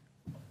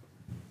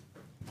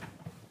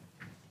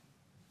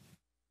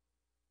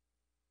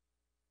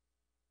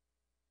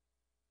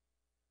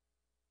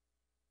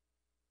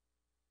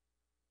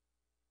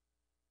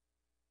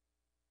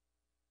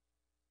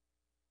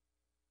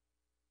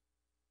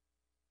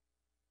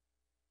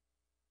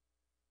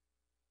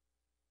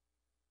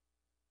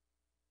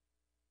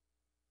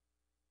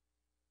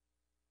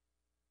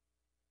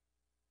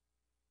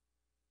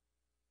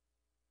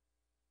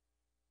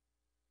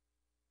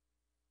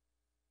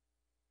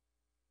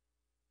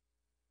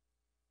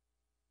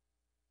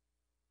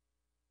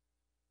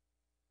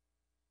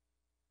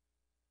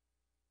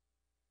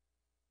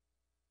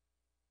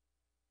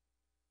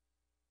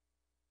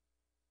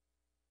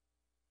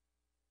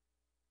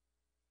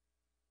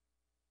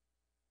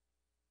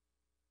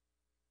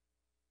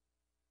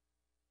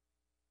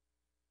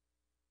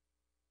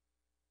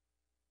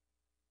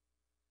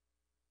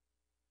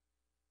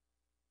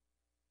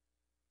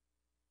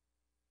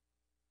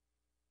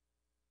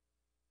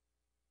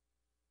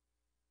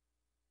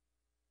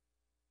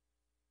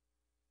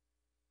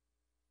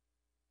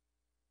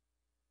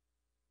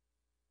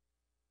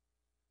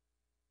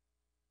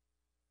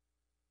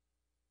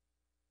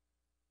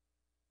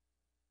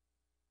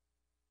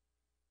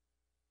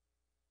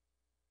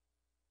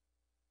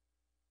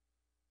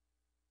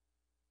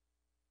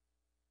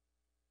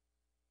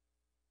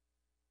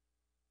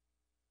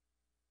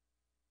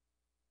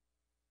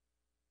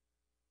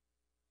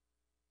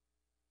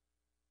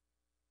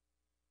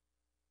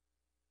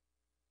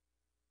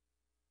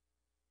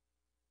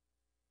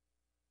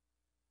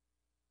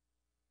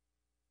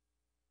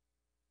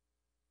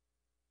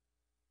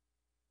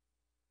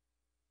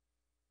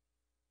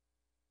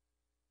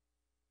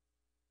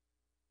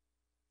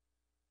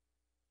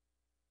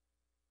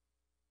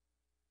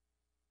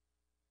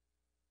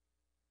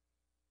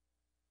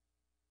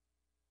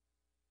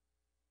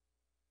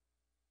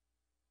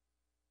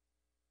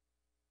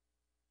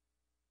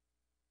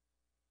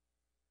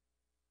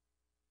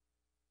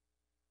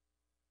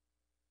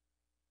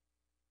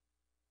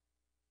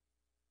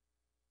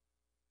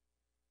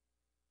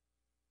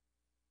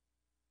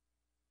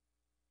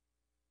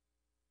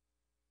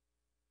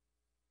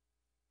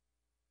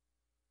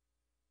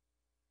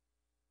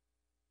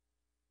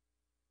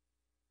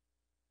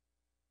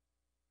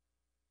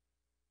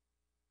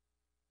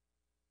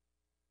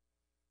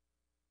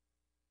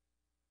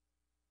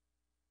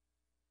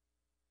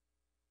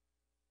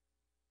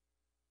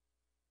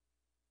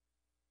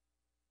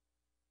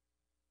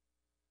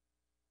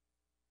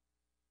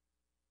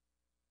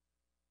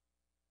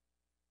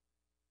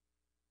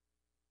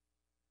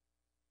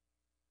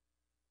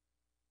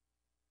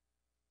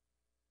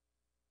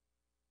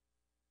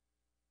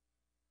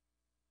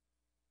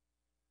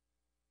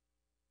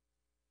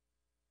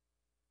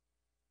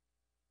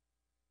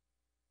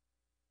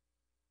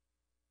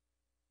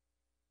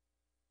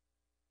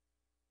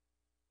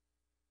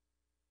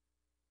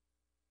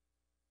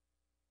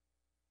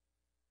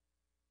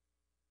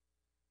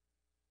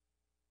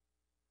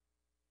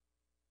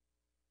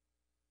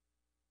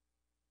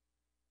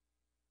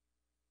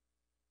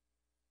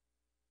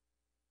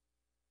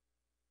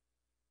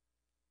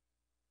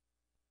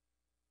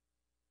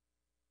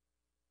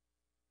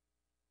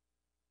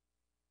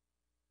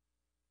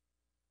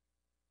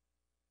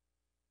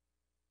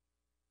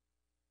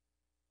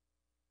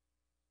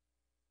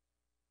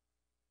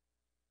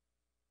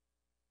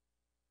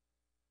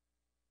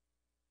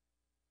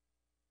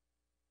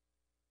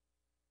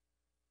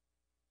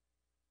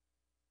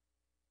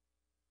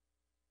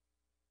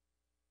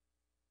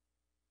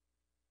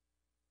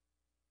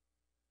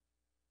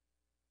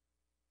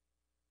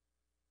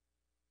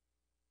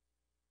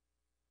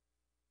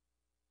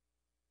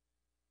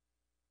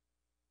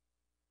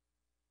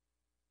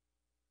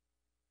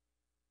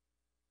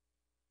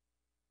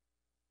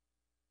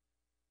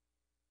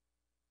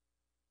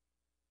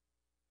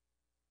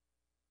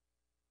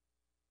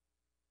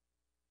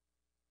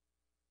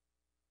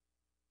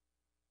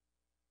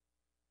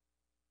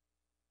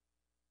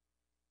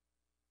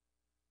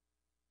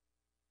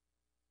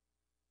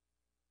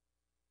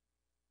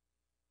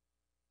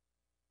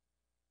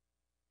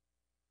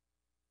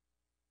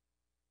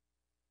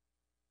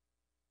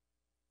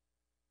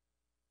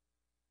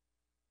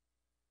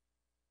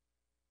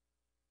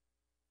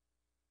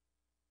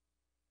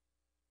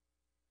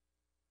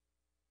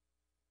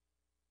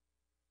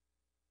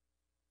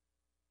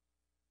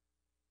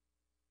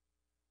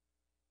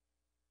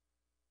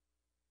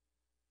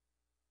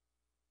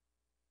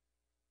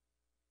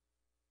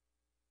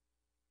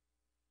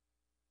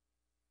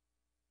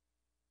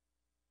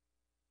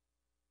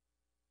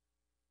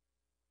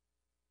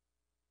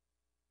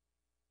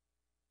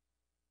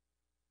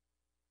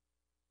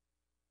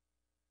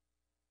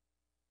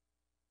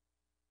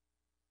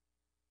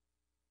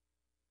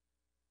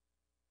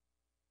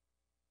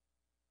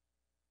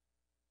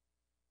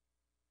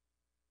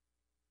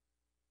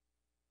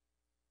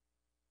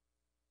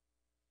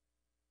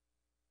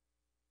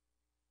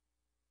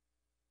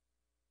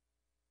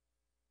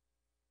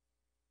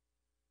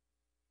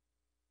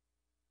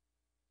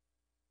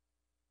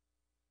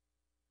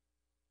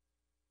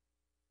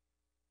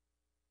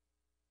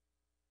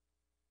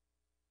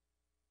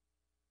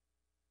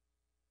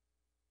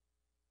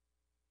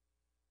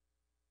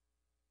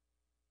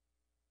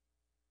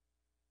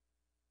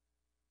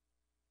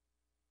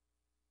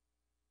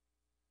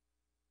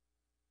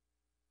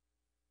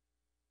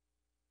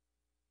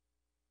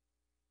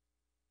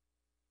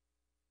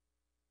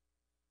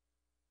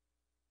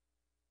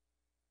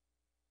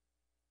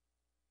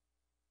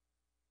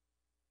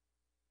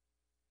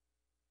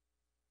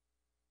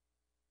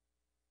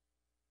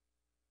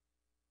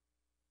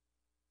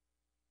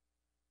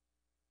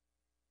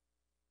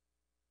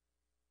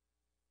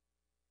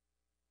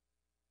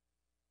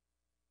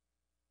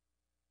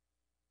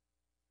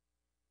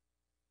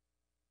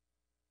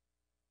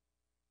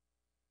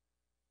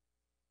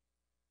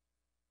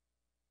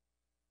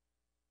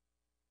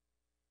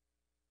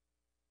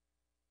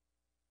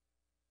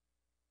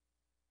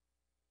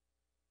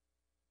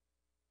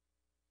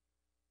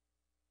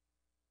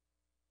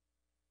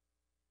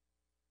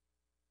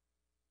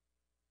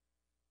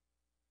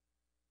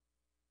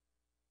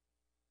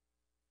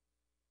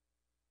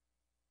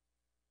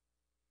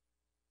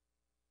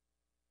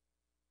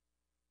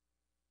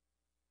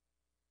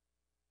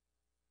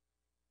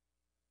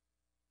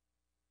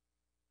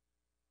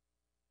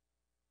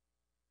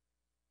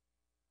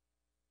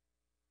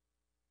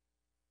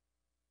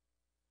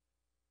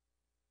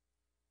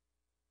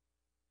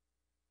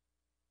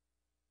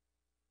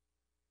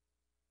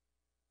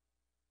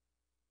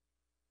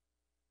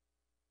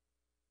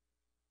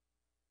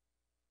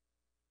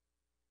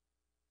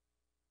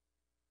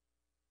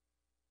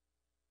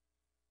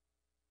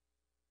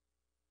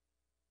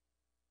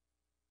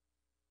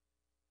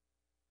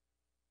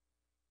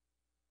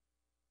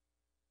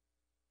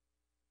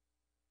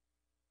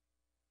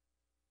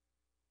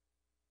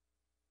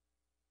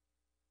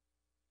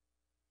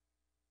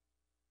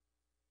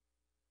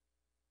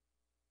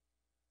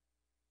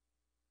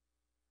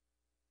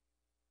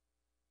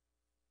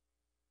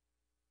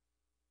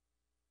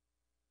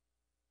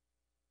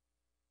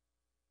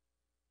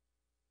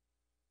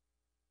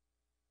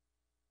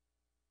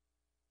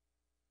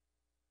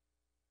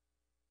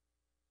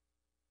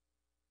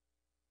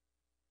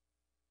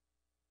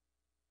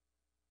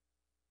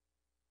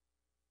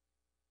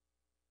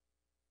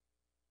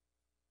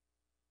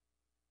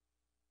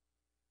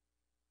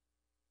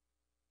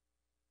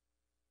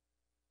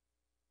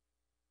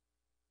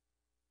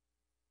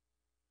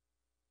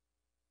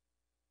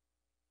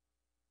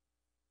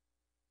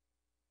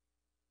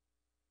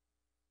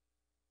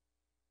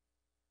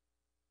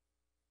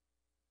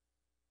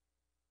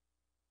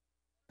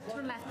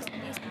 Turn left on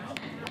this one.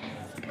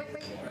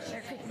 Wait.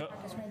 Sure, quick.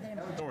 Just right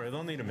there. Don't worry,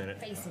 they'll need a minute.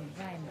 Facing,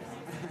 right.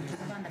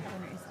 Around the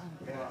corner is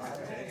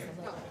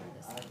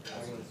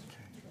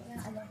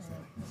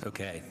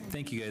Okay,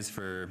 thank you guys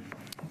for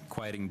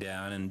quieting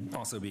down and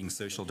also being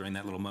social during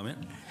that little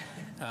moment.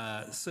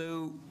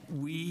 So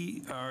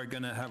we are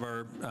going to have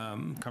our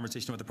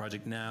conversation about the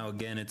project now.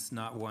 Again, it's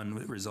not one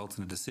that results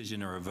in a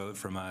decision or a vote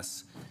from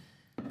us.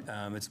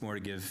 It's more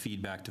to give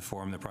feedback to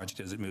form the project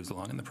as it moves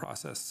along in the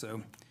process.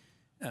 So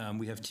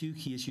we have two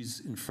key issues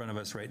in front of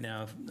us right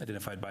now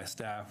identified by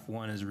staff.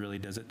 One is really,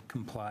 does it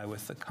comply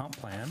with the comp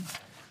plan?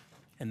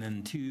 And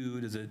then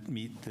two, does it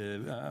meet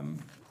the,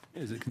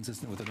 is it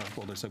consistent with the North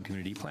Boulder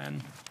subcommunity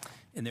plan?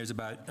 And there's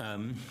about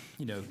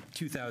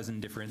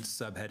 2,000 different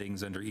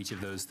subheadings under each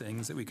of those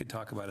things that we could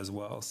talk about as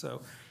well.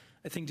 So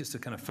I think just to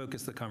kind of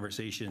focus the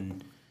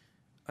conversation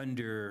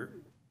under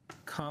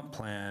comp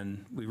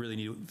plan, we really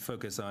need to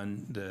focus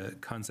on the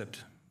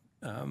concept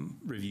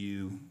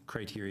review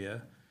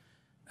criteria.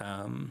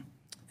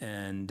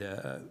 And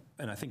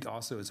I think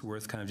also it's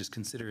worth kind of just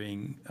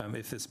considering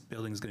if this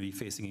building is going to be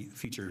facing a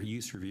future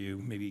use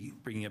review, maybe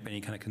bringing up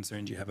any kind of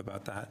concerns you have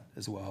about that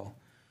as well.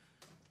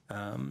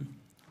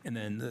 And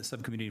then the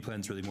subcommunity plan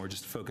is really more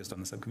just focused on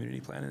the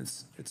subcommunity plan and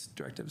its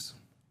directives.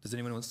 Does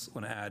anyone else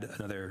want to add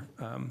another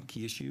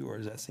key issue, or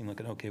does that seem like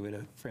an okay way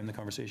to frame the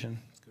conversation?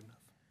 That's good enough.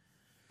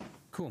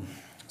 Cool.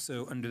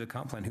 So under the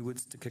comp plan, who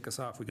wants to kick us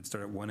off? We could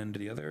start at one end or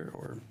the other,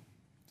 or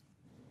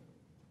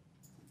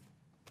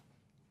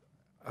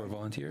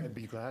volunteer? I'd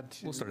be glad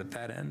to. We'll start at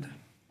that end.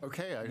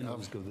 Okay. I'll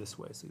just go this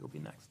way, so you'll be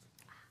next.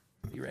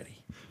 Be ready.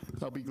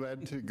 I'll be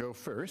glad to go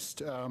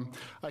first.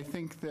 I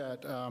think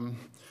that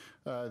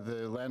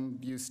the land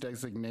use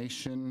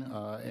designation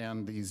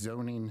and the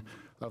zoning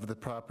of the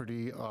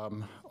property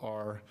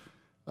are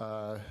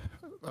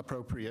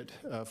appropriate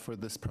for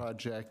this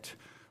project.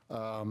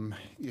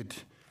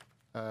 It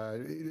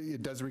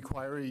does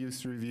require a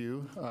use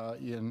review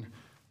in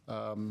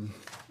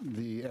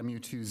the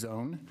MU2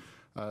 zone,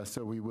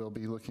 so we will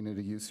be looking at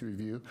a use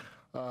review.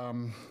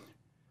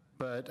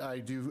 But I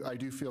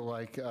do feel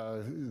like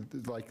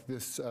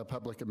this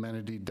public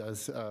amenity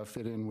does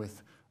fit in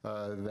with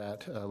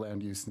that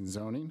land use and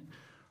zoning.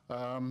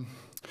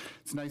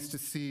 It's nice to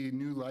see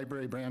new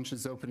library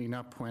branches opening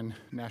up when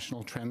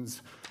national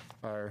trends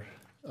are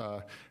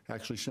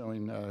actually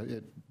showing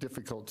it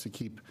difficult to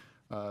keep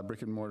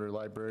brick and mortar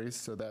libraries,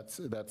 so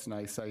that's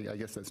nice. I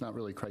guess that's not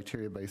really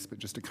criteria based, but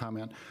just a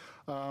comment.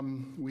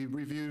 We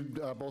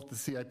reviewed both the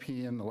CIP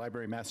and the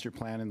library master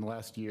plan in the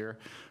last year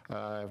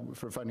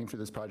for funding for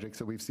this project,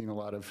 so we've seen a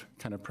lot of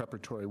kind of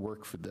preparatory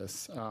work for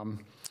this.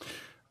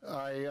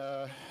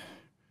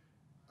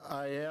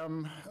 I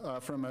am,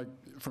 from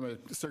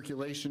a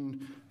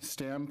circulation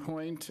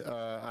standpoint,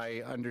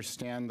 I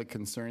understand the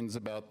concerns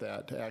about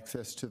that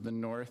access to the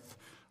north.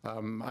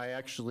 I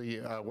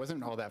actually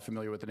wasn't all that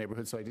familiar with the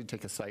neighborhood, so I did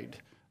take a site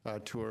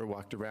tour,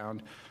 walked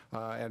around,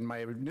 and my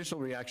initial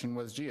reaction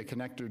was, gee, a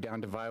connector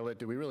down to Violet,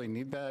 do we really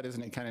need that?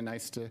 Isn't it kind of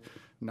nice to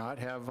not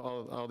have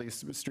all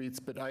these streets?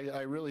 But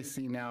I really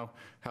see now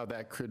how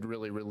that could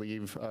really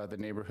relieve the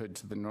neighborhood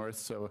to the north,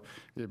 so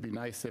it'd be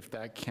nice if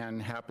that can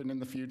happen in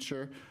the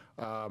future.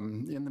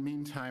 In the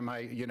meantime,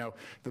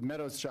 the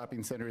Meadows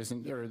Shopping Center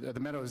isn't, or the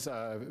Meadows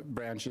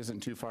branch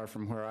isn't too far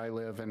from where I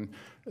live, and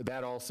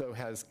that also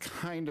has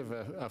kind of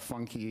a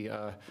funky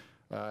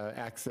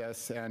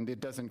access, and it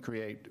doesn't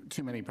create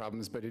too many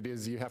problems, but it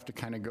is, you have to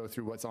kind of go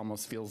through what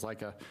almost feels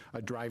like a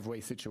driveway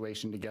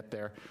situation to get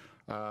there.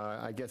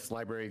 I guess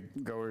library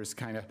goers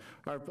kind of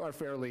are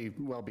fairly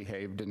well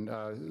behaved,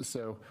 and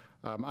so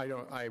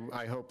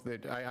I hope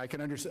that I can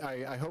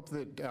understand. I hope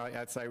that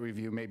at site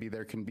review maybe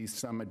there can be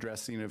some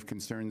addressing of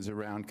concerns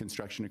around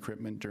construction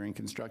equipment during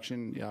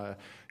construction.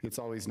 It's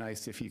always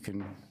nice if you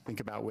can think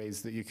about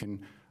ways that you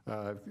can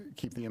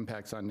keep the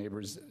impacts on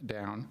neighbors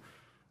down.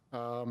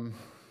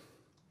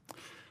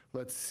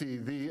 Let's see,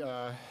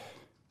 the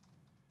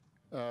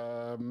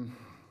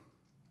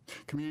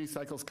community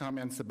cycles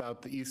comments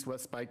about the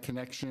east-west bike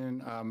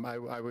connection.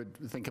 I would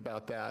think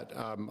about that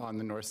on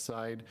the north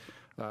side.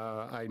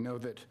 I know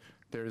that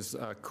there's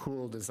a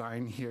cool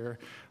design here,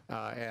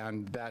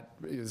 and that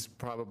is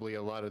probably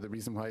a lot of the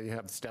reason why you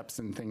have steps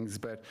and things,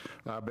 but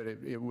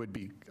it would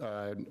be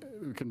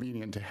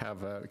convenient to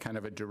have a kind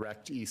of a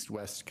direct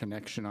east-west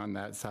connection on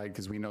that side,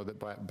 because we know that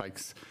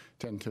bikes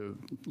tend to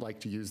like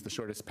to use the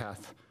shortest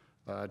path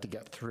to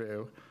get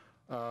through.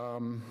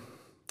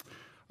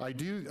 I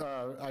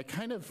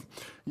kind of,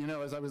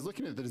 as I was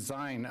looking at the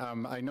design,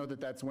 I know that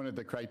that's one of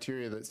the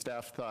criteria that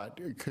staff thought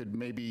could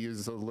maybe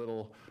use a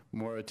little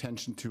more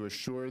attention to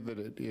assure that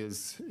it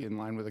is in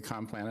line with the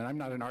comp plan. And I'm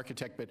not an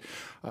architect, but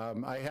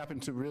I happen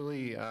to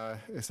really,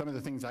 some of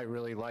the things I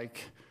really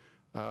like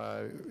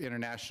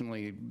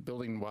internationally,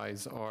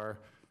 building-wise, are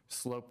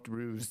sloped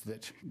roofs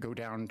that go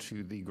down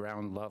to the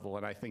ground level.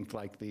 And I think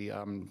like the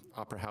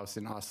Opera House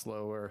in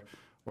Oslo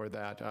or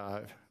that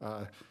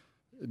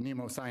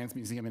Nemo Science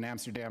Museum in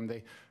Amsterdam,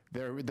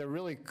 they're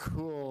really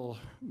cool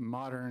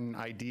modern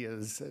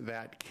ideas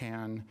that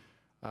can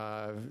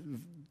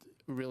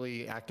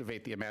really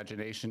activate the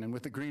imagination. And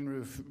with the green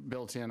roof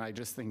built in, I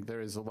just think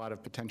there is a lot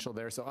of potential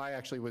there. So I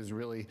actually was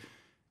really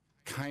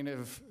kind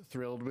of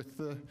thrilled with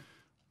the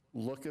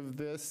look of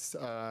this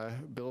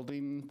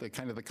building,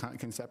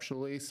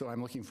 conceptually. So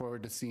I'm looking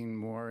forward to seeing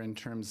more in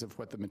terms of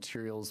what the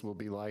materials will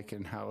be like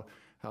and how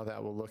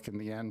that will look in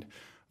the end.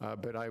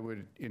 But I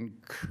would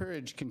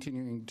encourage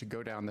continuing to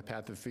go down the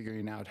path of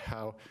figuring out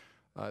how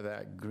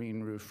that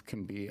green roof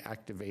can be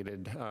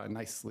activated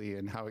nicely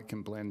and how it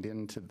can blend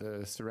into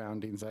the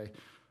surroundings.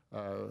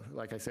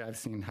 Like I say, I've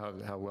seen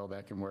how well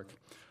that can work.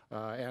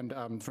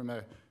 And from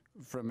a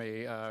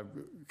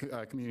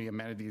community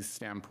amenities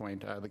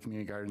standpoint, the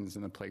community gardens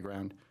and the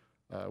playground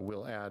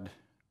will add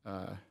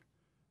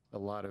a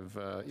lot of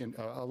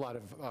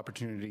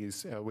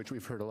opportunities, which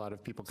we've heard a lot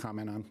of people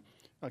comment on.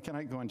 Can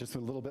I go on just a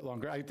little bit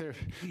longer?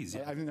 Please,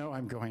 yeah. I know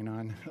I'm going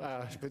on,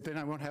 but then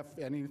I won't have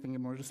anything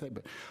more to say.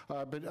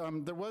 But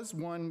there was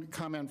one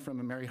comment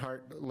from a Mary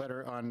Hart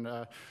letter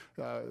on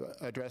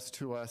addressed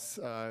to us,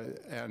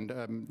 and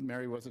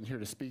Mary wasn't here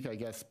to speak, I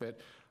guess, but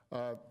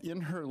in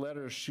her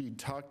letter, she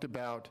talked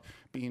about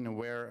being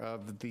aware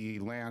of the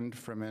land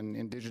from an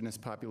indigenous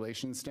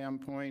population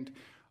standpoint.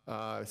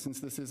 Since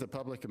this is a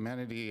public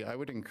amenity, I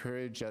would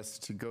encourage us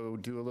to go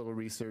do a little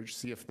research,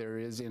 see if there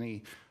is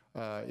any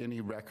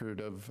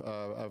record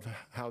of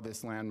how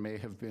this land may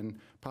have been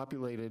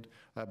populated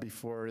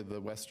before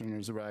the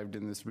Westerners arrived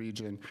in this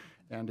region.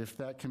 And if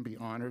that can be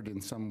honored in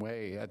some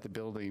way at the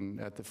building,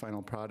 at the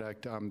final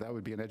product, that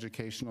would be an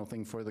educational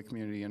thing for the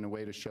community and a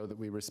way to show that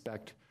we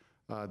respect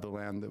the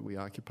land that we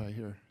occupy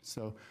here.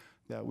 So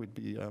that would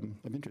be of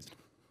interest.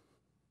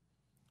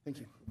 Thank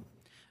you.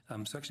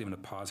 So actually, I'm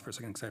going to pause for a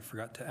second because I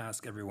forgot to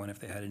ask everyone if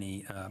they had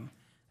any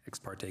ex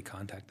parte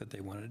contact that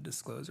they wanted to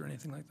disclose or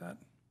anything like that.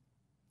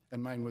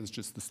 And mine was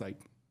just the site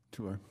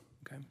tour.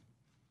 Okay.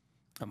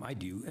 I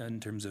do, in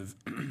terms of,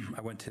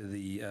 I went to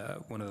the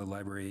one of the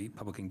library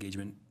public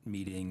engagement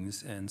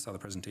meetings and saw the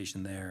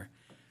presentation there.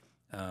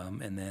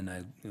 And then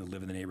I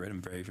live in the neighborhood.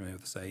 I'm very familiar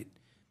with the site.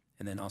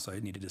 And then also I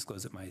need to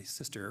disclose that my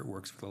sister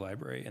works for the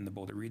library in the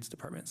Boulder Reads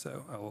department.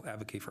 So I will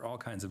advocate for all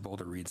kinds of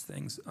Boulder Reads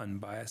things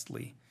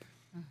unbiasedly.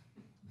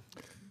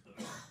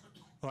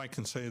 Well, I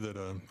can say that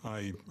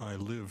I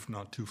live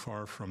not too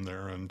far from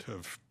there and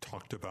have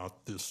talked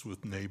about this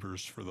with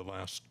neighbors for the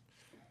last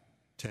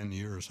 10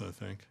 years, I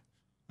think.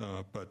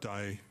 But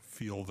I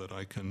feel that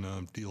I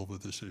can deal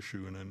with this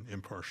issue in an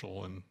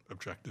impartial and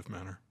objective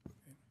manner.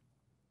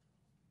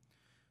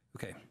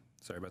 Okay,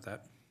 sorry about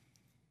that.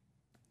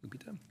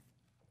 Lupita?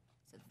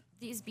 So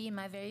this being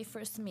my very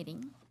first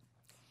meeting,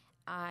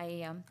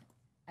 I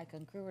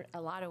concur with a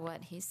lot of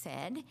what he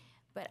said,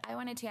 but I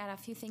wanted to add a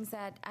few things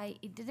that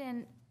it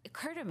didn't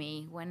occur to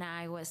me when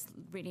I was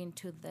reading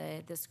to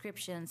the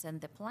descriptions and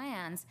the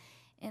plans.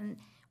 And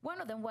one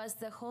of them was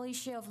the whole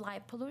issue of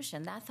light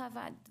pollution. That I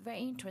thought very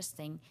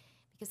interesting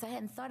because I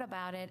hadn't thought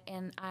about it,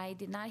 and I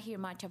did not hear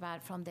much about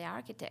it from the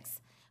architects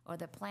or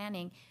the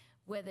planning,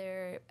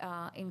 whether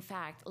in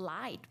fact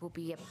light will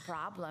be a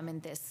problem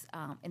in this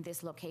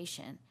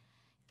location.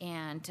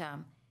 And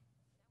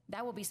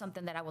that will be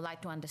something that I would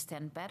like to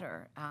understand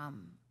better.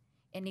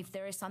 And if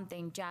there is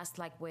something just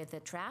like with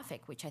the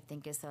traffic, which I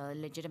think is a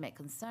legitimate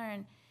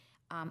concern,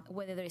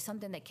 whether there is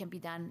something that can be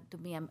done to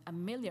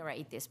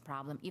ameliorate this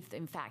problem, if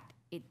in fact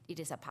it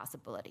is a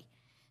possibility.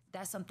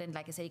 That's something,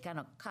 like I said, it kind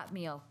of caught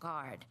me off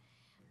guard.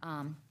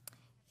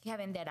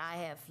 Given that I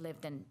have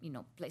lived in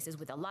places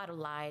with a lot of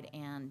light,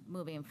 and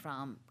moving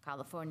from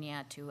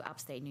California to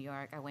upstate New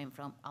York, I went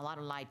from a lot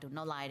of light to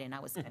no light, and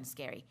that was kind of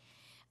scary.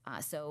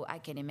 So I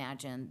can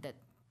imagine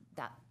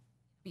that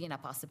being a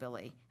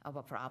possibility of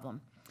a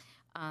problem.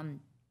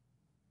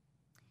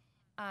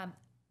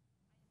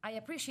 I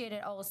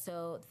appreciated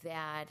also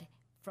that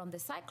from the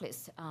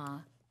cyclist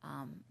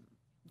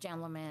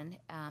gentleman,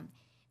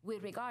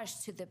 with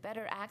regards to the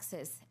better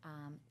access,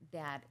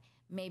 that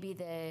maybe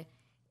the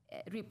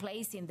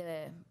replacing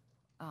the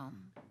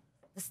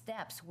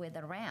steps with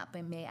a ramp,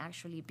 it may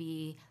actually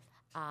be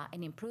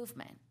an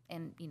improvement.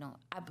 And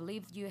I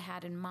believe you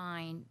had in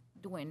mind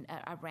doing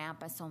a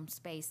ramp at some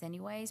space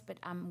anyways, but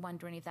I'm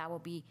wondering if that will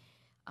be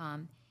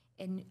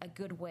a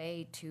good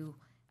way to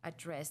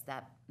address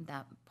that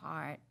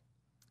part.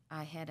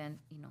 I hadn't,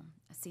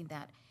 seen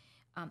that.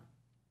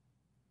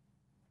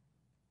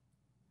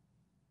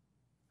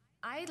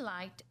 I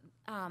liked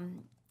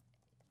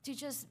to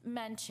just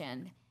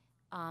mention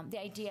the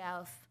idea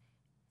of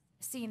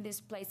seeing this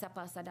place up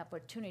as an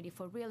opportunity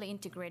for really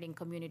integrating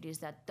communities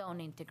that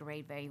don't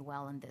integrate very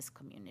well in this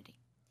community.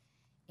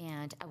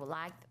 And I would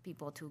like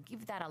people to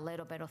give that a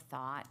little bit of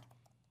thought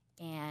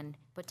and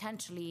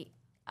potentially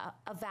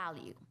a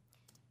value,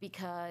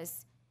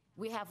 because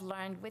we have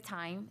learned with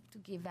time to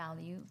give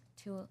value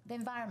to the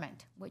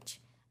environment, which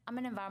I'm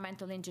an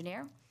environmental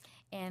engineer.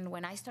 And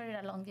when I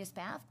started along this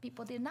path,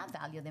 people did not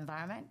value the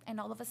environment. And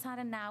all of a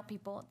sudden now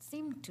people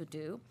seem to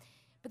do.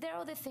 But there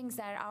are other things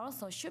that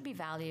also should be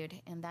valued,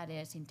 and that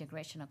is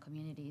integration of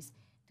communities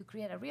to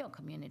create a real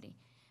community.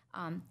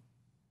 I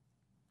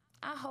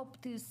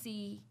hope to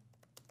see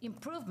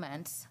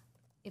improvements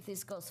if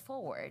this goes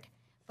forward,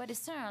 But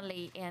it's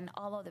certainly, and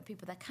all of the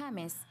people that come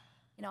is,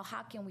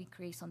 how can we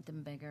create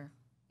something bigger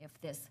if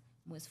this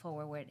moves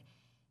forward with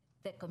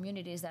the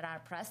communities that are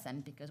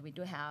present, because we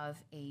do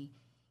have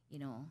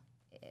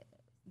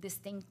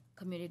distinct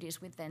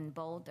communities within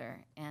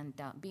Boulder, and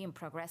being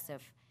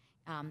progressive,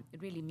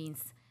 it really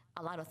means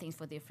a lot of things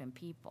for different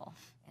people.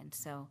 And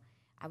so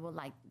I would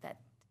like that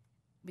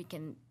we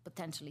can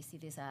potentially see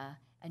this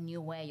a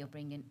new way of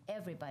bringing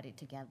everybody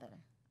together.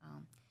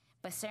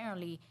 But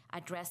certainly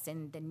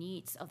addressing the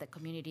needs of the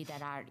community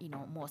that are,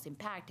 most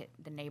impacted,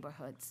 the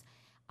neighborhoods.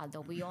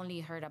 Although we only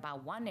heard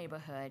about one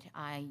neighborhood,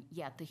 I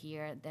yet to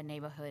hear the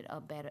neighborhood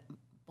of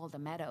Boulder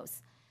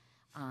Meadows.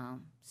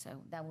 So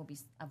that will be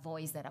a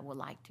voice that I would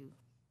like to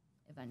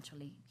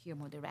eventually hear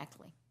more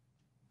directly.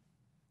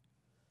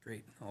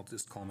 Great. I'll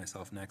just call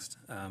myself next.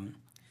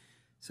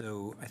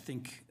 So I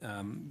think,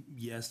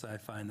 yes, I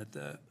find that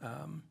the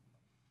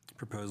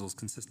proposal is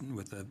consistent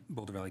with the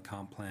Boulder Valley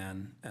Comp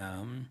Plan.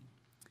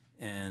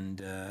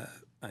 And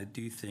I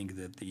do think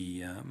that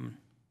the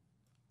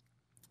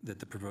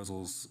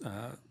proposal's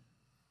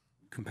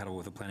compatible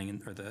with the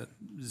planning or the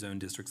zone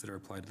districts that are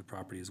applied to the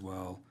property as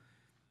well.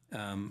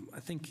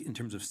 I think in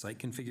terms of site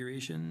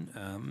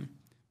configuration,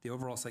 the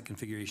overall site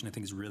configuration I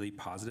think is really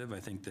positive. I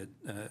think that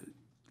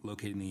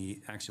locating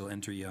the actual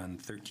entry on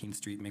 13th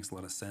Street makes a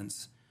lot of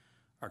sense.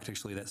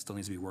 Architecturally, that still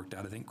needs to be worked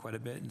out, I think, quite a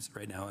bit. It's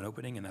right now an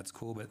opening, and that's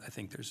cool, but I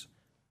think there's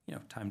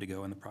time to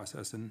go in the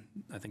process, and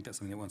I think that's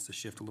something that wants to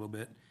shift a little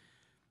bit.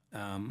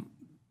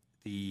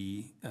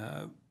 The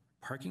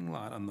parking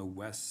lot on the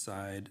west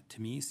side,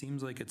 to me,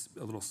 seems like it's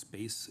a little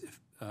space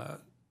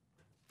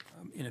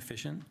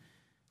inefficient.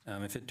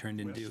 If it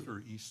turned into... West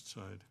or east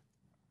side?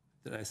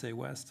 Did I say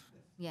west?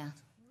 Yeah.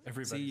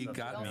 See, you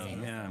got me,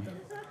 yeah.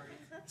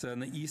 So on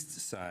the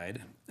east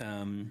side,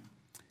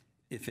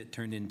 if it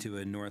turned into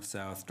a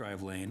north-south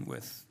drive lane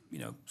with,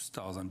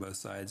 stalls on both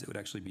sides, it would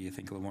actually be, I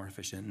think, a little more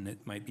efficient, and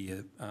it might be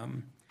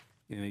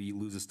maybe you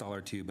lose a stall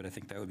or two, but I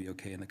think that would be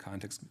okay in the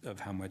context of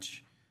how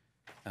much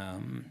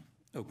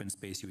open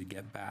space you would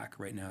get back.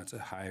 Right now, it's a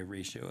high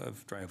ratio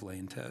of drive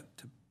lane to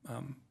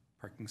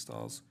parking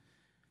stalls.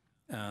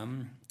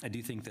 I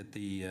do think that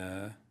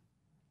the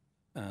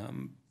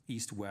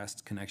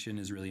east-west connection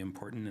is really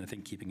important, and I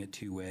think keeping it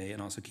two-way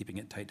and also keeping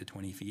it tight to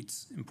 20 feet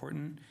is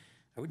important.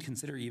 I would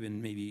consider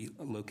even maybe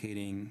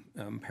locating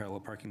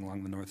parallel parking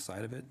along the north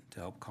side of it to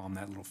help calm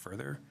that a little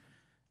further,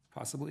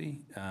 possibly.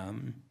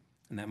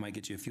 And that might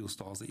get you a few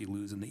stalls that you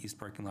lose in the east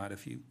parking lot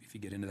if you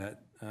get into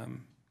that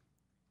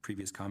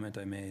previous comment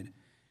I made.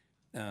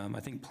 I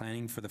think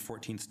planning for the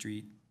 14th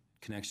Street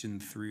connection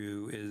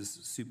through is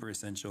super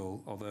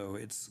essential, although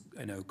it's,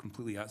 I know,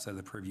 completely outside of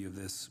the purview of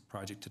this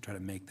project to try to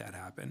make that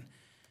happen.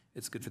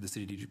 It's good for the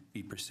city to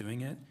be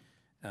pursuing it.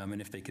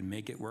 And if they can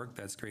make it work,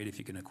 that's great. If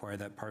you can acquire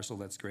that parcel,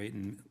 that's great,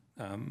 and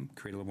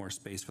create a little more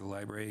space for the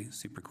library,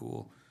 super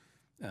cool.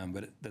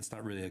 But that's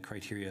not really a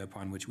criteria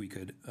upon which we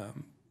could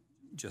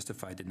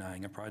justify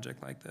denying a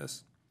project like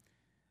this.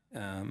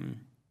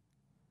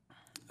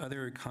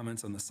 Other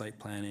comments on the site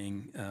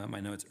planning, I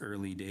know it's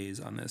early days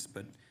on this,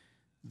 but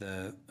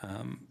the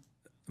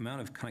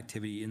amount of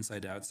connectivity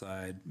inside to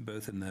outside,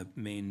 both in the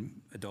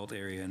main adult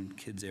area and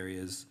kids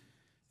areas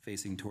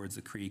facing towards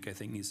the creek, I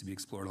think needs to be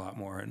explored a lot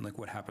more, and like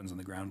what happens on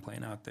the ground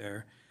plane out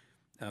there.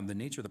 The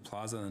nature of the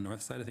plaza on the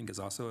north side, I think, is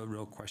also a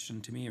real question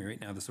to me. Right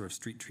now, the sort of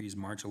street trees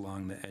march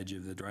along the edge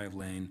of the drive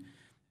lane,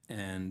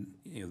 and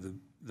the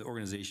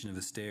organization of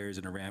the stairs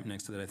and a ramp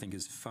next to that, I think,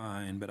 is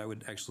fine, but I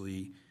would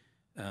actually,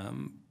 I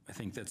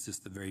think that's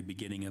just the very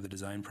beginning of the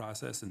design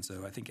process, and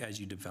so I think as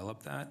you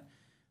develop that,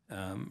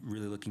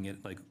 really looking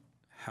at like,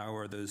 how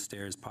are those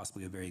stairs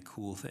possibly a very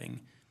cool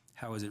thing?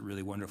 How is it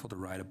really wonderful to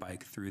ride a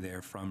bike through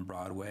there from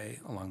Broadway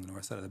along the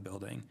north side of the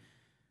building?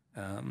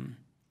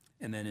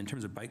 And then in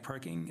terms of bike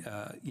parking,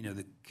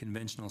 the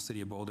conventional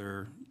City of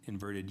Boulder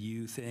inverted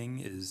U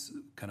thing is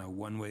kind of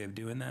one way of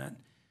doing that.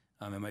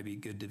 It might be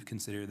good to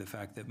consider the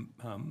fact that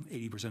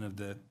 80% of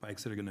the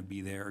bikes that are going to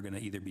be there are going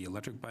to either be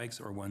electric bikes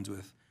or ones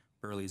with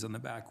burleys on the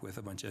back with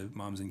a bunch of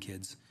moms and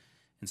kids.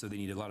 And so they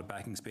need a lot of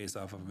backing space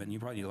off of them. And you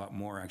probably need a lot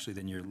more, actually,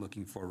 than you're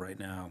looking for right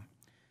now.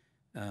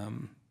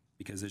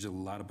 Because there's a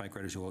lot of bike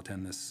riders who will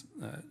attend this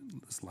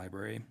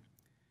library.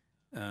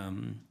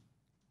 In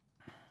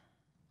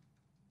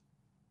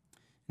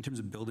terms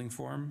of building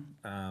form,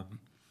 I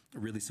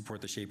really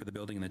support the shape of the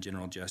building and the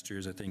general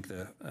gestures. I think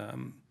the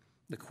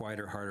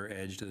quieter, harder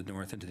edge to the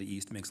north and to the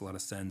east makes a lot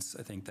of sense.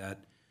 I think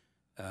that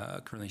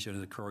currently shown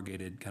as a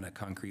corrugated kind of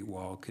concrete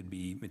wall could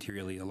be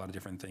materially a lot of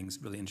different things,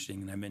 really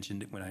interesting. And I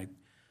mentioned it when I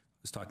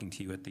was talking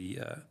to you at the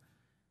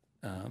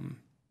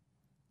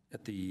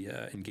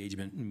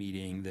engagement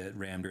meeting that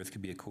rammed earth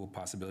could be a cool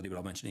possibility, but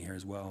I'll mention it here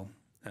as well.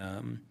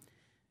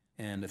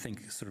 And I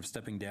think sort of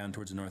stepping down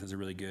towards the north is a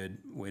really good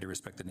way to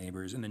respect the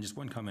neighbors. And then just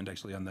one comment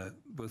actually on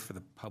both for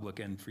the public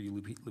and for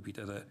you,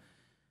 Lupita,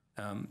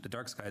 the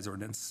dark skies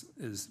ordinance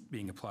is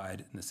being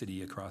applied in the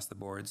city across the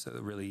board. So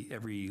really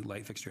every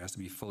light fixture has to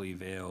be fully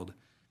veiled.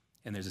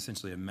 And there's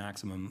essentially a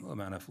maximum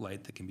amount of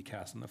light that can be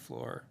cast on the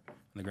floor, on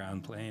the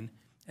ground plane.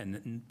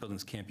 and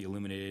buildings can't be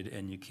illuminated,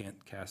 and you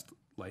can't cast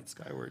light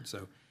skyward.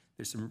 So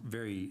there's some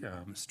very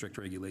strict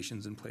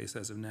regulations in place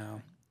as of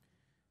now,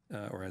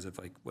 or as of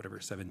like whatever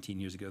 17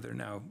 years ago. They're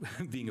now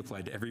being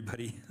applied to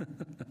everybody.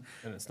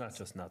 And it's not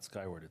just not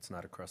skyward; it's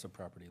not across a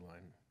property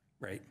line.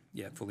 Right.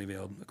 Yeah, fully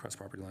veiled across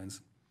property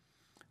lines.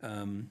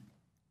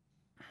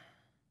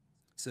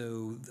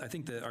 So I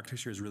think the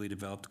architecture has really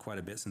developed quite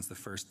a bit since the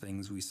first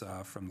things we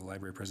saw from the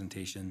library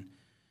presentation.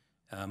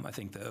 I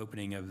think the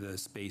opening of the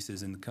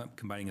spaces and the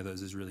combining of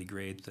those is really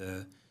great.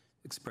 The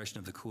expression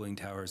of the cooling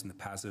towers and the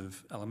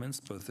passive elements,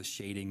 both the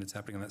shading that's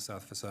happening on that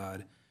south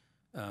facade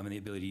and the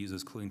ability to use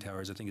those cooling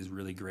towers, I think is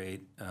really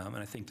great. And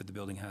I think that the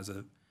building has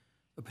a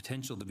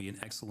potential to be an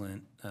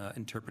excellent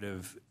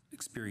interpretive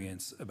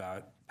experience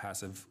about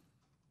passive,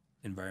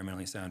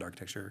 environmentally sound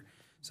architecture.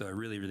 So I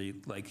really, really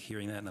like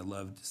hearing that, and I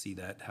love to see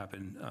that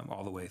happen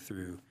all the way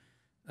through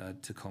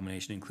to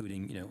culmination,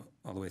 including, you know,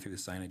 all the way through the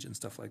signage and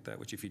stuff like that,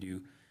 which if you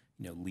do,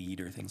 you know, LEED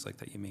or things like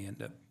that, you may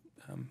end up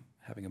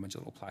having a bunch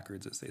of little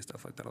placards that say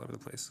stuff like that all over the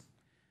place.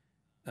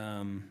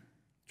 Trying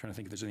to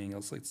think if there's anything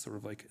else like sort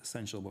of like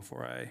essential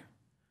before I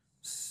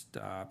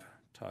stop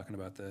talking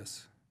about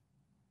this.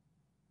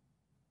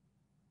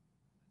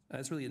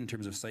 That's really in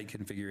terms of site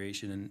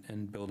configuration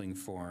and building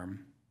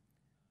form.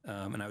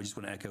 And I would just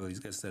want to echo what these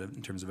guys said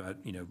in terms about,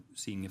 you know,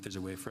 seeing if there's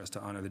a way for us to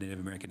honor the Native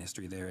American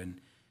history there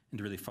and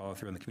to really follow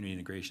through on the community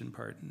integration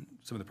part. And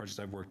some of the projects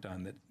I've worked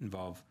on that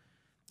involve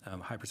a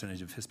high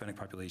percentage of Hispanic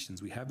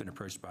populations, we have been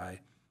approached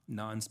by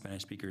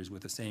non-Spanish speakers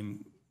with the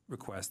same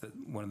request that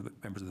one of the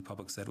members of the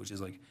public said, which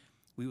is like,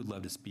 we would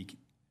love to speak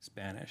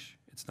Spanish.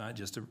 It's not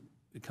just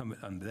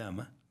incumbent on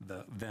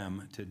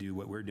them to do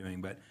what we're doing,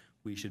 but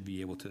we should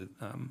be able to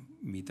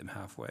meet them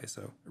halfway.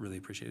 So I really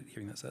appreciate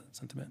hearing that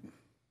sentiment.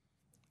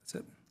 That's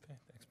it. Okay,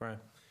 thanks, Brian.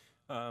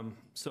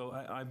 So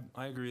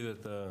I agree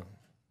that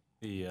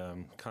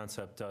the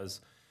concept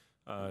does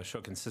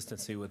show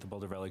consistency with the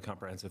Boulder Valley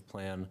Comprehensive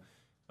Plan,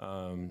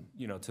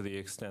 you know, to the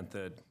extent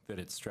that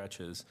it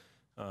stretches.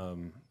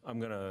 I'm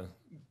going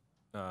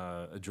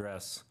to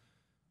address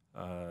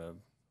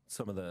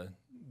some of the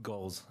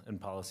goals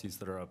and policies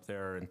that are up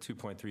there in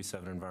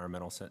 2.37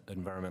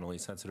 environmentally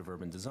sensitive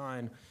urban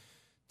design,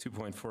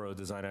 2.40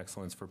 design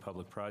excellence for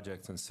public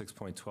projects, and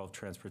 6.12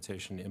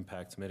 transportation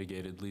impact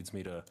mitigated leads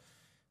me to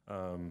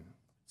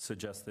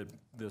suggest that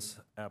this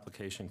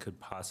application could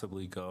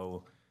possibly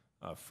go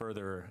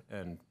further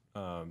and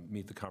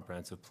meet the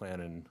comprehensive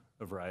plan in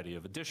a variety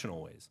of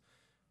additional ways.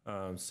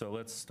 So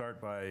let's start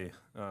by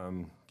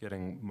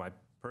getting my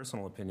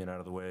personal opinion out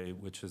of the way,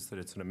 which is that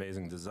it's an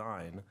amazing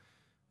design.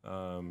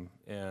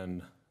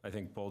 And I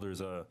think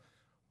Boulder's a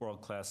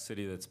world-class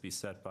city that's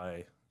beset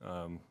by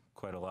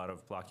quite a lot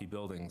of blocky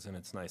buildings, and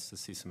it's nice to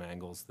see some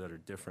angles that are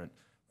different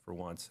for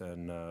once,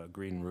 and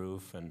green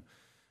roof, and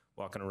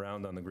walking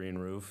around on the green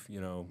roof,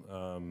 you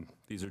know,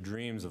 these are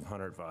dreams of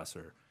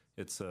Hundertwasser.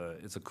 It's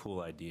a cool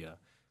idea.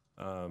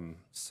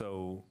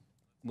 So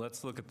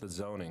let's look at the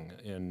zoning.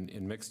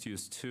 In mixed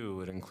use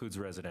 2, it includes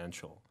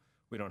residential.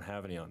 We don't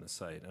have any on the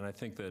site, and I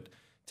think that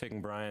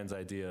taking Brian's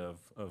idea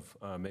of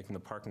making the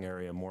parking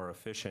area more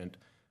efficient,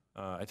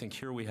 I think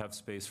here we have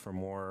space for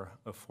more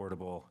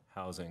affordable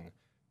housing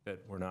that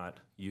we're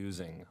not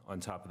using on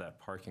top of that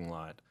parking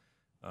lot.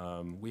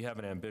 We have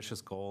an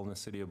ambitious goal in the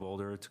city of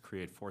Boulder to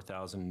create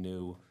 4,000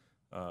 new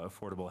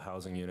affordable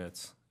housing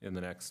units in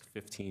the next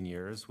 15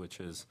 years, which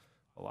is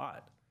a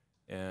lot.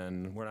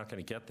 And we're not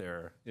going to get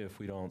there if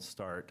we don't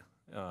start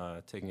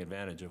taking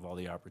advantage of all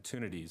the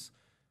opportunities.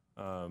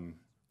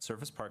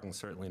 Surface parking is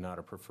certainly not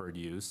a preferred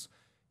use,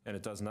 and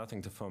it does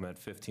nothing to foment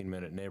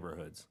 15-minute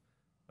neighborhoods.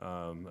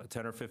 A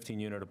 10 or 15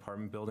 unit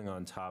apartment building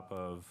on top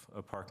of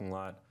a parking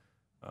lot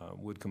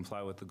would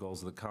comply with the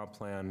goals of the comp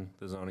plan,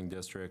 the zoning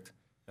district,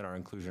 and our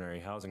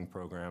inclusionary housing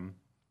program.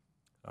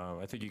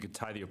 I think you could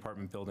tie the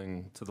apartment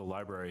building to the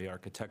library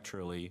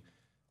architecturally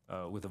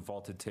with a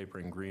vaulted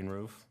tapering green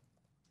roof,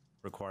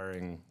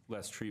 requiring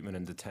less treatment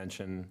and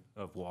detention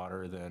of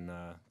water than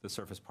the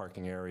surface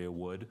parking area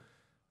would,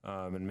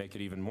 and make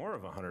it even more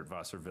of a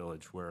Hundertwasser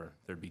village where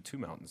there'd be 2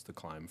 mountains to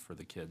climb for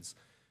the kids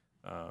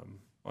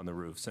on the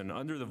roofs. And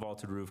under the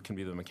vaulted roof can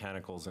be the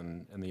mechanicals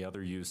and the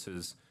other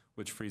uses,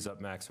 which frees up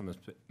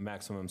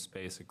maximum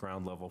space at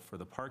ground level for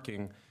the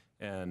parking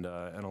and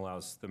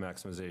allows the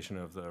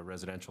maximization of the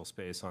residential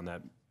space on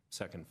that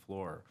second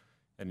floor.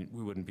 And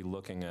we wouldn't be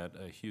looking at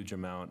a huge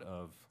amount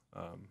of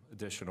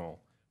additional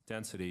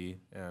density.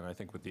 And I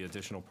think with the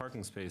additional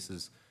parking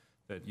spaces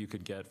that you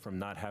could get from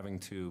not having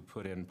to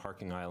put in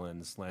parking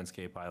islands,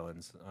 landscape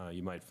islands,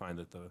 you might find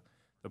that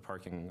the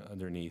parking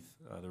underneath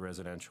the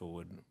residential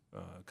would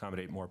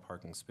accommodate more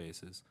parking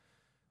spaces.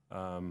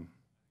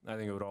 I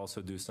think it would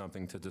also do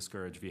something to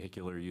discourage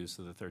vehicular use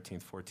of the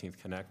 13th, 14th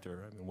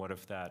connector. I mean, what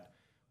if that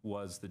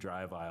was the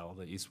drive aisle,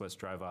 the east-west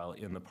drive aisle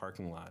in the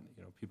parking lot?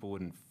 You know, people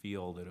wouldn't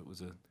feel that it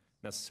was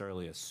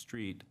necessarily a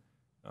street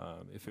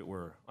if it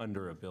were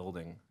under a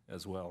building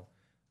as well.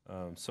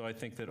 So I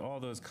think that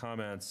all those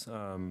comments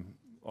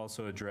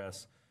also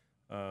address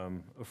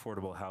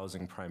affordable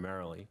housing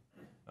primarily.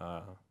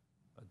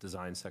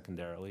 design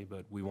secondarily,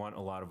 but we want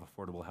a lot of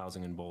affordable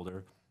housing in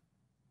Boulder.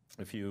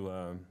 If you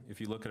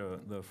look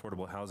at the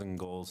affordable housing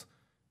goals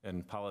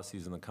and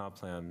policies in the comp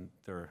plan,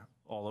 they're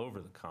all over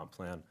the comp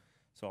plan.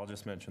 So I'll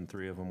just mention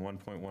 3 of them: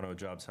 1.10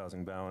 jobs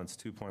housing balance,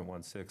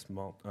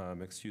 2.16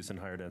 mixed use and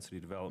higher density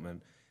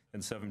development,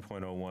 and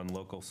 7.01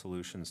 local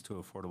solutions to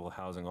affordable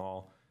housing.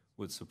 All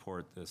would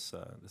support this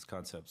this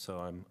concept. So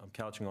I'm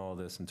couching all of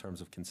this in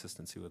terms of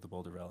consistency with the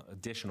Boulder Valley,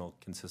 additional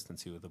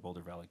consistency with the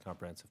Boulder Valley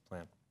Comprehensive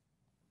Plan.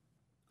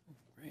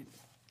 Great.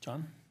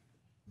 John?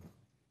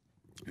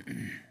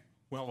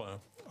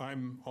 Well,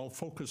 I'll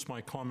focus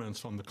my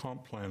comments on the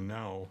comp plan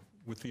now,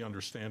 with the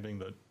understanding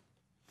that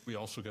we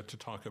also get to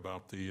talk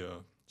about the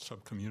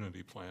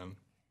sub-community plan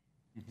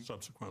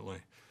subsequently.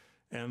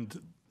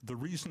 And the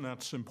reason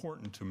that's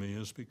important to me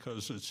is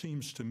because it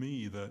seems to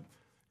me that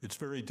it's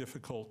very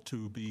difficult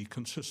to be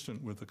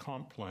consistent with the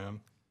comp plan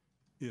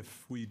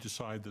if we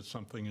decide that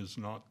something is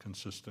not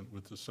consistent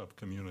with the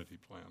sub-community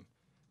plan.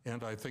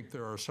 And I think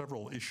there are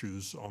several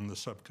issues on the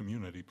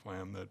sub-community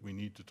plan that we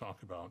need to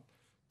talk about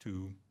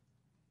to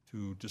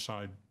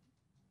decide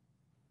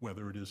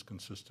whether it is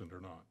consistent or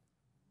not.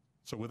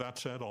 So with that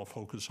said, I'll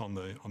focus on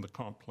the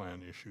comp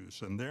plan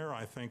issues. And there,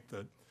 I think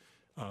that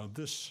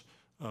this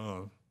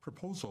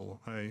proposal,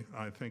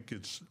 I think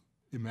it's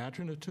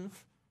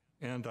imaginative,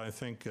 and I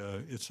think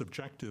its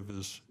objective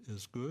is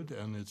good,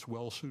 and it's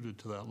well suited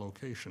to that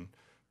location.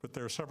 But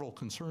there are several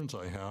concerns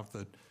I have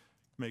that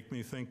make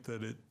me think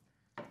that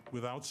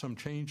without some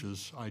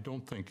changes, I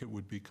don't think it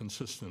would be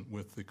consistent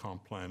with the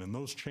comp plan. And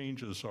those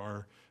changes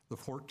are the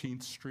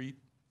 14th Street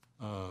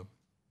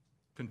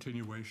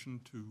continuation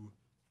to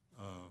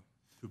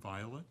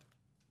Violet,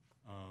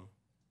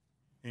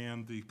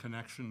 and the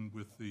connection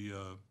with the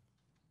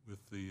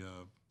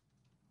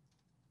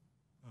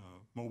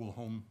mobile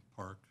home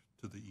park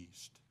to the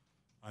east.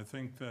 I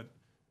think that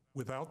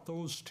without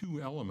those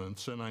two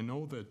elements, and I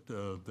know that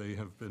they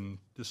have been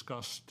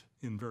discussed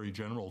in very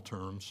general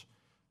terms,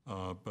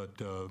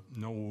 but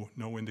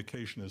no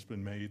indication has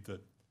been made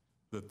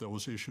that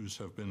those issues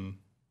have been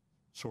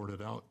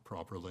sorted out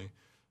properly.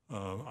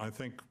 I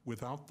think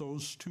without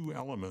those two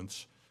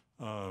elements,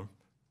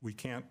 we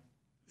can't.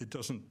 It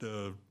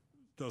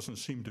doesn't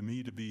seem to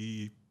me to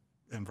be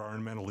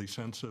environmentally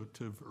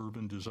sensitive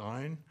urban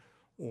design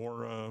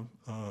or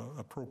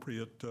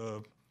appropriate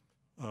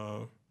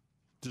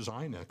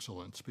design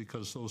excellence,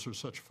 because those are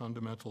such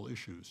fundamental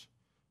issues.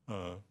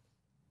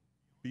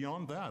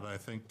 Beyond that, I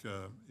think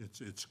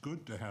it's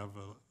good to have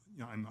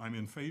I'm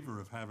in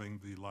favor of having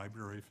the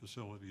library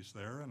facilities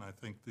there, and I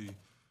think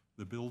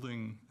the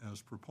building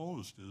as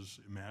proposed is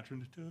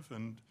imaginative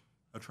and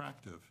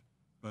attractive.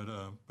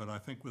 But I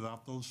think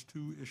without those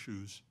two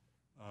issues,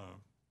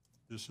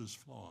 this is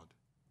flawed.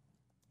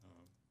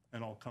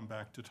 And I'll come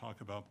back to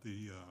talk about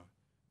the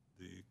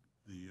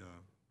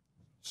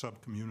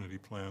sub-community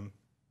plan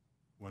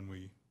when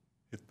we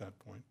hit that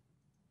point.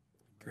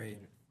 Great.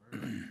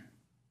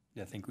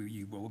 Yeah, I think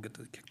we'll get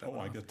to kick that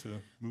off. I get to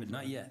move. But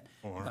not yet.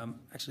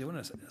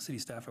 Actually, city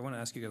staff, I want to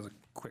ask you guys a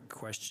quick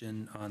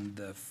question on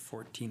the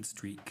 14th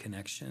Street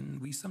connection.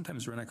 We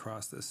sometimes run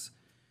across this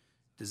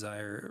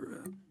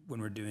desire when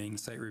we're doing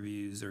site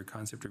reviews or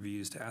concept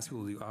reviews to ask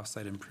people to do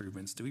off-site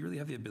improvements. Do we really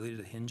have the ability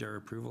to hinge our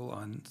approval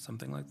on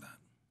something like that?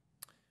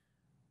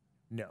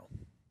 No,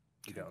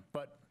 you don't.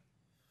 But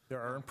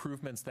there are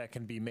improvements that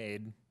can be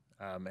made,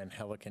 and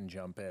Hella can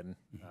jump in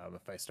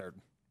if I start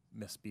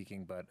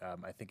misspeaking, but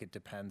I think it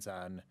depends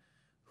on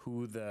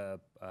who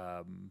the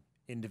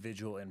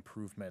individual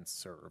improvements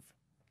serve.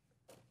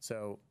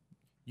 So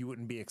you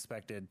wouldn't be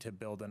expected to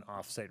build an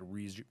off-site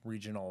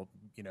regional,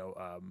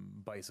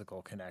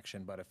 bicycle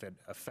connection, but if it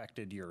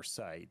affected your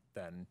site,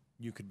 then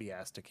you could be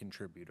asked to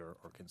contribute or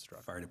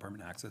construct. Fire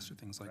department access or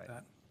things like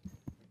that.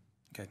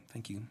 Okay,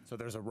 thank you. So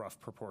there's a rough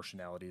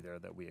proportionality there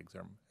that we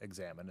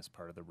examine as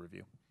part of the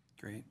review.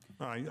 Great.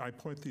 I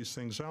point these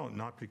things out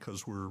not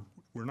because we're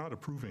not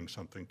approving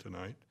something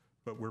tonight,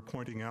 but we're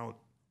pointing out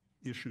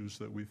issues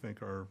that we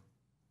think are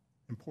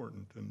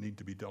important and need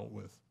to be dealt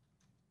with.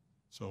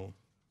 So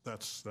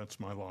that's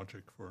my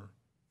logic for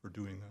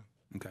doing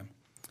that. Okay.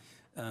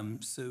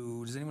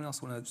 So does anyone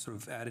else want to sort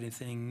of add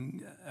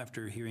anything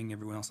after hearing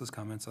everyone else's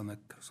comments on the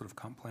sort of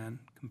comp plan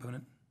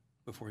component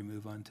before we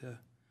move on to?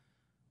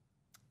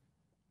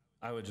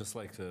 I would just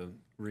like to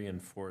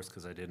reinforce,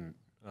 because I didn't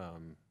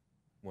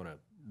want to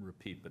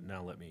repeat, but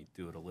now let me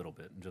do it a little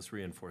bit and just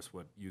reinforce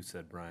what you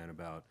said, Brian,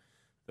 about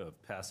the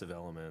passive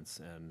elements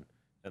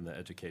and the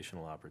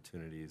educational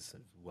opportunities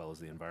as well as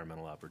the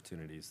environmental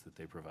opportunities that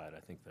they provide.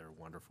 I think they're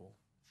wonderful.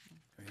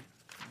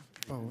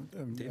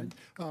 Great. David?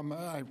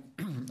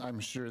 I'm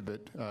sure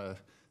that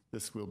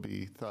this will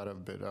be thought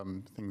of, but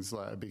things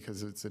like,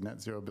 because it's a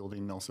net zero building,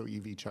 and also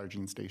EV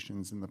charging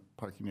stations in the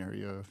parking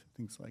area,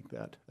 things like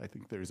that. I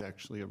think there's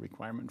actually a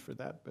requirement for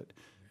that, but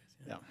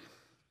yeah.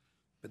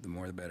 But the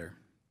more the better.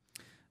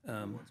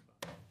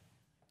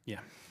 Yeah.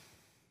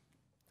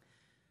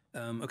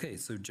 Okay,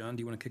 so John,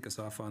 do you want to kick us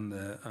off on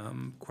the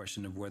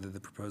question of whether the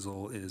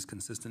proposal is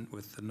consistent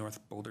with the North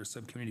Boulder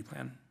Sub-Community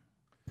Plan?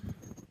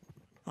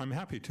 I'm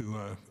happy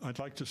to. I'd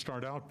like to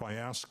start out by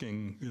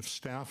asking if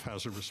staff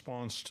has a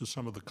response to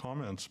some of the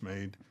comments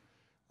made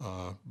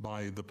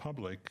by the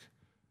public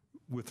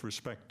with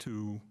respect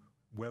to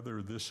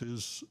whether this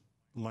is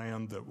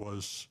land that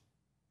was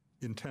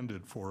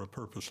intended for a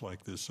purpose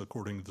like this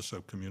according to the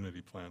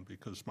sub-community plan,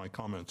 because my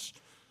comments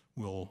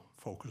will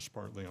focus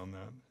partly on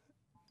that.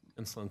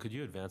 And Sloan, could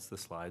you advance the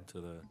slide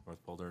to the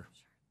North Boulder?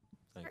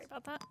 Sure. Sorry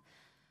about that.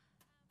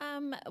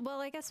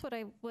 Well, I guess what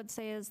I would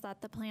say is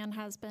that the plan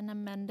has been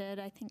amended,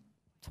 I think,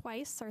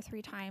 twice or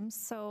 3 times.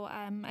 So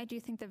I do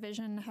think the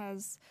vision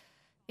has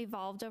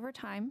evolved over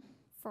time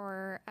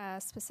for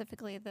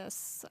specifically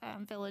this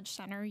village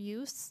center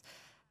use.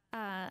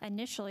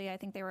 Initially, I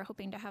think they were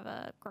hoping to have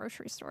a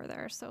grocery store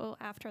there. So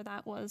after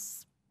that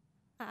was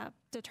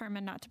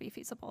determined not to be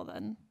feasible,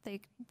 then they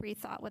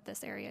rethought what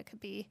this area could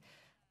be.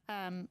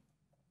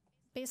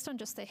 Based on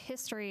just the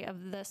history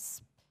of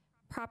this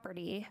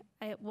property,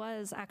 it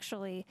was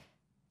actually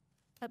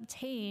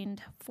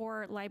obtained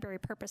for library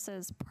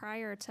purposes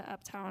prior to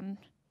Uptown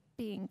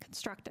being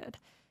constructed,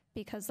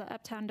 because the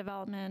Uptown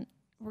development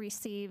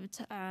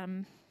received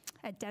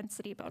a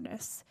density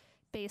bonus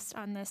based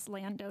on this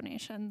land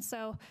donation.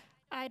 So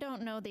I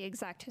don't know the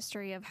exact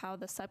history of how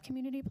the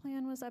sub-community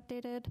plan was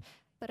updated,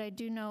 but I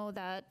do know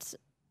that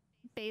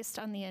based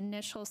on the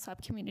initial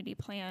sub-community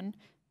plan,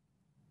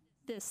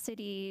 the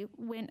city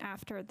went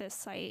after this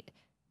site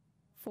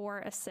for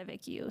a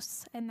civic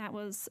use, and that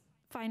was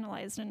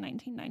finalized in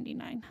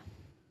 1999.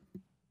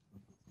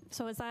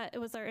 So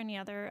was there any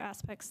other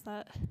aspects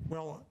that?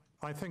 Well,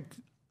 I think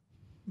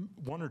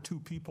 1 or 2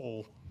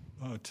 people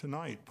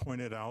tonight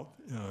pointed out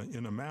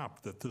in a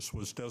map that this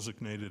was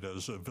designated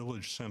as a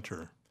village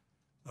center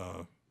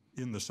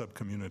in the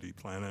sub-community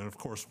plan. And of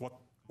course,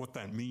 what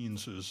that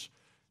means is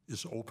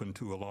open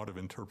to a lot of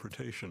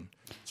interpretation.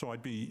 So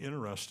I'd be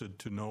interested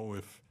to know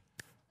if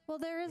well,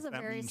 there is a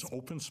that very means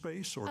open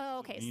space, or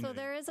so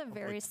there is a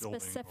very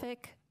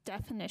specific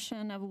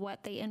definition of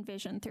what they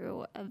envision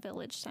through a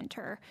village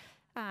center.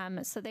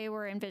 So they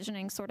were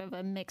envisioning sort of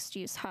a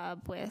mixed-use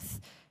hub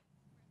with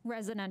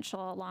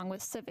residential along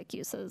with civic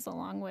uses,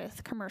 along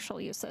with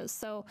commercial uses.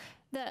 So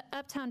the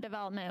Uptown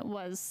development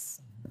was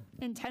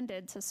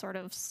intended to sort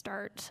of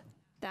start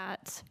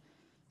that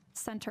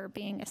center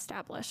being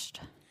established.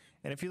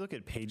 And if you look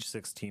at page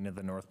 16 of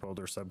the North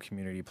Boulder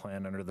Subcommunity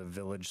Plan under the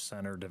Village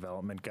Center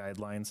Development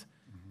Guidelines,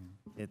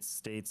 it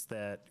states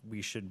that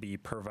we should be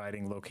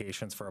providing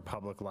locations for a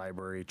public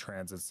library,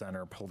 transit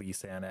center,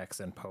 police annex,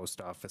 and post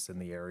office in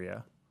the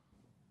area.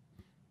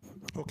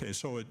 Okay,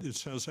 so it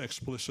says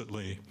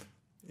explicitly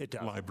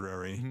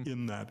library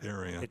in that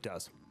area. It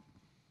does.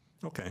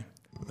 Okay,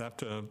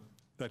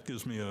 that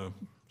gives me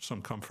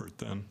some comfort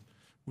then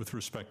with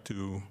respect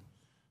to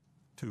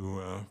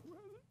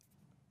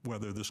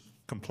whether this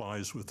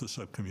complies with the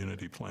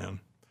sub-community plan.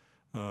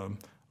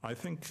 I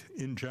think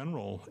in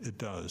general it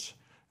does.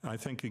 I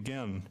think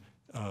again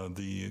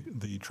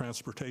the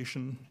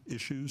transportation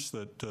issues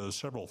that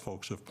several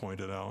folks have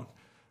pointed out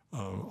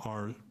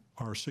are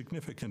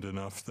significant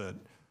enough that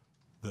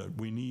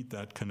we need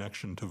that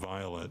connection to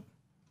Violet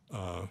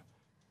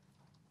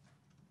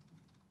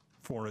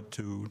for it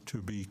to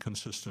be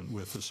consistent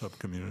with the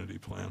sub-community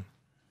plan.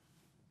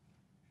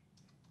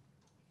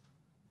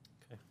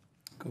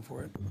 Go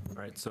for it. All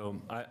right,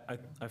 so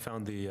I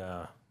found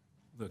the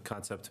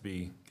concept to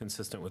be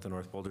consistent with the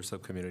North Boulder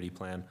Sub-Community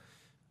Plan.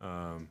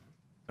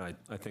 I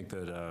think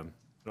that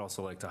I'd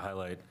also like to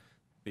highlight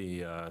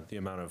the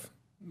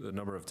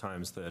number of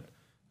times that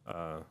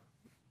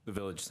the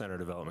Village Center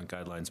Development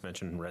Guidelines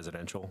mention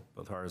residential,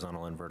 both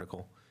horizontal and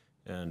vertical,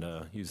 and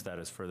use that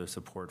as further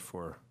support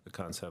for the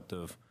concept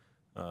of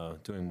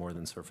doing more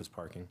than surface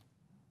parking.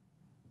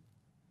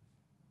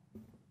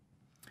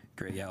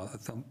 Great, yeah,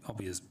 I'll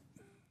be as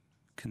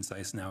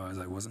concise now as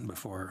I wasn't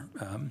before.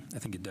 I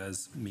think it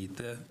does meet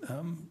the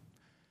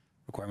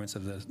requirements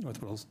of the North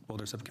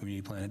Boulder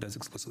Sub-Community Plan. It does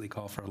explicitly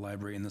call for a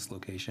library in this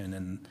location,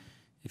 and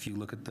if you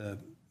look at the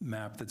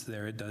map that's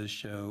there, it does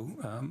show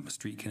a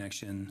street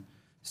connection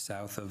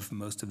south of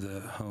most of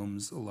the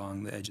homes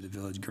along the edge of the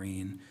village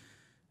green,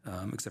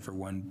 except for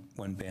one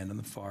band on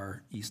the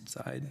far east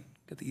side.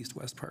 Got the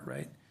east-west part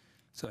right.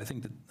 So I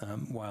think that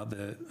while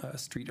the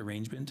street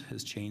arrangement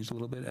has changed a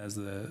little bit as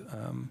the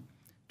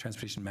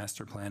Transportation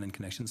Master Plan and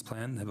Connections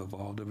Plan have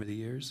evolved over the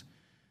years,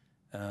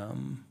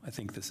 I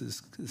think this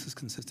is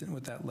consistent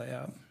with that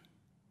layout.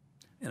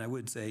 And I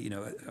would say,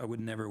 I would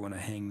never want to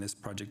hang this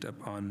project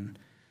up on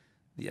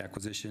the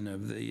acquisition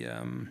of the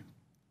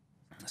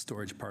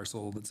storage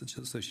parcel that's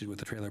associated with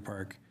the trailer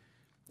park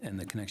and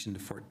the connection to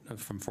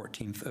from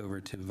 14th over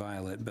to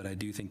Violet, but I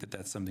do think that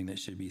that's something that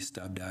should be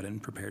stubbed out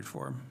and prepared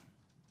for.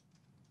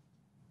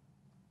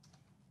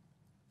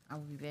 I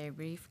will be very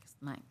brief because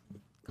my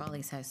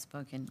colleagues have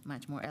spoken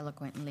much more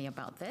eloquently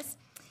about this.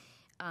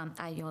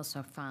 I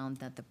also found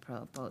that the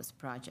proposed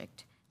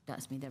project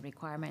does meet the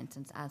requirements,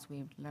 and as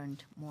we've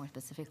learned more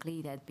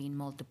specifically, there have been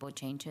multiple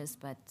changes,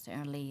 but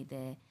certainly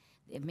the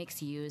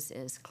mixed use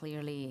is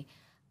clearly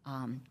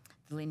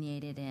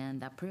delineated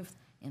and approved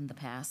in the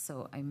past.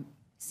 So I'm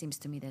seems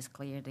to me that's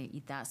clear that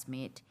it does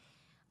meet,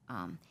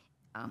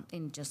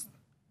 and just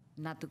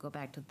not to go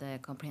back to the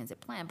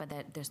comprehensive plan, but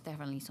that there's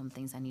definitely some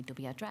things that need to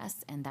be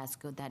addressed, and that's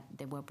good that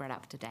they were brought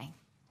up today.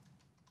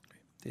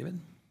 David?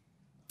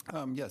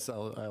 Yes,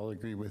 I'll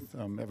agree with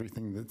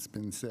everything that's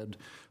been said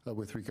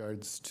with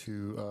regards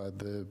to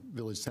the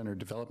Village Center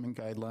Development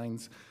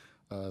Guidelines.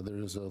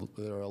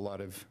 There are a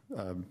lot of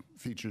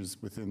features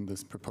within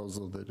this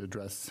proposal that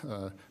address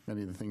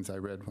many of the things I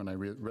read when I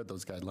read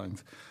those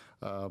guidelines.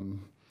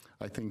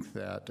 I think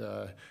that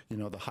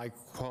the high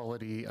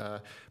quality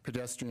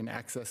pedestrian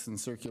access and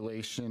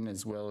circulation,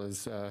 as well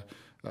as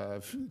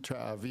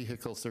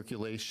vehicle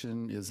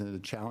circulation, is a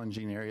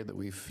challenging area that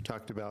we've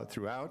talked about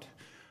throughout.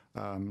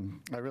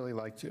 I really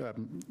liked,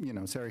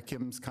 Sarah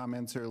Kim's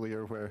comments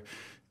earlier, where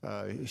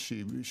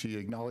she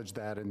acknowledged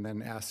that and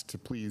then asked to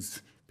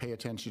please pay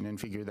attention and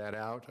figure that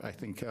out. I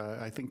think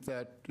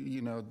that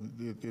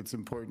it's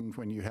important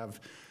when you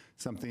have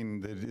something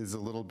that is a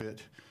little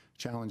bit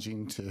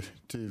challenging to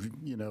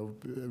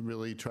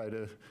really try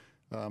to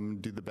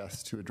do the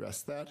best to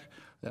address that.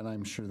 And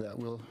I'm sure that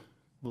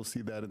we'll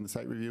see that in the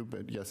site review.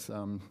 But yes,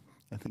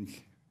 I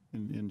think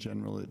in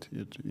general it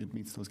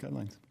meets those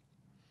guidelines.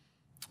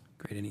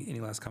 Great. Any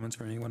last comments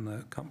from anyone on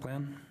the comp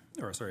plan?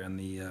 Or sorry, on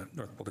the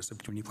North Boulder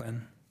Subcommunity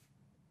Plan?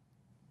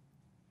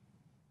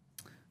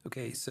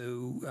 Okay,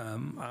 so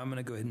I'm going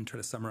to go ahead and try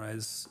to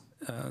summarize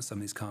some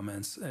of these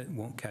comments. I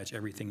won't catch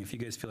everything. If you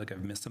guys feel like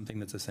I've missed something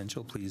that's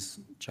essential, please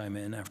chime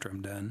in after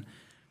I'm done.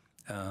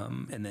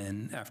 And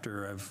then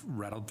after I've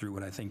rattled through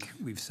what I think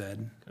we've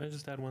said. Can I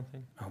just add one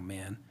thing? Oh,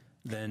 man.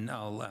 Then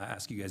I'll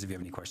ask you guys if you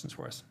have any questions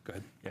for us. Go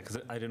ahead. Yeah, because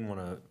I didn't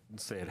want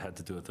to say it had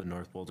to do with the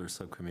North Boulder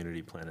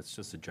Subcommunity Plan. It's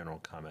just a general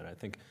comment. I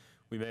think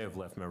we may have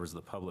left members of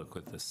the public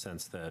with this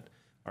sense that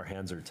our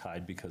hands are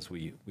tied because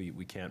we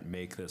can't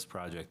make this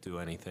project do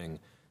anything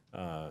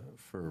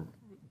for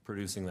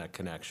producing that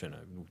connection.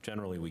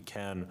 Generally, we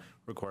can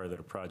require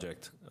that a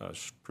project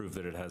prove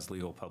that it has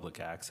legal public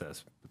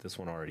access, but this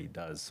one already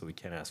does, so we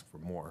can't ask for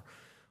more.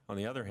 On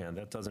the other hand,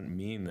 that doesn't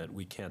mean that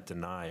we can't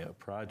deny a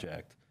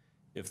project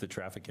if the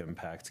traffic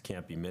impacts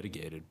can't be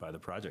mitigated by the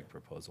project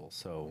proposal.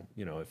 So,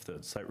 if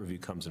the site review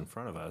comes in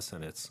front of us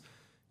and it's,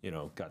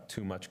 got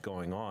too much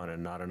going on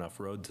and not enough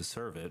road to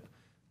serve it,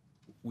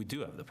 we do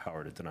have the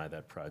power to deny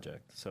that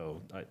project.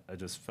 So I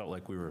just felt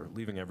like we were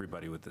leaving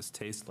everybody with this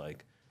taste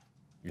like,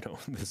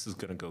 this is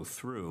going to go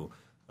through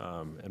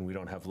and we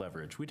don't have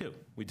leverage. We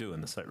do in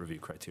the site review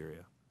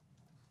criteria.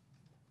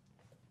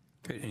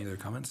 Great. Any other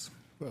comments?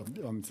 Well,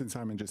 since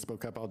Harmon just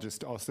spoke up, I'll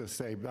just also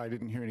say I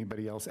didn't hear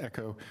anybody else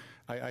echo.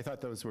 I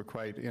thought those were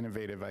quite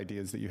innovative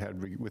ideas that you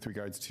had with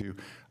regards to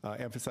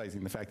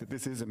emphasizing the fact that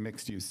this is a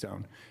mixed-use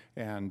zone.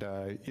 And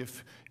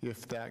if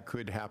that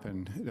could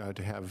happen,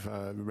 to have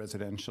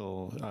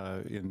residential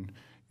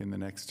in the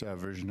next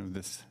version of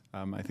this,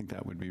 I think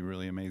that would be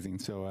really amazing.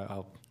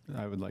 So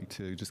I would like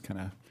to just kind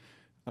of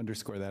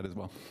underscore that as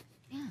well.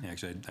 Yeah,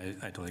 actually,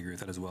 I totally agree with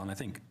that as well. And I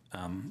think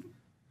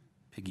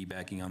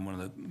piggybacking on one of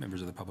the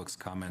members of the public's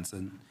comments,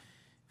 and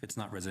if it's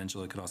not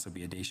residential, it could also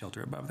be a day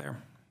shelter above there.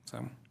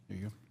 So there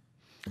you go.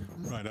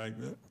 Right.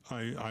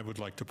 I would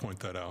like to point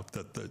that out,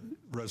 that the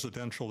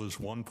residential is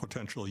one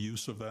potential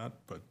use of that,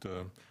 but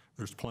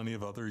there's plenty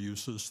of other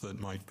uses that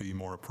might be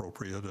more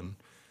appropriate, and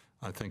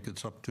I think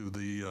it's up to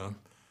the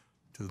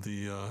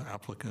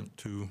applicant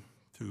to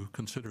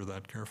consider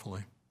that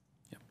carefully.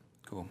 Yep.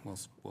 Cool.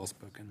 Well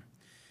spoken.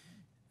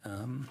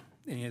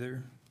 Any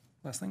other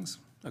last things?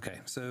 Okay,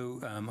 so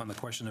on the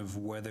question of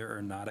whether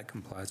or not it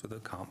complies with the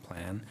comp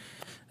plan,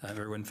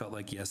 everyone felt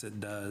like yes, it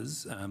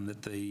does.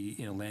 That the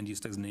land use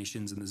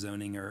designations and the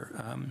zoning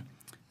are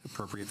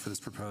appropriate for this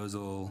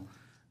proposal.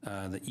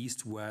 The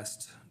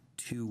east-west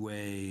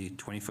two-way,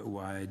 20-foot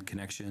wide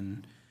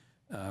connection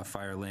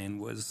fire lane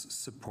was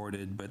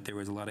supported, but there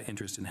was a lot of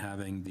interest in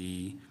having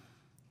the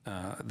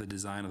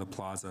design of the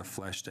plaza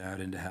fleshed out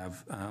and to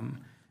have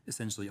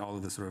essentially all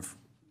of the sort of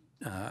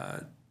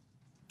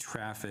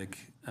traffic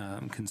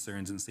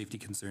concerns and safety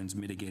concerns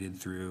mitigated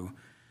through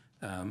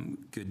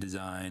good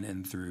design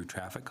and through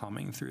traffic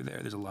calming through there.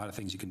 There's a lot of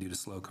things you can do to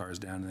slow cars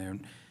down there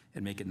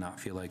and make it not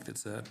feel like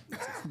it's a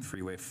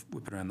freeway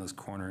whipping around those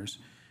corners,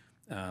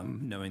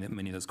 knowing that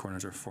many of those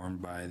corners are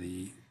formed by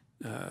the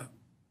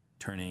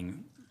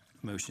turning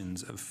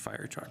motions of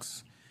fire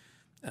trucks.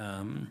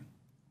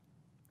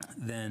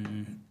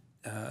 Then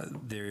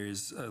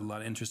there's a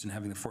lot of interest in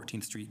having the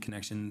 14th Street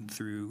connection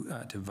through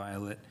to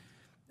Violet,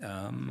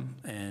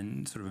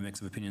 and sort of a mix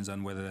of opinions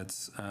on whether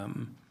that's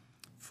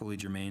fully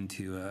germane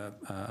to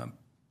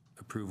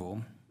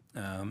approval.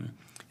 And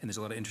there's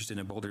a lot of interest in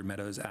a Boulder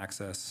Meadows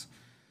access,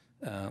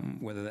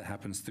 whether that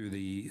happens through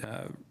the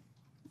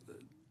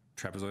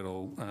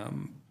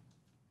trapezoidal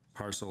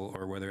parcel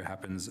or whether it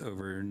happens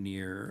over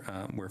near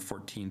where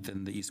 14th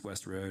and the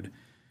east-west road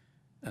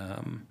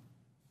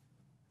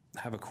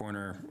have a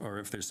corner, or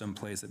if there's some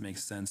place that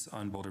makes sense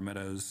on Boulder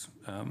Meadows.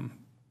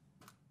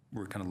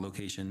 We're kind of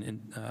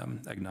location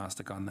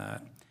agnostic on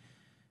that.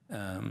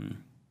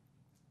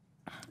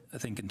 I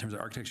think in terms of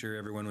architecture,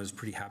 everyone was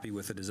pretty happy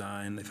with the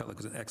design. They felt like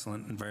it was an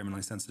excellent,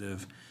 environmentally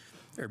sensitive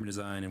urban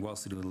design and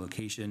well-suited to the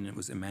location. It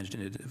was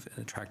imaginative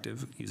and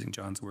attractive, using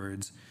John's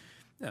words.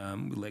 We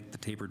liked the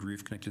tapered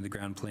roof connected to the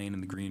ground plane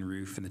and the green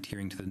roof and the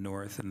tiering to the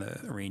north and the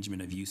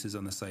arrangement of uses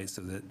on the site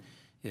so that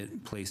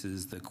it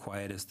places the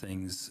quietest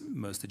things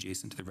most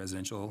adjacent to the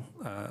residential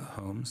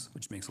homes,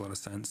 which makes a lot of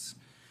sense.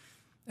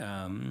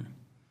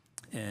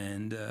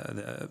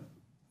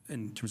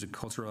 In terms of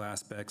cultural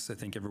aspects, I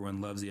think everyone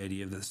loves the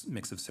idea of this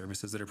mix of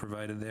services that are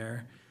provided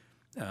there,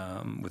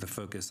 with a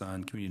focus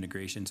on community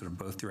integration, sort of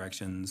both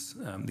directions.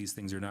 These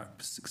things are not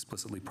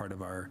explicitly part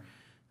of our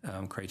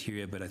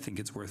criteria, but I think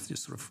it's worth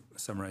just sort of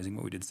summarizing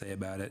what we did say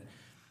about it.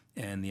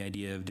 And the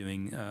idea of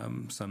doing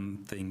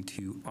something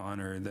to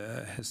honor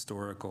the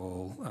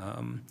historical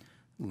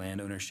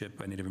land ownership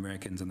by Native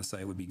Americans on the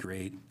site would be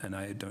great. And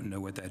I don't know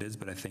what that is,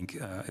 but I think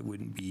it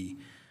wouldn't be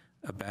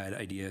a bad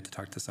idea to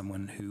talk to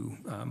someone who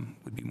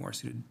would be more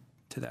suited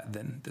to that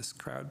than this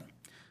crowd.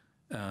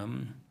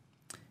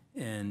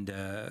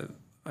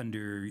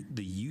 Under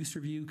the use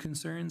review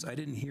concerns, I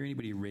didn't hear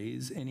anybody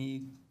raise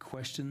any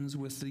questions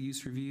with the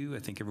use review. I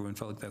think everyone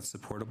felt like that's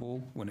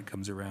supportable when it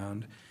comes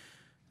around.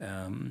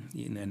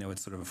 And I know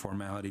it's sort of a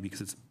formality because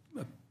it's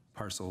a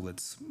parcel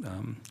that's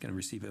going to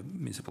receive a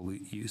municipal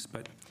use,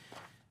 but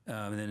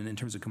and then in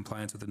terms of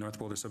compliance with the North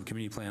Boulder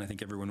Sub-Community Plan, I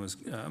think everyone was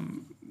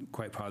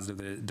quite positive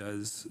that it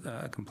does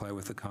comply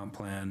with the comp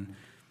plan.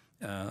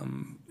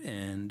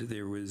 And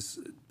there was,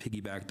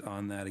 piggybacked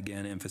on that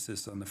again,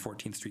 emphasis on the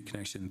 14th Street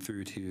connection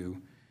through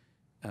to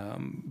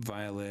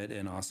Violet,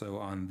 and also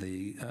on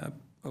the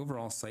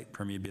overall site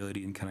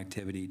permeability and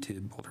connectivity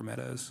to Boulder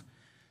Meadows.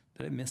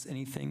 Did I miss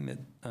anything that,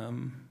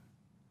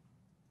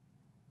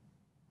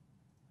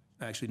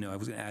 actually, no, I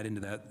was going to add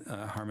into that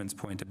Harmon's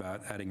point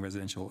about adding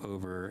residential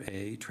over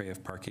a tray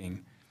of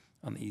parking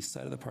on the east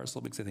side of the parcel,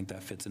 because I think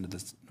that fits into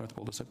this North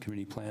Boulder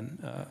Subcommunity Plan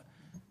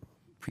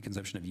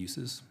preconception of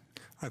uses.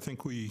 I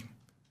think we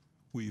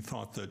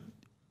thought that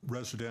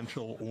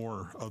residential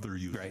or other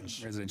uses.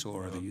 Right, residential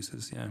or other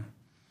uses, yeah.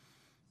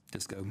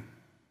 Disco.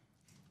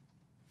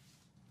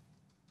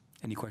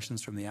 Any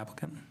questions from the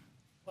applicant?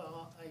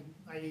 Well,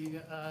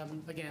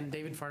 again,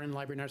 David Farnan,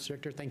 Library and Arts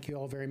Director, thank you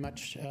all very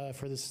much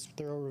for this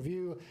thorough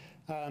review.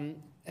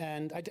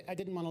 And I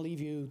didn't want to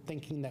leave you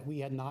thinking that we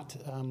had not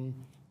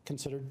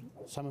considered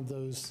some of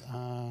those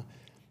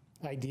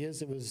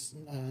ideas. It was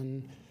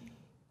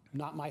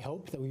not my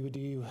hope that we would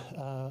do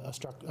a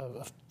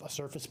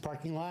surface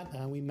parking lot.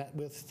 We met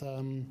with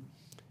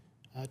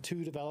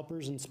 2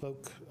 developers and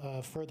spoke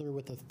further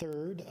with a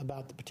third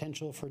about the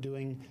potential for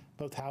doing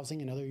both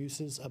housing and other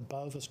uses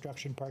above a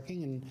structured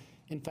parking. And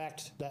in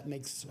fact, that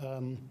makes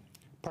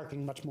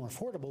parking much more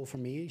affordable for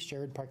me.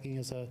 Shared parking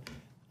is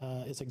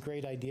a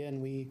great idea,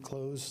 and we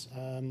close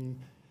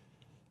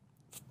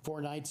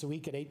 4 nights a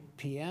week at 8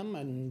 p.m.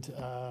 and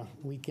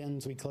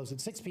weekends we close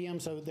at 6 p.m.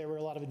 So there were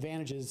a lot of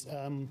advantages.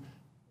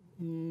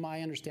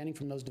 My understanding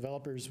from those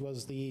developers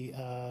was the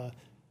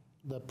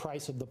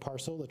price of the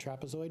parcel, the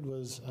trapezoid,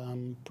 was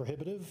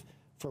prohibitive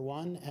for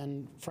one,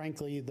 and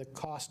frankly, the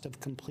cost of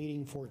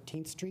completing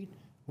 14th Street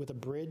with a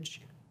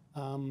bridge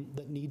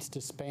that needs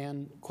to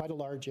span quite a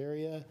large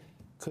area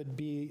could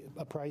be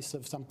a price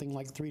of something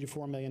like $3 to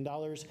 $4 million.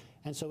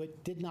 And so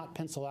it did not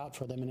pencil out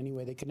for them in any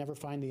way. They could never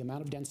find the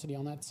amount of density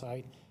on that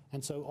site.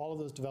 And so all of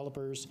those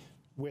developers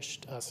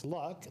wished us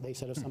luck. They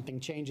said if something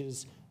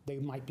changes, they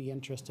might be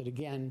interested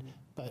again.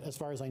 But as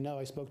far as I know,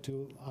 I spoke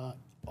to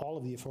all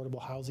of the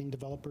affordable housing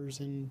developers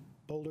in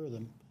Boulder,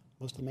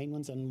 most of the main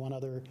ones, and one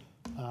other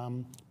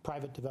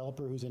private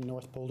developer who's in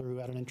North Boulder who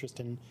had an interest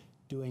in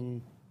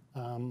doing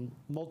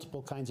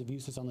multiple kinds of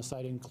uses on the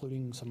site,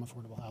 including some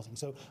affordable housing.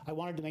 So I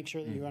wanted to make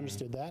sure that you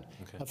understood that.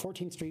 Okay.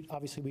 14th Street,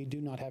 obviously, we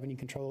do not have any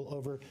control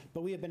over,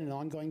 but we have been in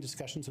ongoing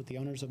discussions with the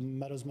owners of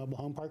Meadows Mobile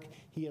Home Park.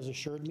 He has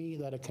assured me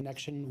that a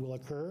connection will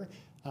occur.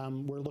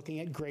 We're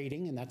looking at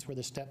grading, and that's where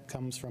the step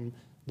comes from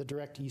the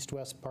direct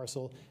east-west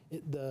parcel.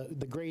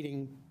 The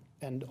grading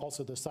and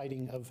also the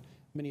siting of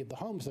many of the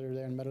homes that are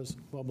there in Meadows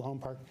Mobile Home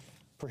Park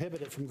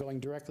prohibit it from going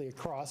directly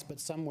across, but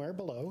somewhere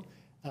below.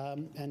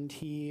 And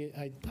he,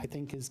 I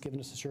think, has given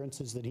us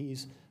assurances that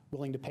he's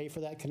willing to pay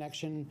for that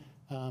connection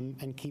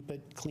and keep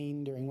it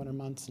clean during winter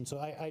months. And so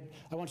I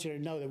want you to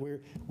know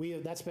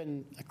that that's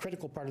been a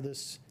critical part of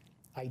this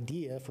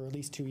idea for at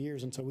least 2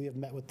 years. And so we have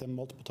met with them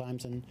multiple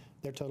times, and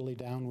they're totally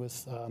down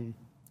with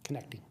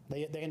connecting.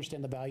 They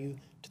understand the value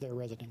to their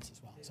residents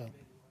as well. So.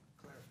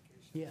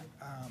 Yeah,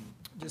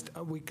 just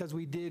because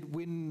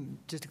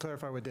just to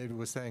clarify what David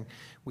was saying,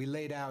 we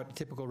laid out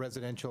typical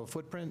residential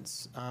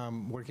footprints,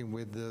 working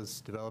with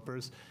those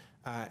developers,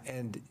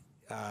 and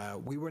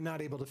we were not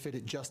able to fit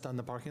it just on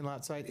the parking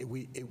lot site. It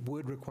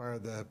would require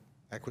the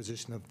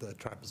acquisition of the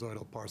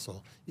trapezoidal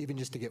parcel, even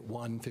just to get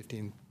one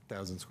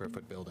 15,000 square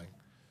foot building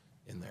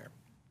in there.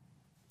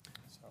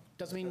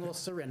 Doesn't mean we'll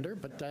surrender,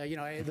 but the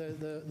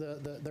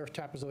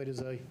trapezoid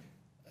is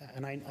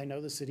and I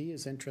know the city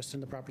is interested in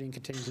the property and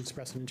continues to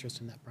express an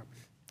interest in that property.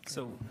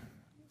 So,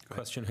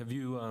 Question, have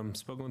you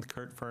spoken with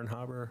Kurt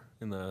Fernhaber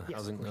in the Yes,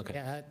 housing? of course. Okay.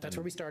 Yeah, that's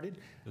where we started.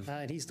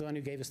 And he's the one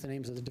who gave us the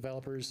names of the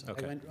developers.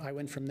 Okay. I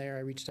went from there. I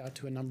reached out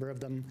to a number of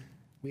them.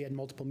 We had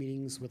multiple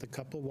meetings with a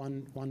couple.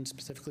 One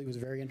specifically was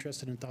very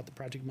interested and thought the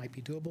project might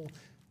be doable.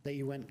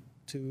 They went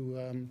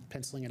to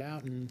penciling it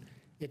out, and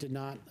it did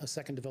not. A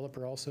second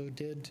developer also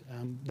did.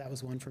 That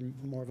was one for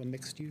more of a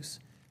mixed use.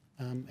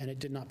 And it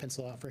did not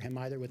pencil out for him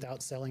either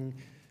without selling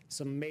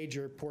some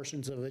major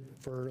portions of it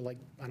for, like,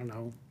 I don't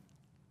know,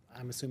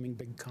 I'm assuming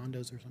big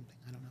condos or something.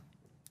 I don't know.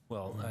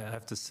 Well, I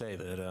have to say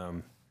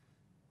that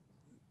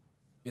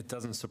it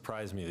doesn't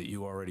surprise me that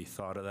you already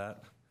thought of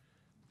that,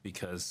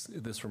 because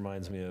this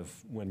reminds me of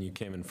when you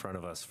came in front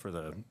of us for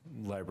the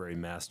library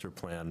master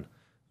plan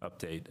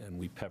update, and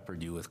we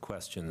peppered you with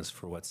questions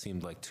for what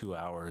seemed like 2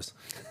 hours.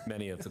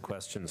 Many of the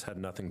questions had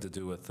nothing to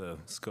do with the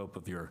scope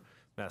of your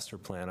master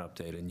plan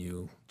update, and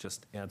you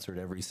just answered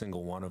every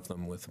single one of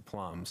them with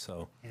aplomb.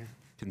 So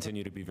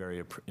continue to be very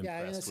impressed Yeah,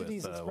 I mean, the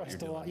city's with what you're expressed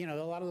a doing. lot,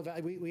 a lot of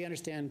the, we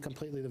understand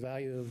completely the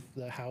value of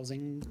the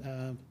housing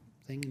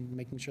thing and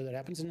making sure that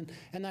happens. And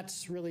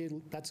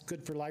that's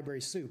good for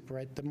library soup,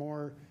 right? The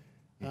more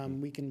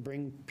we can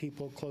bring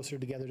people closer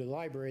together to the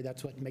library,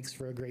 that's what makes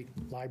for a great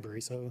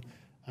library. So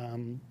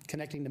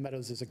connecting the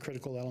meadows is a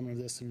critical element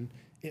of this, and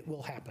it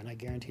will happen, I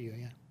guarantee you,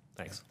 yeah.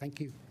 Thanks. Thank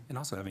you. And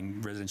also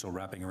having residential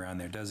wrapping around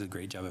there does a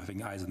great job of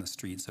having eyes on the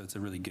street, so it's a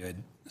really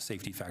good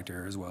safety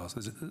factor as well. So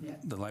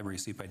the library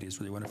soup idea is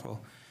really wonderful.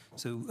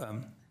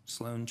 So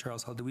Sloan,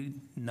 Charles Hall, did we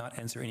not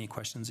answer any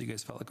questions you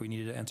guys felt like we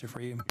needed to answer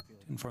for you to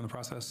inform the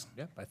process?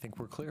 Yep, I think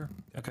we're clear.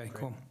 Okay,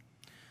 cool.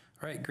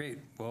 All right, great.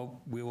 Well,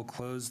 we will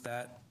close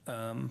that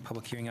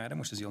public hearing item,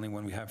 which is the only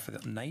one we have for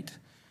the night,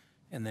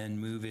 and then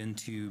move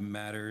into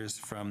matters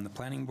from the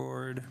planning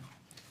board.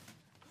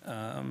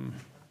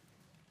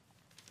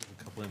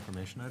 A couple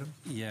information items?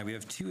 Yeah, we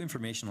have 2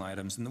 informational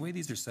items, and the way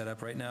these are set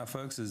up right now,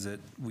 folks, is that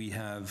we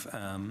have,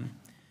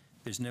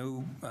 there's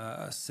no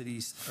city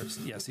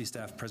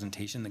staff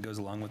presentation that goes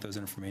along with those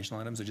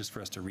informational items. They're just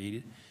for us to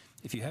read.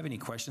 If you have any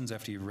questions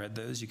after you've read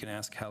those, you can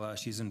ask Hella.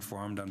 She's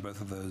informed on both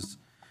of those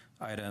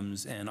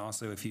items, and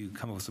also if you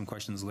come up with some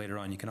questions later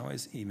on, you can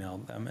always email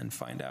them and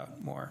find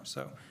out more.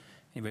 So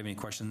anybody have any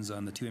questions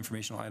on the 2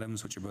 informational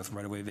items, which are both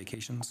right-of-way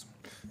vacations?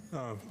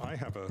 I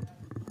have a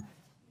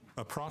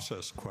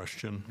process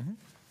question.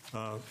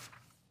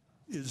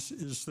 Is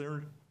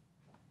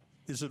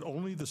it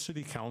only the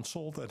city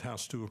council that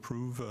has to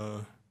approve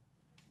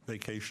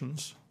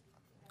vacations?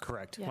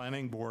 Correct. Yeah.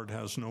 Planning board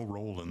has no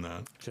role in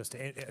that.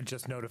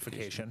 Just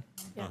notification.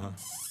 Yeah.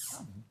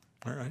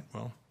 All right.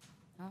 Well,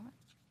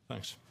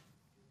 thanks.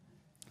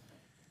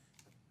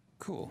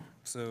 Cool.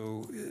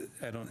 So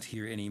I don't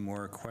hear any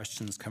more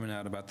questions coming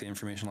out about the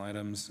informational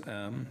items.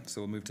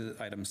 So we'll move to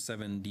item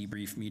 7,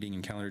 debrief meeting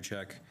and calendar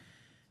check.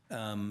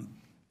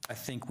 I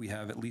think we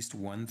have at least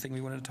one thing we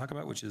wanted to talk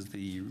about, which is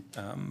the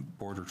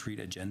board retreat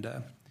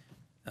agenda,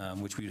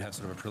 which we would have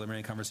sort of a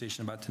preliminary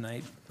conversation about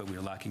tonight, but we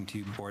are lacking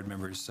 2 board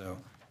members, so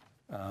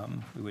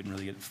we wouldn't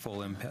really get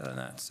full input on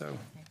that. So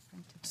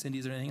Cindy,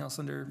 is there anything else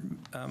under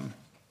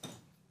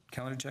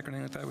calendar check or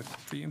anything like that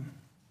for you?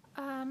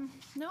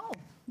 No,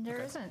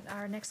 there isn't.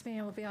 Our next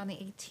meeting will be on the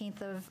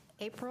 18th of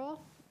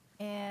April,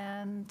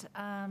 and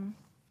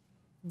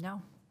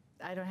no,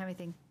 I don't have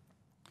anything.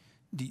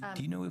 Do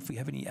you know if we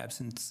have any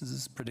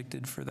absences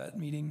predicted for that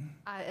meeting?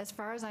 As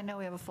far as I know,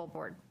 we have a full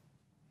board.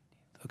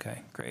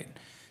 Okay, great.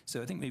 So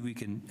I think maybe we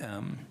can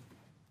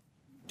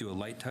do a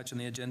light touch on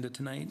the agenda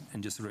tonight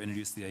and just sort of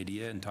introduce the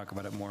idea and talk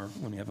about it more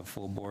when we have a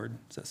full board.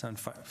 Does that sound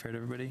fair to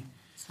everybody?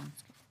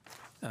 Sounds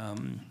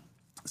good.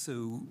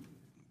 So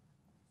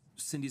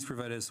Cindy's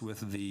provided us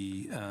with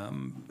the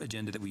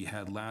agenda that we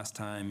had last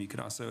time. You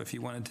could also, if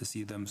you wanted to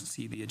see the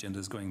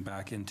agendas going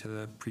back into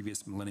the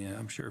previous millennia,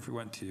 I'm sure if we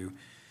went to.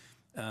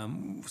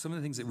 Some of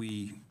the things that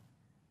we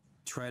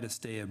try to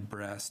stay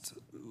abreast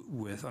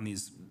with on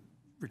these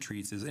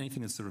retreats is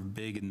anything that's sort of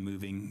big and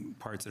moving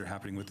parts that are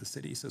happening with the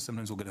city. So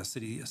sometimes we'll get a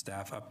city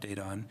staff update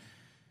on,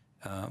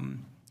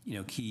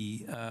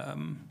 key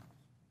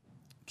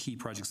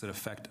projects that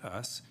affect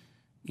us.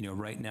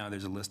 Right now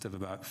there's a list of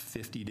about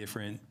 50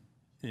 different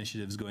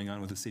initiatives going on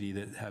with the city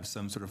that have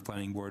some sort of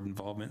planning board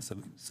involvement. So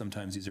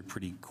sometimes these are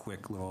pretty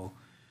quick little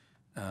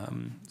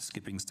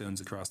skipping stones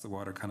across the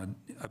water kind of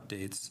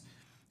updates.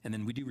 And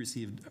then we do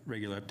receive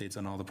regular updates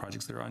on all the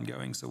projects that are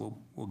ongoing, so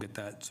we'll get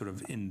that sort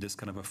of in this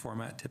kind of a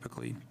format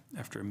typically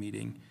after a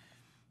meeting.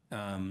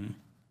 Often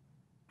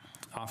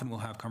we'll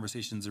have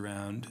conversations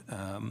around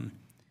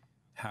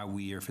how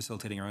we are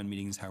facilitating our own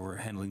meetings, how we're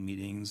handling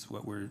meetings,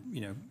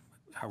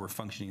 how we're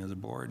functioning as a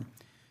board.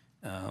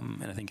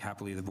 And I think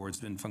happily the board's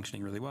been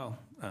functioning really well.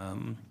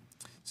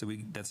 So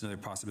that's another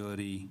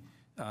possibility.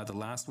 The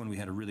last one, we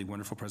had a really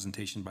wonderful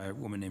presentation by a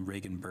woman named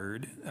Reagan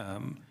Bird,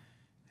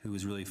 who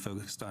was really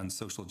focused on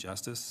social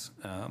justice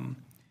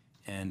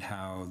and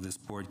how this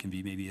board can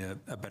be maybe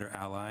a better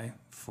ally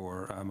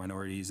for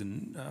minorities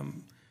and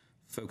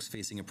folks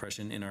facing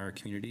oppression in our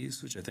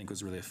communities, which I think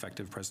was a really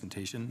effective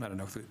presentation. I don't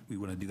know if we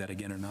want to do that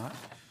again or not.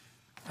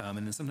 And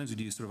then sometimes we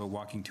do sort of a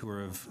walking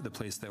tour of the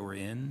place that we're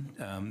in.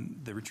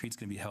 The retreat's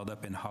going to be held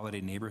up in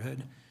Holiday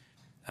Neighborhood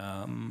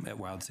at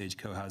Wild Sage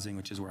Co-housing,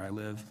 which is where I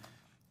live.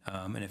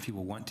 And if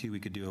people want to, we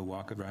could do a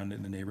walk around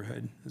in the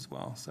neighborhood as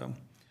well. So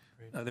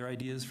other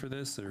ideas for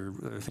this or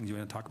other things you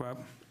want to talk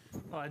about?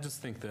 Well, I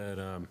just think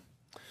that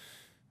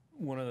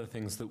one of the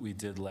things that we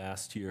did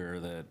last year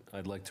that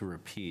I'd like to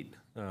repeat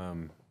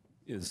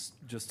is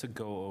just to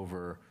go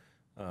over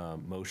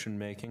motion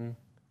making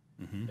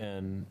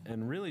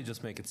and really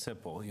just make it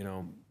simple. You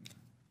know,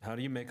 how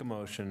do you make a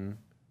motion?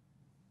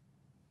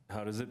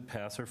 How does it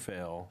pass or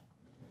fail?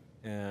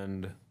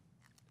 And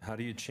how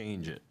do you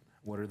change it?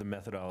 What are the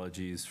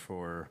methodologies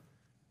for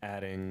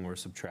adding or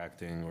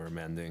subtracting or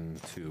amending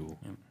to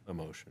a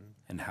motion?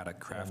 And how to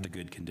craft a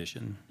good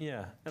condition.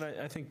 Yeah, and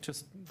I think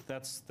just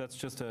that's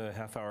just a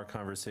half-hour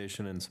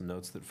conversation and some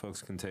notes that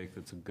folks can take.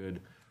 That's a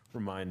good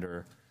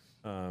reminder,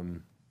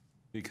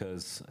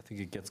 because I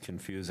think it gets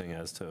confusing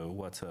as to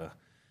what's a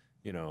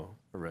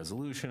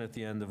resolution at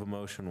the end of a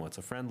motion, what's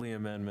a friendly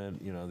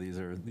amendment. You know, these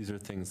are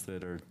things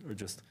that are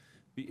just.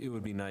 It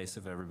would be nice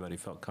if everybody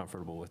felt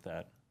comfortable with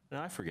that. And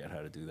I forget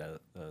how to do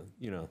that.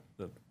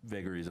 The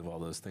vagaries of all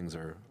those things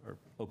are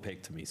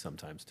opaque to me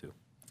sometimes too.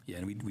 Yeah,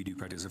 and we do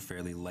practice a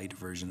fairly light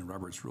version of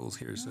Robert's rules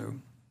here. So,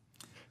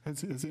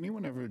 has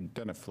anyone ever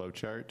done a flow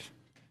chart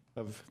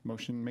of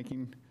motion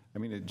making? I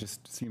mean, it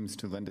just seems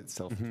to lend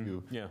itself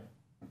to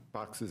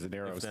boxes and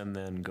arrows. If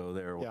then go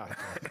there. Yeah.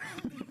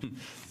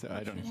 So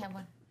I don't. Have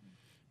one.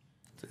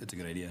 It's a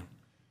good idea.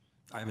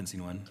 I haven't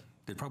seen one.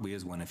 There probably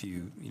is one if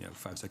you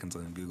 5 seconds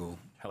on Google.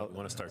 Hell, you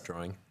want to start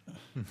drawing?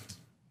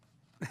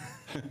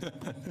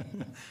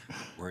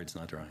 Words,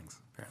 not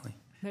drawings, apparently.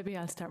 Maybe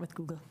I'll start with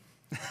Google.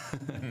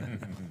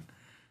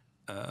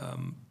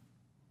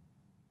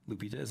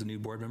 Lupita, as a new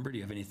board member, do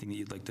you have anything that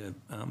you'd like to,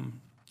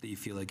 that you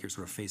feel like you're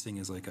sort of facing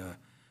as like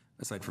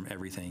aside from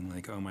everything,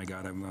 like, oh my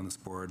God, I'm on this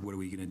board, what are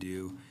we going to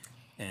do?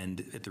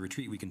 And at the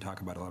retreat, we can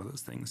talk about a lot of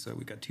those things. So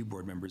we've got 2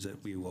 board members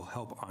that we will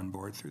help on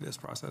board through this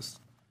process.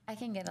 I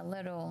can get a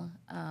little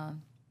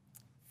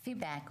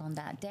feedback on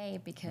that day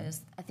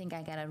because I think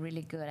I got a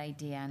really good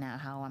idea now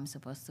how I'm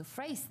supposed to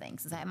phrase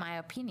things. I have my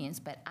opinions,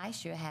 but I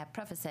should have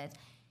prefaced it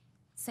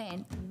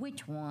saying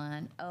which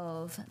one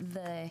of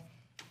the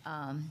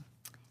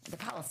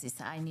policies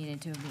I needed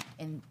to read.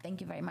 And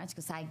thank you very much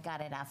because I got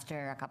it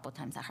after a couple of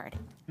times I heard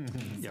it.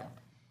 Yeah.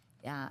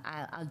 Yeah,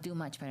 I'll do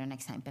much better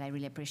next time, but I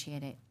really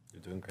appreciate it.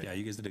 You're doing great. Yeah,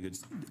 you guys did a good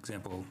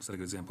example, set a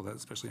good example, that,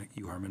 especially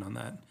you, Harmon, on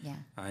that. Yeah.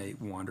 I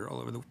wander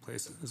all over the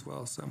place as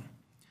well, so.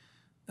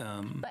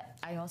 But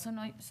I also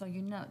saw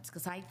your notes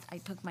because I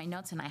took my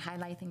notes and I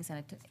highlight things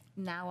and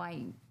now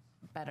I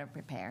better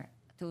prepare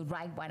to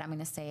write what I'm going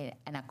to say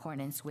in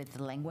accordance with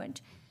the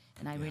language.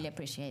 And I really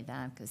appreciate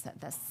that because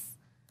that's,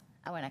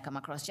 I want to come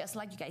across just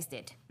like you guys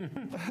did.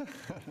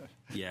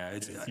 Yeah,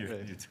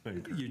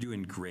 you're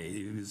doing great.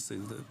 It was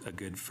a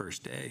good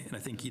first day. And I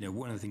think,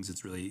 one of the things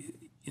that's really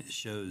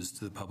shows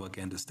to the public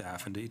and to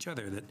staff and to each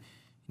other that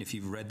if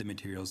you've read the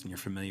materials and you're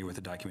familiar with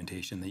the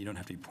documentation, that you don't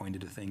have to be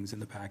pointed to things in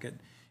the packet.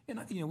 And,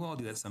 we'll all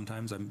do that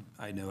sometimes.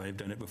 I know I've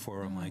done it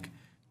before. I'm like,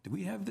 do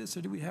we have this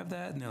or do we have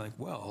that? And they're like,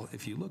 well,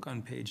 if you look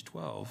on page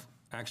 12,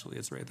 actually,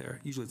 it's right there.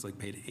 Usually it's like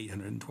page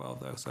 812,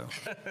 though, so.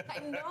 I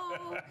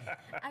know.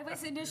 I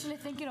was initially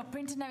thinking of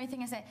printing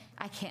everything. I said,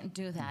 I can't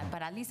do that,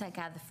 but at least I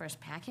got the first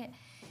packet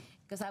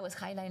because I was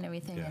highlighting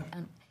everything. Yeah.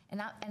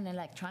 And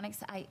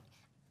electronics,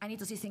 I need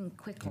to see things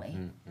quickly.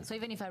 So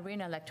even if I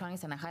read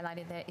electronics and I highlight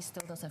it there, it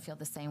still doesn't feel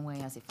the same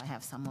way as if I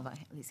have some of it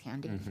at least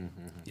handy.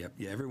 Yep.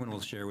 Yeah, everyone will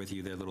share with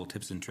you their little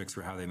tips and tricks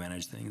for how they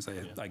manage things.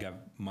 I got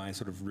my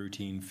sort of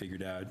routine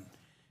figured out.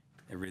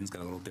 Everyone's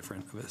got a little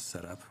different of a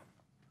setup.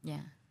 Yeah.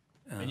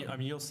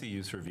 And you'll see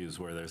use reviews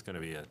where there's going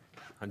to be a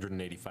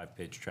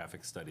 185-page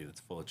traffic study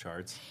that's full of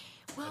charts.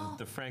 Well,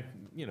 and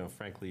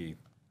frankly,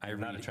 I'm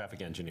not a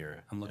traffic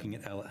engineer. I'm looking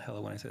at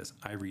Hella when I say this.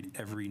 I read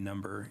every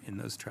number in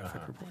those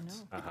traffic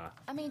reports.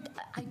 I mean,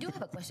 I do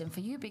have a question for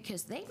you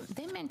because they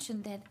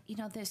mentioned that,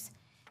 there's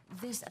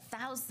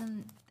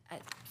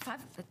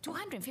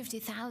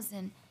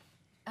 250,000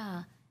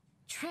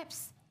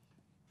 trips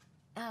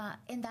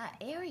in that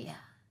area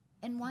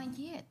in 1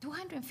 year.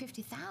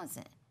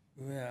 250,000.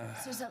 Yeah.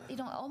 So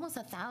it's almost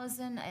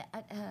 1,000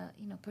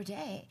 per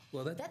day.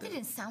 Well, that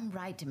didn't sound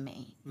right to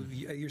me.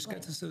 Your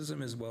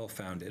skepticism is well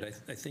founded.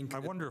 I think. I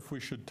wonder if we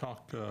should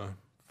talk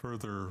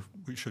further.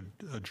 We should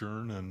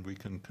adjourn and we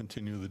can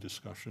continue the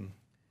discussion.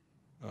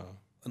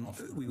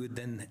 We would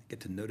then get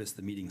to notice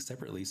the meeting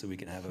separately, so we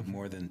can have a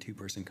more than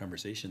 2-person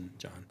conversation,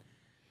 John.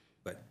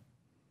 But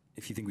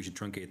if you think we should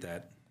truncate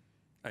that,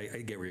 I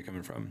get where you're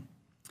coming from.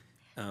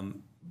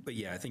 But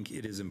yeah, I think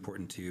it is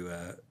important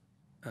to.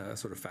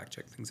 Sort of fact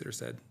check things that are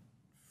said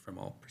from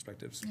all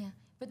perspectives. Yeah,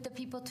 but the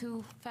people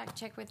to fact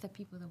check with the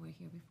people that were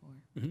here before.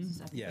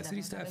 Yeah,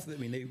 city staff,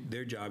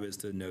 their job is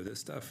to know this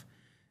stuff,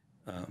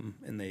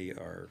 and they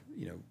are,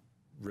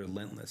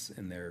 relentless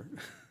in their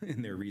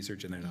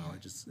research and their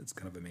knowledge. It's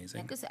kind of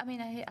amazing. Because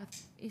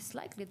it's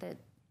likely that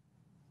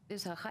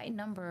there's a high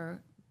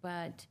number,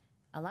 but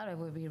a lot of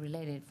it would be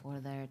related for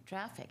the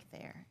traffic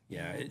there.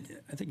 Yeah,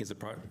 I think it's a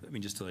I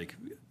mean, just to like,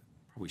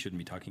 probably shouldn't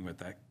be talking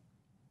about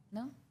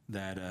No?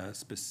 that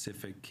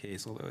specific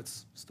case, although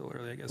it's still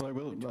early, I guess.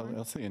 Well,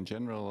 I'll say in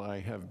general, I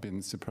have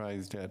been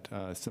surprised at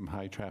some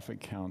high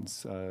traffic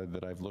counts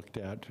that I've looked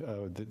at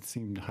that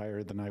seemed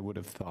higher than I would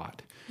have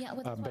thought. Yeah,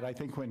 well, but I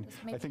think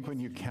when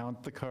you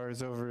count the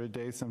cars over a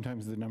day,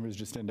 sometimes the numbers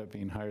just end up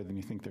being higher than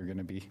you think they're going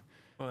to be.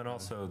 Well, and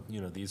also,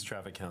 these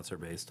traffic counts are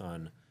based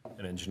on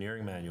an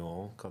engineering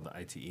manual called the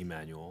ITE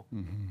manual.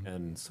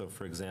 And so,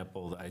 for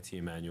example, the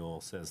ITE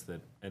manual says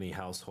that any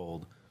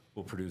household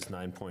will produce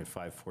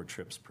 9.54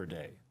 trips per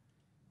day.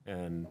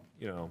 And,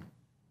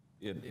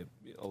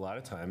 a lot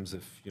of times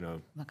if,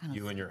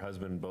 you and your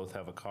husband both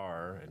have a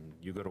car and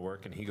you go to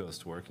work and he goes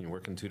to work and you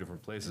work in two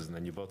different places and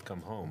then you both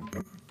come home,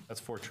 that's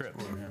 4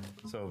 trips.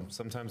 So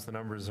sometimes the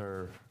numbers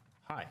are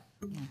high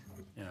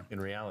in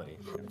reality.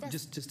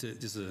 Just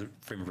a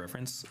frame of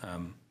reference,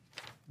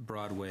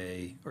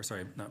 Broadway, or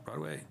sorry, not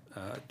Broadway,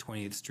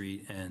 20th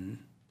Street and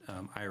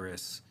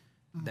Iris,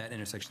 that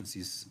intersection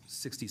sees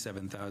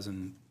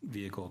 67,000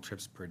 vehicle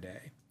trips per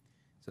day.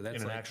 So that's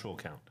in an like, actual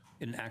count.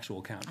 In an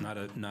actual count, not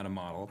a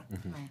model.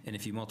 Right. And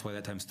if you multiply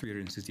that times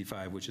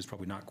 365, which is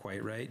probably not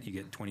quite right, you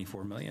get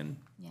 24 million.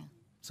 Yeah.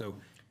 So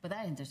But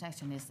that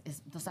intersection is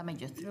a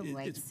major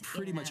throughway. it's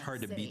pretty much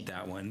hard to beat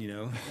that one,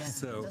 Yeah.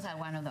 So Those are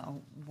one of the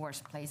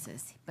worst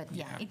places. But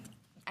yeah,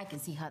 I can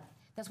see how,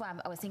 that's why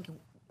I was thinking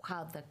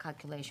how the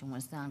calculation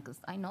was done,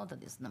 because I know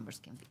that these numbers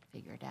can be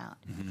figured out.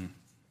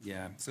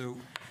 yeah, so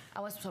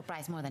I was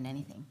surprised more than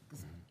anything,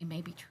 because it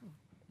may be true.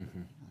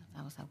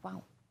 I was like,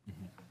 wow.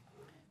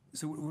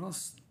 So what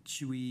else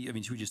should we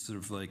just sort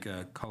of like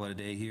call it a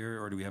day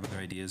here, or do we have other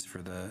ideas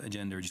for the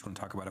agenda, or just want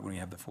to talk about it when we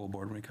have the full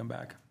board when we come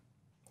back?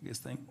 You guys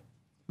think?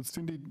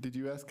 Cindy, did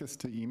you ask us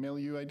to email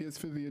you ideas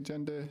for the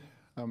agenda?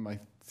 I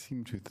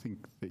seem to think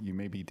that you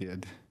maybe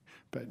did,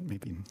 but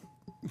maybe.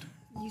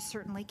 You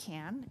certainly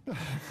can.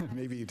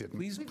 Maybe you didn't.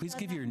 Please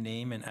give your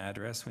name and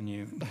address when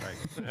you.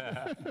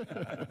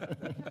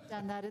 I've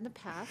done that in the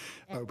past.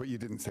 Oh, but you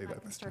didn't say I that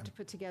can this start time. to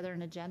put together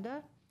an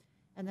agenda,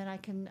 and then I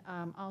can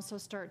also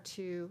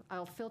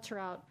I'll filter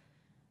out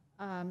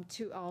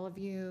to all of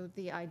you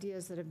the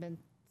ideas that have been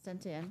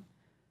sent in,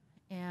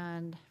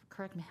 and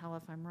correct me, Hal,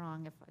 if I'm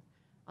wrong,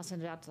 I'll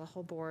send it out to the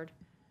whole board,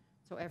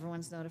 so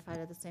everyone's notified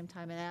at the same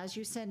time. And as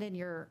you send in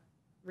your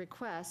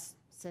requests,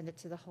 send it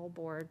to the whole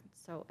board,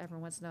 so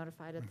everyone's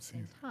notified at the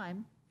same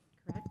time,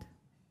 correct?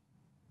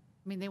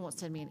 I mean, they won't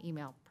send me an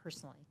email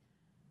personally.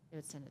 They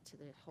would send it to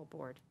the whole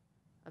board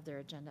of their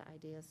agenda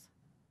ideas.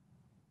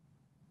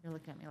 You're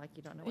looking at me like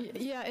you don't know what.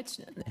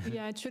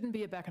 It shouldn't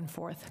be a back and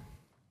forth.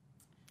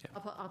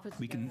 I'll put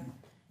together.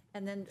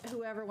 And then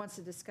whoever wants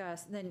to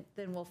discuss, then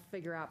we'll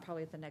figure out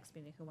probably at the next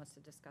meeting who wants to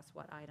discuss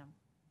what item.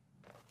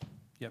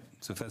 Yep,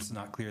 so if that's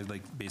not clear,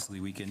 like basically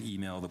we can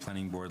email the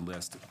planning board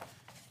list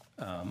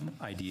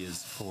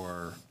ideas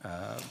for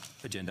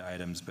agenda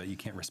items, but you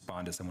can't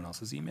respond to someone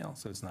else's email,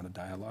 so it's not a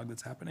dialogue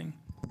that's happening.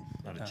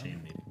 Not a chain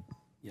meeting.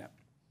 Yeah.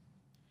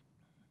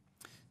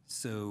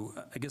 So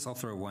I guess I'll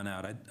throw one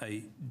out.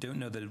 I don't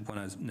know that I'd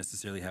want to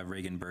necessarily have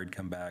Reagan Bird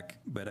come back,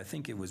 but I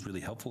think it was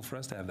really helpful for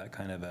us to have that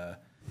kind of a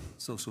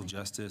social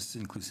justice,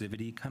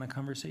 inclusivity kind of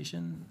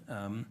conversation.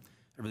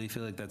 I really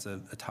feel like that's a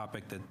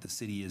topic that the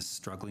city is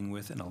struggling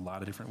with in a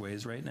lot of different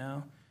ways right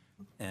now.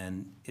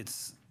 And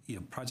it's,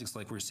 projects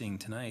like we're seeing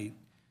tonight,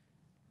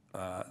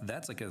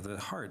 that's like at the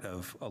heart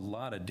of a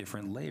lot of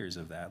different layers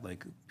of that.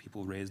 Like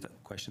people raised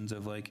questions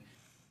of like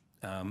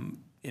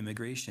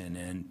immigration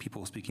and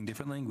people speaking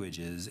different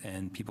languages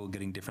and people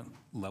getting different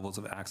levels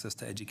of access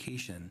to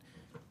education,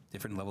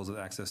 different levels of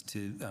access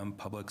to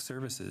public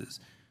services,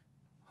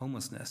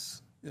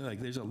 homelessness.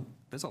 Like there's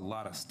a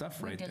lot of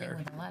stuff right there. We're dealing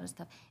with a lot of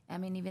stuff. I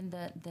mean, even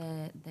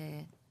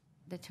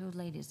the two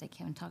ladies that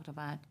came and talked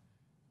about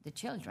the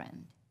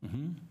children.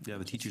 Yeah,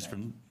 the teachers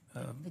from.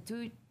 The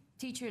two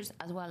teachers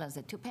as well as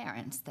the two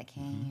parents that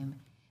came,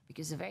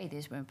 because it's a very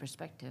different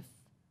perspective.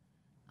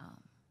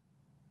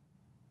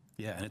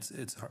 Yeah, and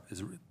it's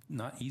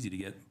not easy to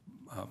get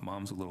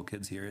moms with little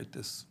kids here at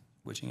this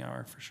witching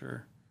hour for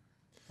sure.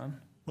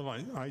 Well,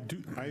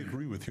 I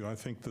agree with you. I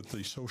think that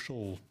the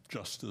social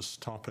justice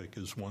topic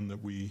is one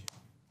that we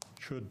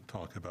should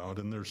talk about,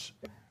 and there's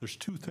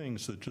two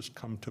things that just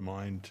come to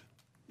mind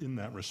in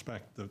that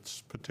respect that's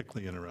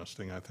particularly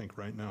interesting, I think,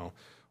 right now.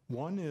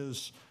 One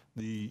is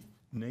the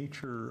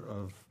nature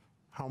of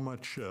how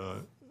much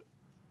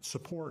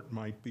support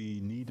might be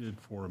needed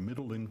for a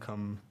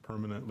middle-income,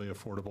 permanently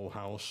affordable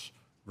house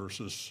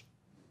versus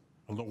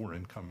a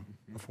lower-income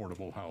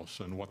affordable house,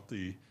 and what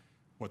the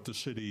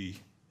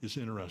city is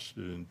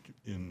interested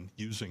in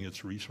using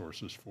its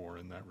resources for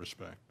in that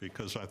respect,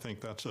 because I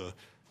think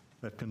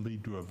that can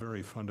lead to a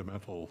very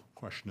fundamental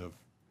question of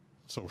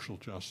social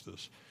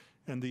justice.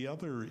 And the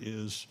other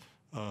is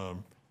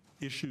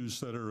issues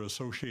that are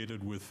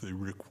associated with the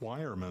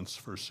requirements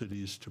for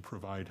cities to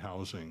provide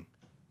housing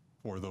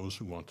for those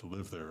who want to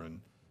live there. And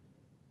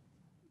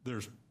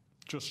there's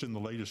just in the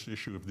latest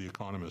issue of The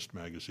Economist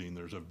magazine,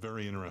 there's a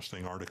very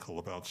interesting article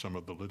about some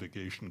of the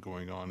litigation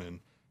going on in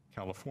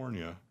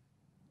California,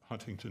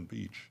 Huntington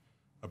Beach,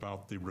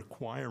 about the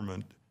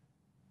requirement,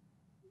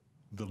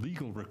 the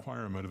legal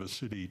requirement of a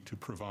city to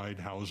provide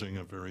housing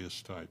of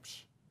various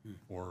types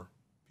for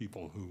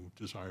people who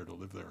desire to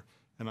live there.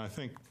 And I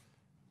think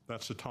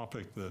that's a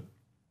topic that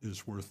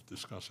is worth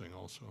discussing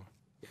also.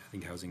 Yeah, I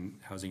think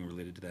housing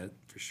related to that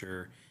for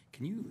sure.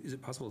 Is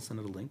it possible to send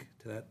out a link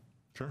to that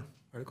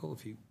article?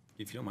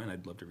 If you don't mind,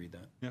 I'd love to read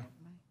that. Yeah.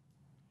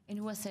 And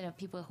it was of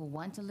people who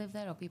want to live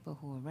there or people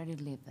who already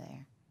live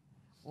there?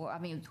 Or, I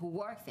mean, who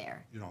work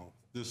there? You know,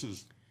 this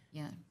is,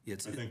 yeah. I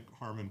think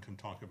Harmon can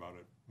talk about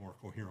it more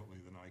coherently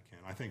than I can.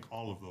 I think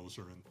all of those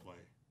are in play.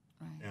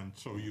 Right. And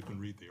so you can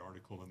read the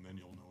article and then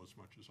you'll know as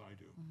much as I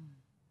do.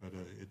 But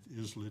it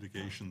is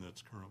litigation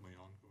that's currently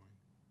ongoing.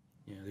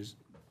 Yeah, there's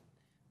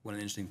one of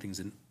the interesting things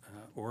in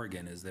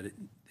Oregon is that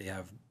they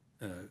have,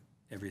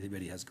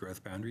 everybody has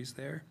growth boundaries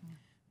there.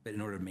 But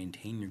in order to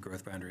maintain your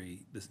growth boundary,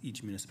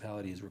 each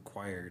municipality is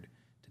required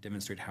to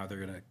demonstrate how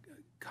they're going to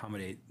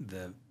accommodate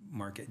the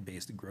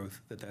market-based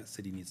growth that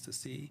city needs to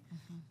see.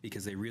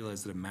 Because they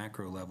realize at a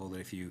macro level that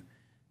if you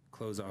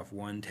close off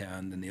one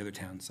town, then the other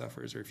town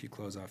suffers, or if you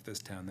close off this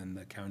town, then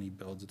the county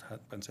builds a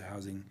bunch of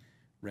housing,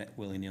 rent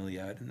willy-nilly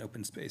out in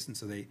open space. And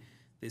so they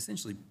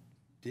essentially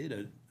did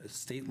a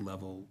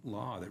state-level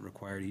law that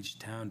required each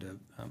town to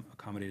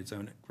accommodate its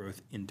own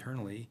growth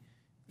internally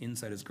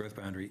inside its growth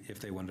boundary if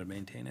they wanted to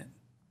maintain it.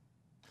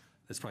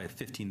 There's probably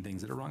 15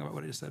 things that are wrong about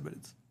what I just said, but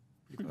it's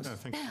pretty close. I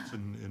think it's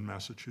in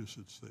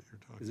Massachusetts that you're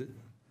talking Is it?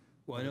 about.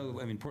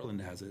 Well, I mean, Portland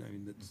has it. I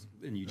mean, that's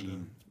in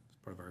Eugene. It's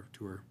part of our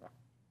tour.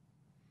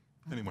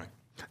 Anyway.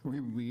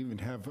 We even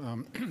have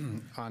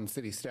on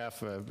city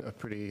staff a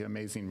pretty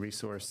amazing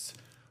resource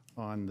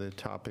on the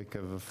topic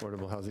of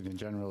affordable housing in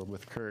general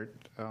with Kurt.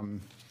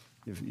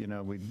 If, you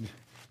know, we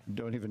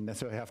don't even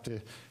necessarily have to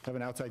have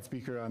an outside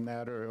speaker on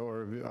that,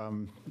 or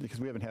because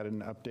we haven't had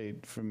an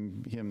update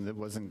from him that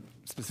wasn't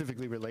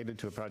specifically related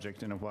to a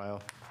project in a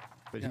while.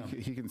 But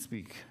he can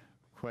speak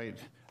quite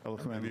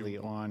eloquently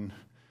on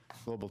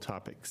global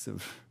topics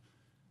of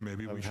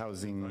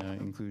housing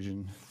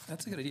inclusion.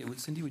 That's a good idea.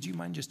 Cindy, would you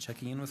mind just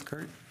checking in with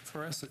Kurt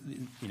for us?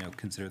 You know,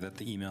 consider that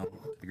the email to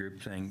the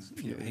group saying,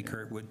 hey,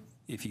 Kurt,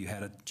 if you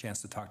had a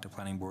chance to talk to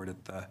planning board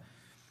at the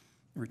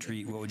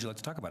retreat, what would you like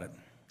to talk about it?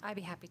 I'd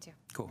be happy to.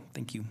 Cool,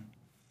 thank you.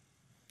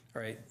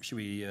 All right, should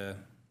we,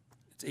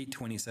 it's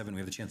 8:27, we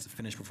have the chance to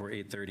finish before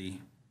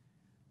 8:30.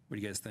 What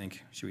do you guys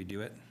think? Should we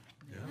do it?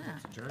 Yeah.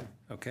 Adjourned.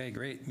 Okay,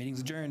 great,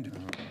 meeting's adjourned.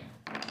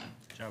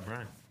 Good job,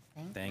 Brian.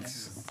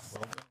 Thanks.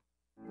 Well done.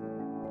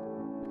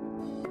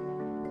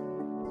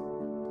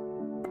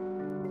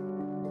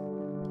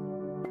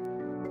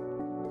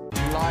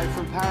 Live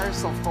from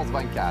Paris on France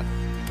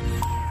 24.